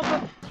 Somebody help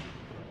him!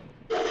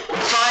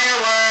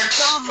 Fireworks!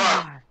 Fuck.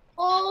 God.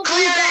 oh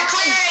Clear my it! God.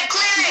 Clear it!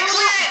 Clear it!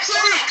 Clear it!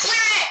 Clear it!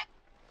 Clear it!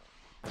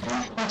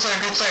 Good clear,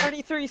 good clear.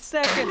 33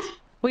 seconds.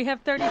 We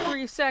have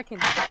 33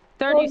 seconds.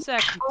 30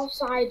 seconds.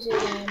 Offsides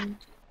again.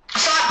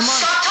 Stop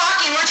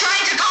talking! We're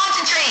trying to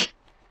concentrate!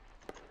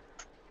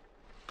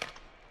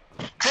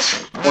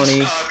 This 20.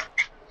 God,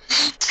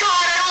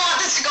 I don't want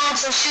this to go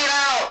into a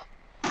shootout!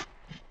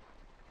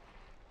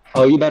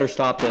 Oh, you better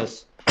stop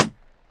this.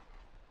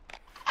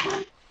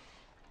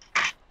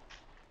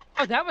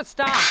 Oh, that was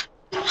stop.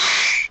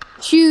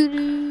 Shoot.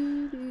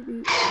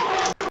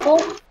 Oh, 4,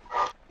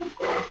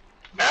 3!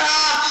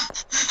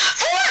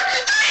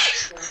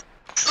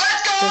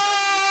 Let's go!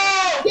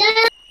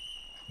 yeah.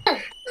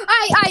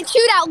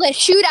 Alright,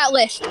 shootout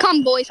list.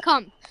 Come, boys,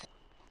 come.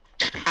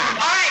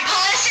 Alright,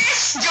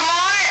 Palissus,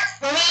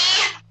 Jamar,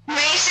 me,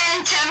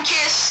 Mason,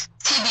 Timkis,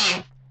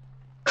 TB.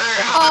 Or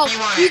however you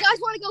want You it. guys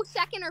want to go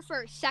second or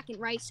first? Second,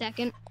 right?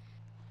 Second.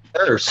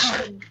 First.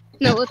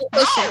 No, let's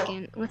go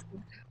second.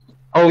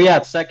 Oh yeah,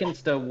 it's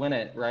seconds to win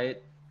it,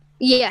 right?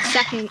 Yeah,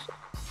 second.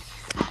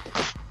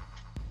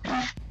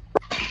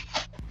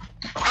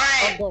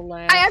 Alright. Go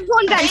last.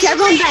 Everyone bench,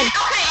 everyone bench.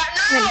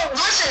 Okay, no,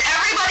 listen,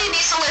 everybody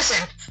needs to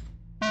listen.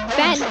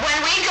 Ben.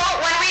 When we go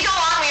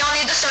on, we all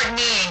need to start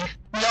kneeling.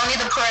 We all need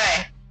to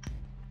pray.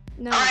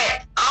 No.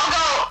 Alright, I'll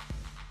go.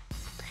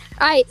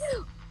 Alright,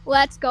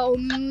 let's go,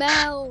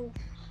 Mel.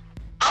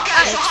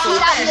 Okay, so how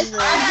about Alright, this?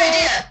 I have an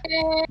idea.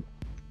 Yeah.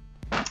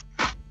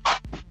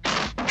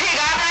 Pig,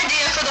 I have an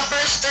idea for the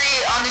first 3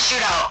 on the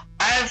shootout.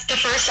 I have the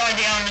first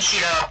idea on the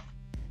shootout.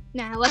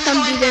 Nah, let them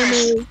do their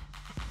move.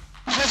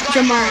 Who's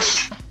going Jamar.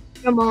 first?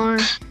 Jamar.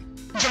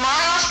 Jamar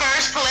goes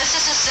first,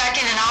 Palissus is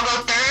second, and I'll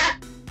go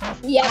third.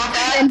 Yeah, Want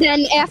that? and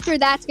then after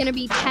that's gonna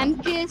be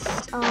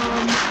Tempest,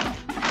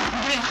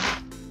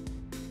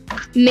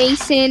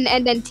 Mason,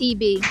 and then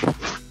TB.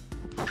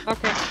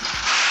 Okay.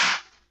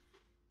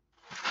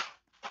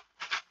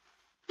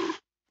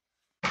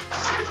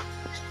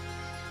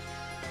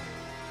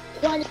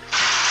 One.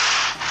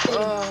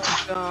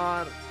 Oh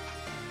God.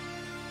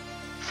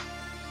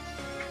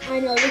 I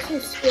know this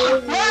is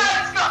scary.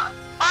 Alright,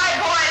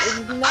 boys.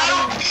 It's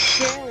not even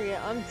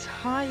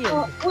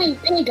tired.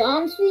 Wait, Pig,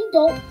 honestly,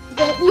 don't we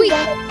want to play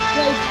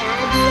tag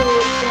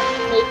so that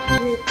we make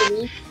 2 or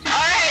 3?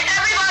 Alright,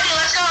 everybody,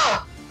 let's go!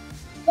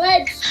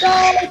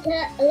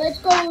 Let's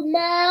go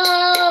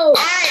now!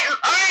 Alright.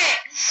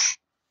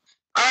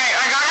 Alright,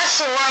 I got us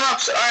some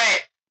warm-ups,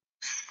 alright.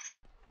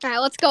 Alright,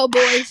 let's go,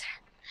 boys.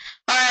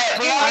 Alright,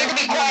 we all need to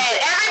be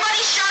quiet.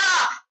 Everybody shut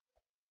up!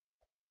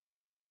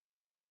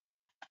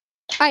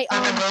 Alright,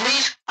 Let the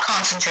goalies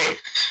concentrate.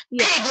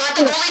 yeah. Pig, let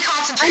the goalie I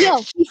concentrate.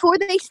 know. Before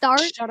they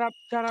start, Shut up,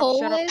 shut up, poll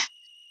shut up. it.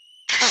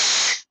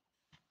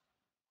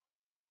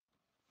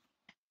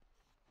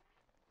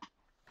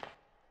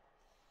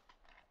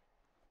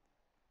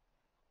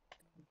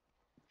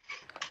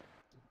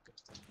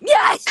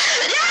 Yes!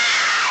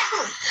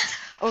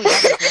 Oh,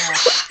 that was loud.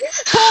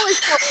 Poll is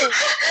poll.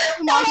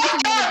 Oh my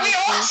god, we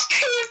all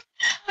screamed!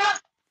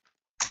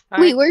 Wait,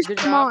 Alright, where's good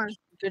Jamar? job.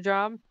 Good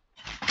job.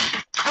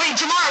 Wait,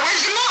 Jamar,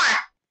 where's Jamar?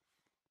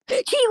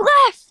 He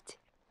left!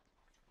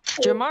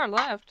 Jamar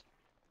left.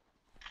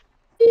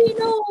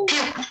 No!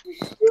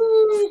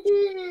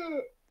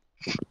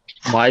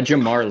 Why'd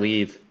Jamar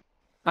leave?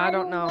 I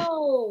don't know.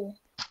 Oh,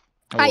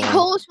 Alright, well.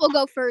 Polis will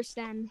go first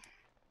then.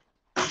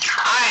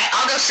 Alright,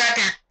 I'll go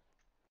second.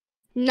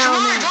 No,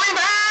 Jamar, no. join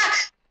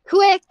back!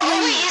 Quick, Oh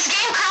wait, leave. his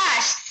game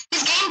crashed!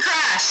 His game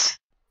crashed!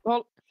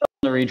 Well,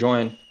 To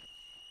rejoin.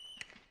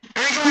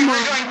 Rejoin,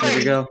 There we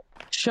quick. go.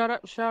 shut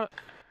up, shut up.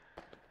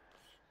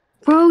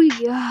 Bro,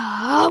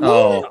 yeah.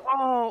 Oh.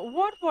 Oh,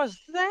 what was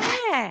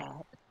that?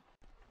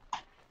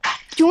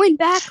 Join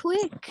back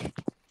quick.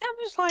 That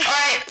was like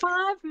Alright.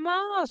 5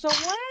 miles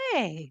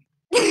away.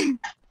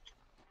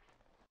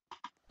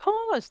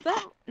 Paulus,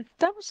 that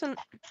wasn't.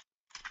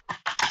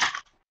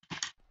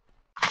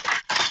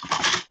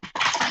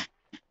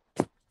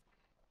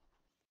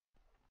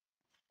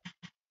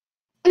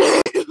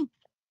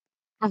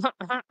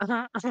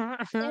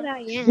 That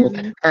I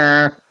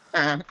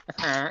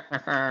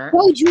am.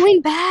 Bro,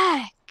 join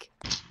back.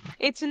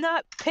 It's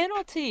not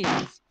penalties.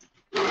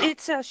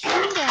 It's a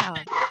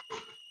shootout.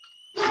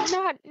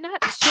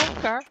 Not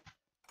soccer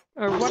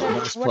or whatever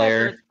Nice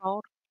player. it's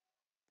called.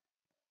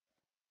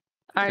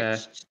 Alright.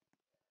 Okay.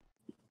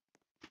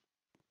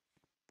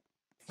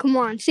 Come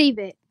on, save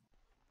it.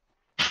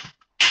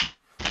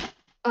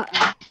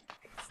 Uh-oh.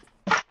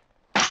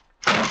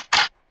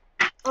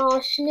 Oh,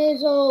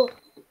 Schnizzle.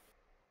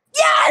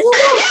 Yes!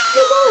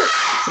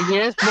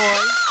 Yes, boy.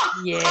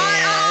 Yes.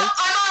 I'm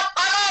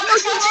up.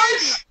 It's my turn.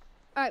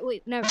 Alright,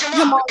 wait, never.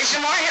 Jamar, is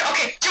Jamar here?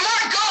 Okay,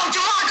 Jamar, go!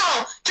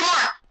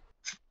 Jamar!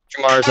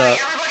 Jamar's Alright,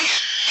 up. everybody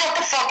shut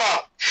the fuck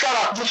up. Shut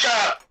up, just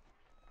shut up.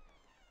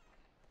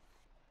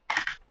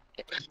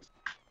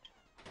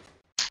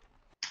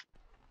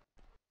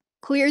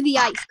 Clear the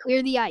ice,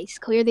 clear the ice,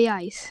 clear the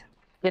ice.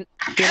 Get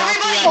off the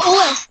Everybody, ice.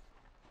 Polis,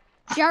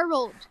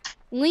 Gerald,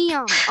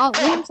 Leon. Oh,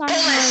 Leon's on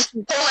Polis, the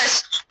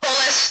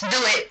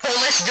do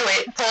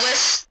it.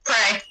 Polis,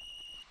 pray.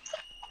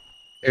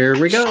 Here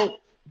we go.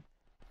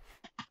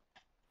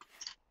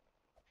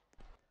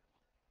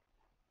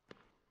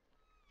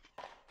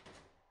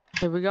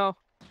 Here we go.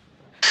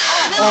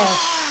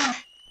 Oh.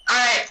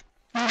 Alright,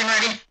 I'm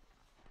ready.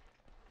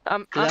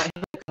 Did that hit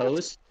the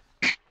post?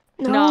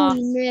 No, Nah.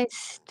 he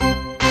missed.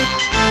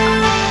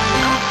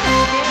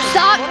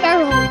 Stop,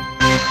 Gerald.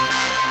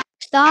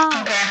 Stop.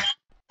 Okay,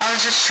 I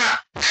was just trying.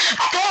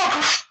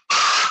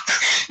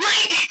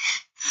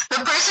 The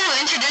person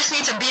who introduced me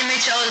to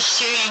BMHL is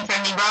cheering for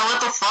me, bro.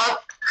 What the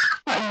fuck?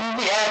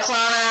 Yeah,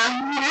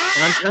 clown.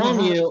 I'm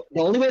telling you,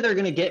 the only way they're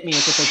gonna get me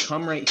is if they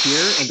come right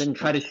here and then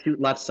try to shoot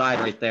left side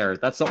right there.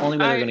 That's the only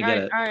way they're gonna get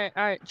it.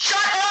 Alright. Shut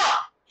up!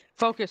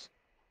 Focus.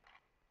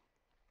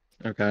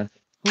 Okay.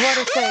 What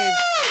a save.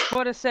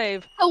 What a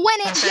save. To win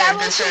it, That's it,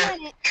 Gerald, that's to it.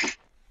 win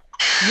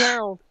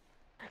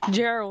it.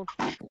 Gerald.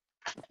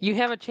 You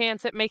have a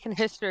chance at making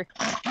history.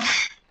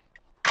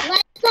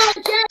 Let's go,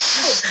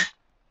 Gerald.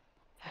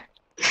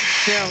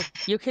 Gerald,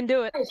 you can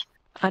do it.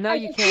 I know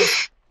you can.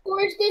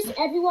 Towards this,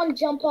 everyone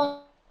jump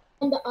on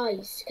the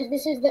ice because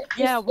this is the.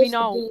 Yeah, this we is the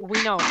know.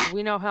 game.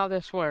 We know how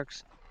this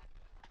works.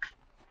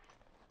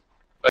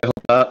 Wait, hold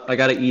up. I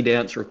gotta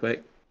dance real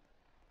quick.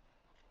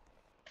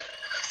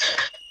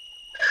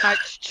 Alright,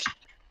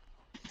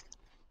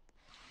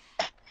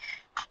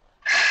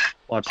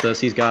 Watch this.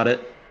 He's got it.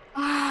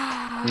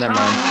 Never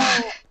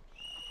mind.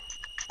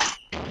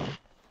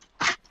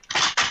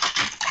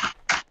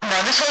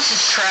 Bro, this host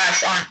is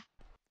trash.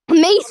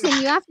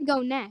 Mason, you have to go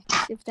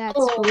next if that's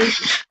cool.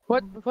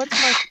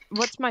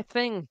 what's my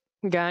thing,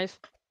 guys?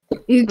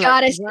 You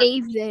gotta Where-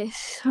 save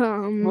this.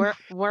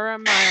 Where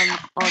am I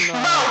on Bro,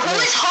 who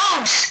the is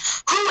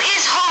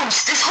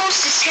host? This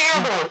host is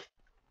terrible.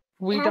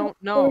 we don't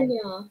know.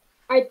 California.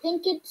 I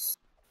think it's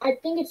I'm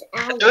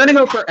Alex. gonna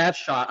go for F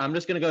shot. I'm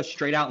just gonna go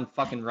straight out and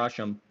fucking rush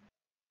him.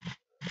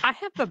 I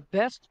have the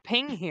best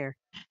ping here.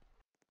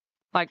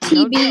 Like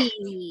no joke.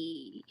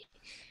 TB.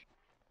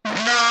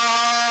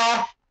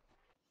 No.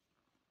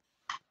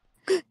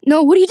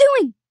 No, what are you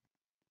doing?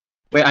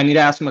 Wait, I need to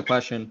ask him a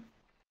question.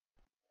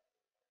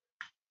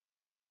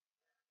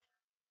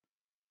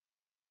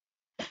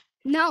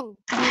 No,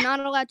 you're not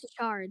allowed to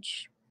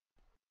charge.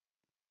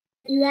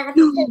 You have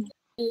to take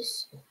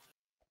these.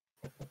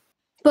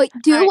 But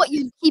do Alright. what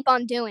you keep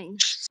on doing.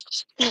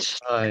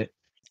 Alright.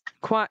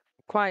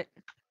 Quiet.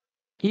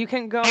 You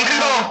can go You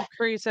can out go. of the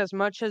trees as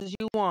much as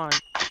you want.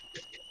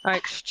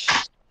 Alright, shh.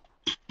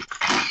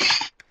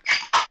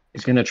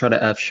 He's gonna try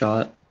to F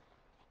shot.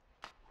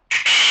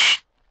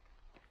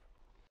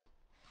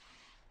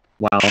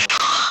 Wow.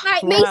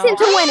 Alright, Wow. Mason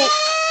to win it.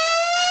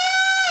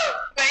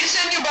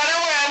 Mason, you better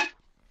win.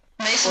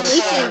 Mason, What a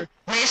score. player.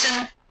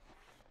 Mason.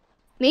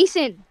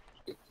 Mason.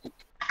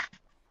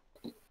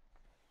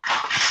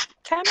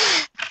 Come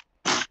here.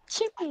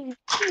 Chippy,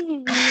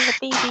 little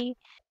baby.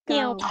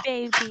 Meow, Go.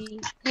 baby.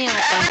 Meow,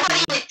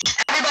 baby.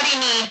 Everybody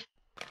need.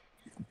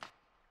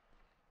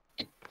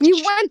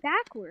 You went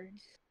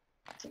backwards.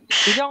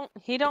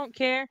 He don't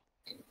care.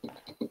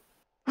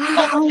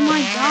 Oh my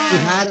You god.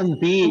 had him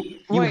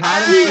beat. You Wait.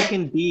 had him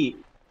freaking beat.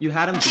 You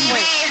had him beat.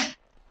 TV.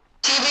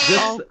 TV.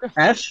 Just Oh,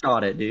 F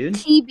shot it, dude.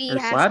 TB Or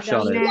has slap to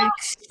go shot it.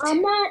 next.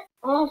 I'm not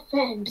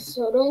offense,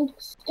 so don't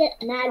get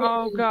mad at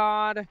Oh me.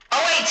 God.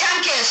 Oh wait,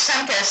 Tempest.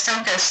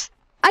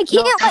 I can't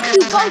No, let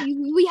you go.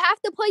 We have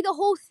to play the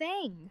whole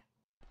thing.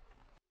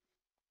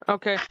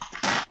 Okay.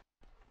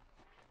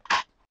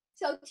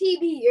 So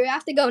TB, you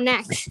have to go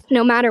next,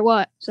 no matter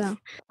what. So.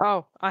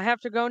 Oh, I have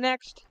to go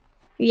next?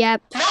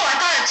 Yep. No, I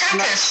thought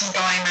Tempest was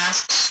going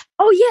next.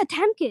 Oh yeah,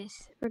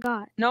 Temkus.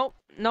 Forgot. Nope.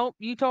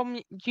 You told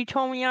me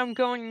I'm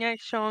going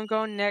next, so I'm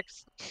going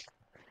next.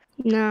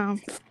 No.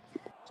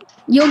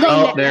 You'll go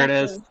Oh, next. there it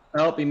is.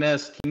 Oh, he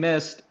missed.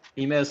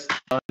 He missed.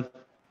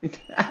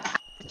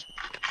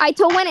 I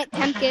to win it,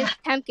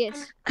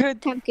 Temkus.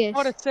 Good. Temkus.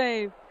 What a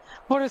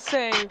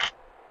save.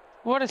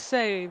 What a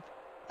save.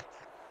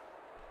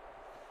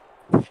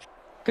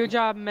 Good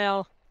job,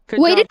 Mel. Good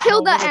Wait job,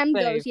 until Mel. the What a M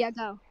save. goes. Yeah,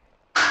 go.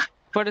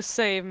 What a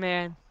save,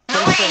 man. No,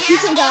 What a wait, save. he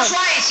has to can blow go.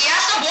 twice. He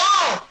has to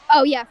blow.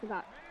 Oh yeah, I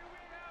forgot.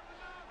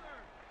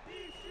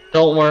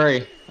 Don't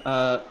worry.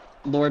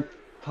 Lord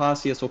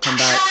Possius will come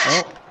back.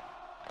 Oh.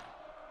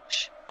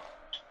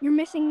 You're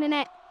missing the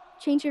net.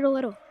 Change it a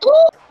little.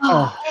 Oh.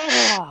 Oh,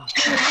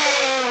 TV.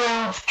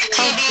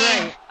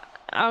 great.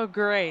 Oh,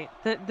 great.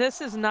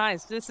 This is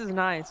nice. This is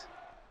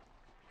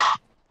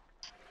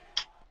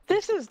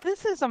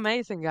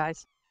amazing,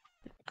 guys.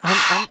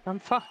 I'm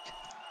fucked.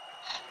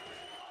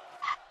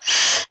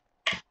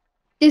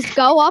 Just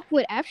go up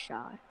with F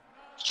shot.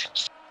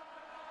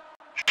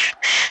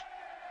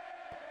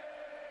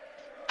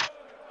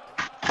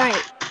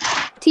 Alright.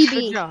 Good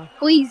TB, job.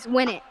 please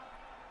win it.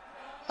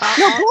 I'll-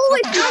 No, I'll- pull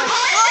it. Dude,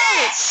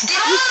 Possius,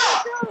 get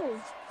up.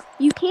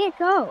 You can't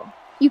go.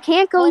 You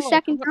can't go a Hold on.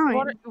 second time.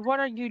 What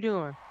are you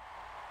doing?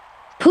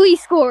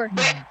 Please score.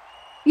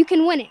 You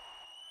can win it.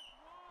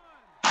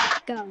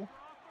 Go.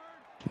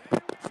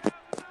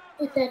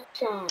 With that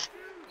shot.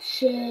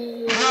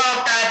 Shit.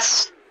 No,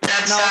 that's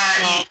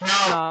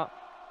No.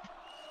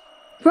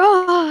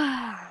 Bro.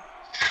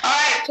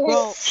 Alright.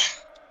 Well,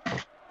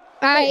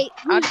 Alright,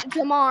 I-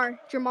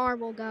 Jamar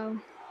will go.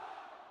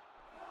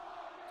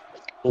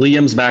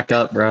 Liam's back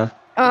up, bro.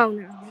 Oh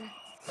no.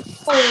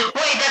 Oh,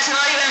 Wait, that's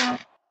not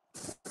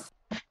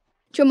even.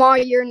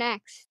 Jamar, you're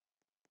next.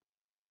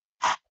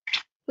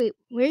 Wait,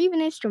 where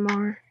even is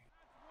Jamar?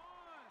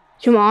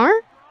 Jamar?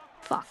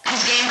 Fuck.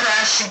 His game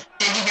crashed.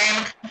 Did you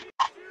game?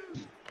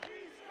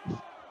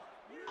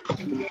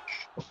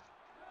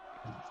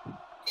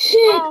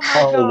 shit. oh my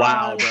Oh, God.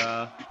 wow,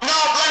 bro.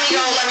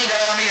 No, let me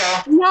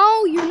go.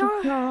 No, you're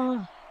not.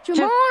 Oh,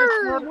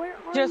 Jamar! Where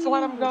are just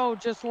let him you? go.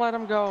 Just let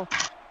him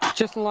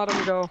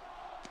go.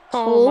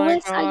 Oh my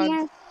Tolus, I God.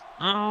 guess?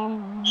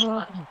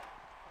 Oh.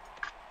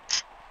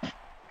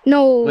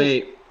 No.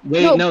 Wait,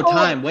 No, no, Paul.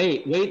 time.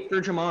 Wait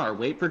for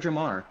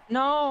Jamar.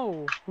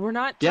 No, we're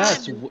not.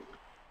 Yes, done.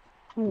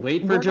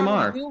 wait for We're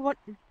gonna Jamar.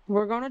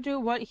 we're gonna do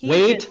what he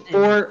Wait just did.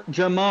 for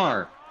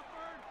Jamar.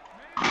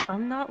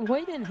 I'm not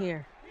waiting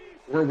here.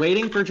 We're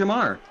waiting for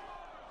Jamar.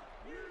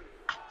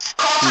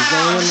 Call He's time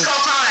out. going Just in-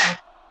 call time.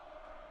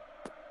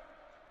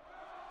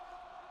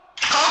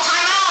 Call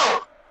time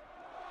out.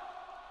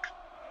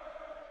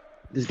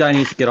 This guy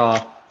needs to get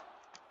off.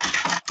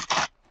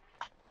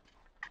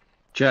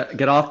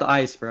 Get off the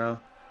ice, bro.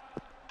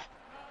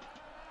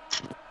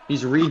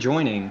 He's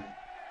rejoining.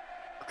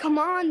 Come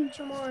on,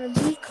 Jamar,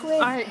 be quick. All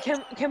right,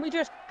 can we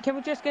just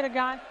get a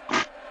guy?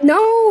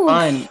 No.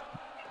 Fine.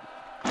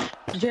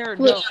 Jared,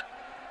 Wait. go.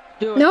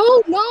 Do it.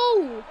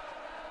 No.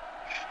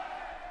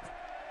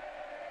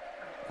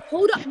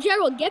 Hold up,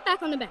 Gerald, get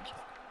back on the bench.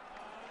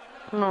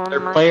 Oh Their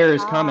my player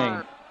is God.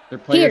 coming. Their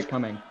player's Here.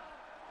 coming.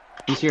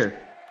 He's here.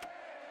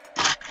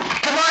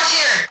 Jamar's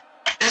here.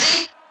 Is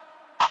he?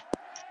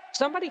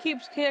 Somebody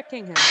keeps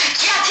kicking him.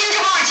 Yeah, Team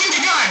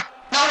Jamar.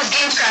 No, his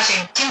game's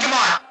crashing. Team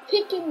Jamar.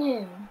 Picking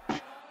him.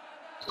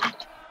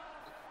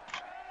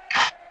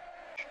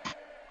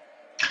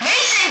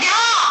 Mason, get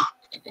off.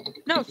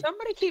 No,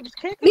 somebody keeps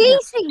kicking him.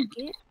 Mason,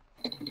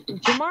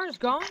 Jamar's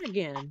gone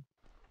again.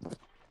 Okay,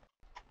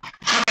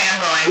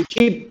 I'm going.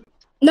 Keep.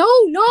 No.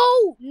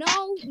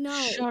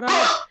 Shut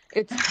up.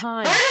 It's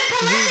time. Where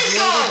did We've Perez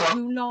waited go?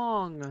 too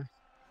long.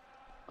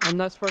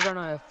 Unless we're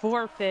gonna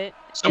forfeit. in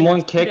a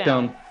Someone kicked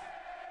shootout. him.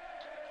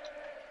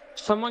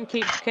 Someone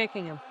keeps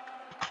kicking him.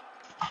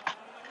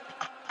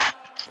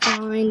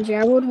 Fine,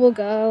 Gerald will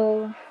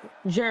go.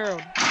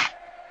 Gerald,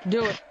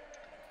 do it.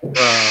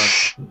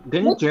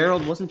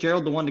 Wasn't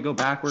Gerald the one to go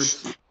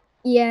backwards?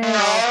 Yeah. No,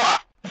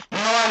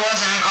 I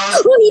wasn't. I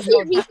was. Oh, he's No,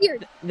 here. He's here.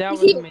 That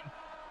He's was here. me.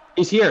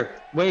 He's here.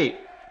 Wait.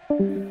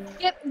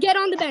 Get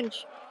on the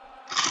bench.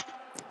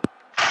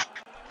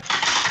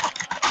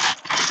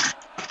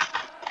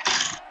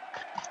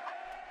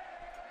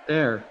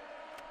 There.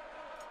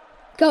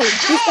 Go.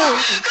 Just go.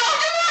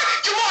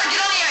 Jamar,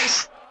 get on the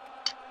ice.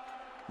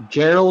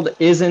 Gerald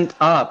isn't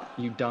up,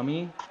 you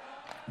dummy.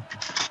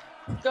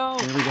 Go.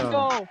 Here we go.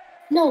 Go.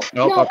 No, Nope,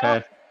 no,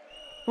 okay.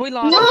 We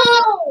lost.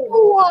 no!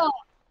 Whoa.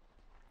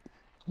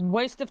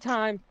 Waste of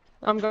time.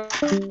 I'm going.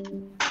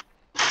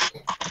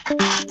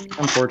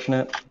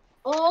 Unfortunate.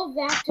 Oh,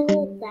 that to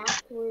go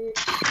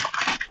backwards.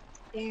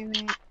 Damn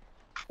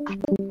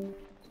it.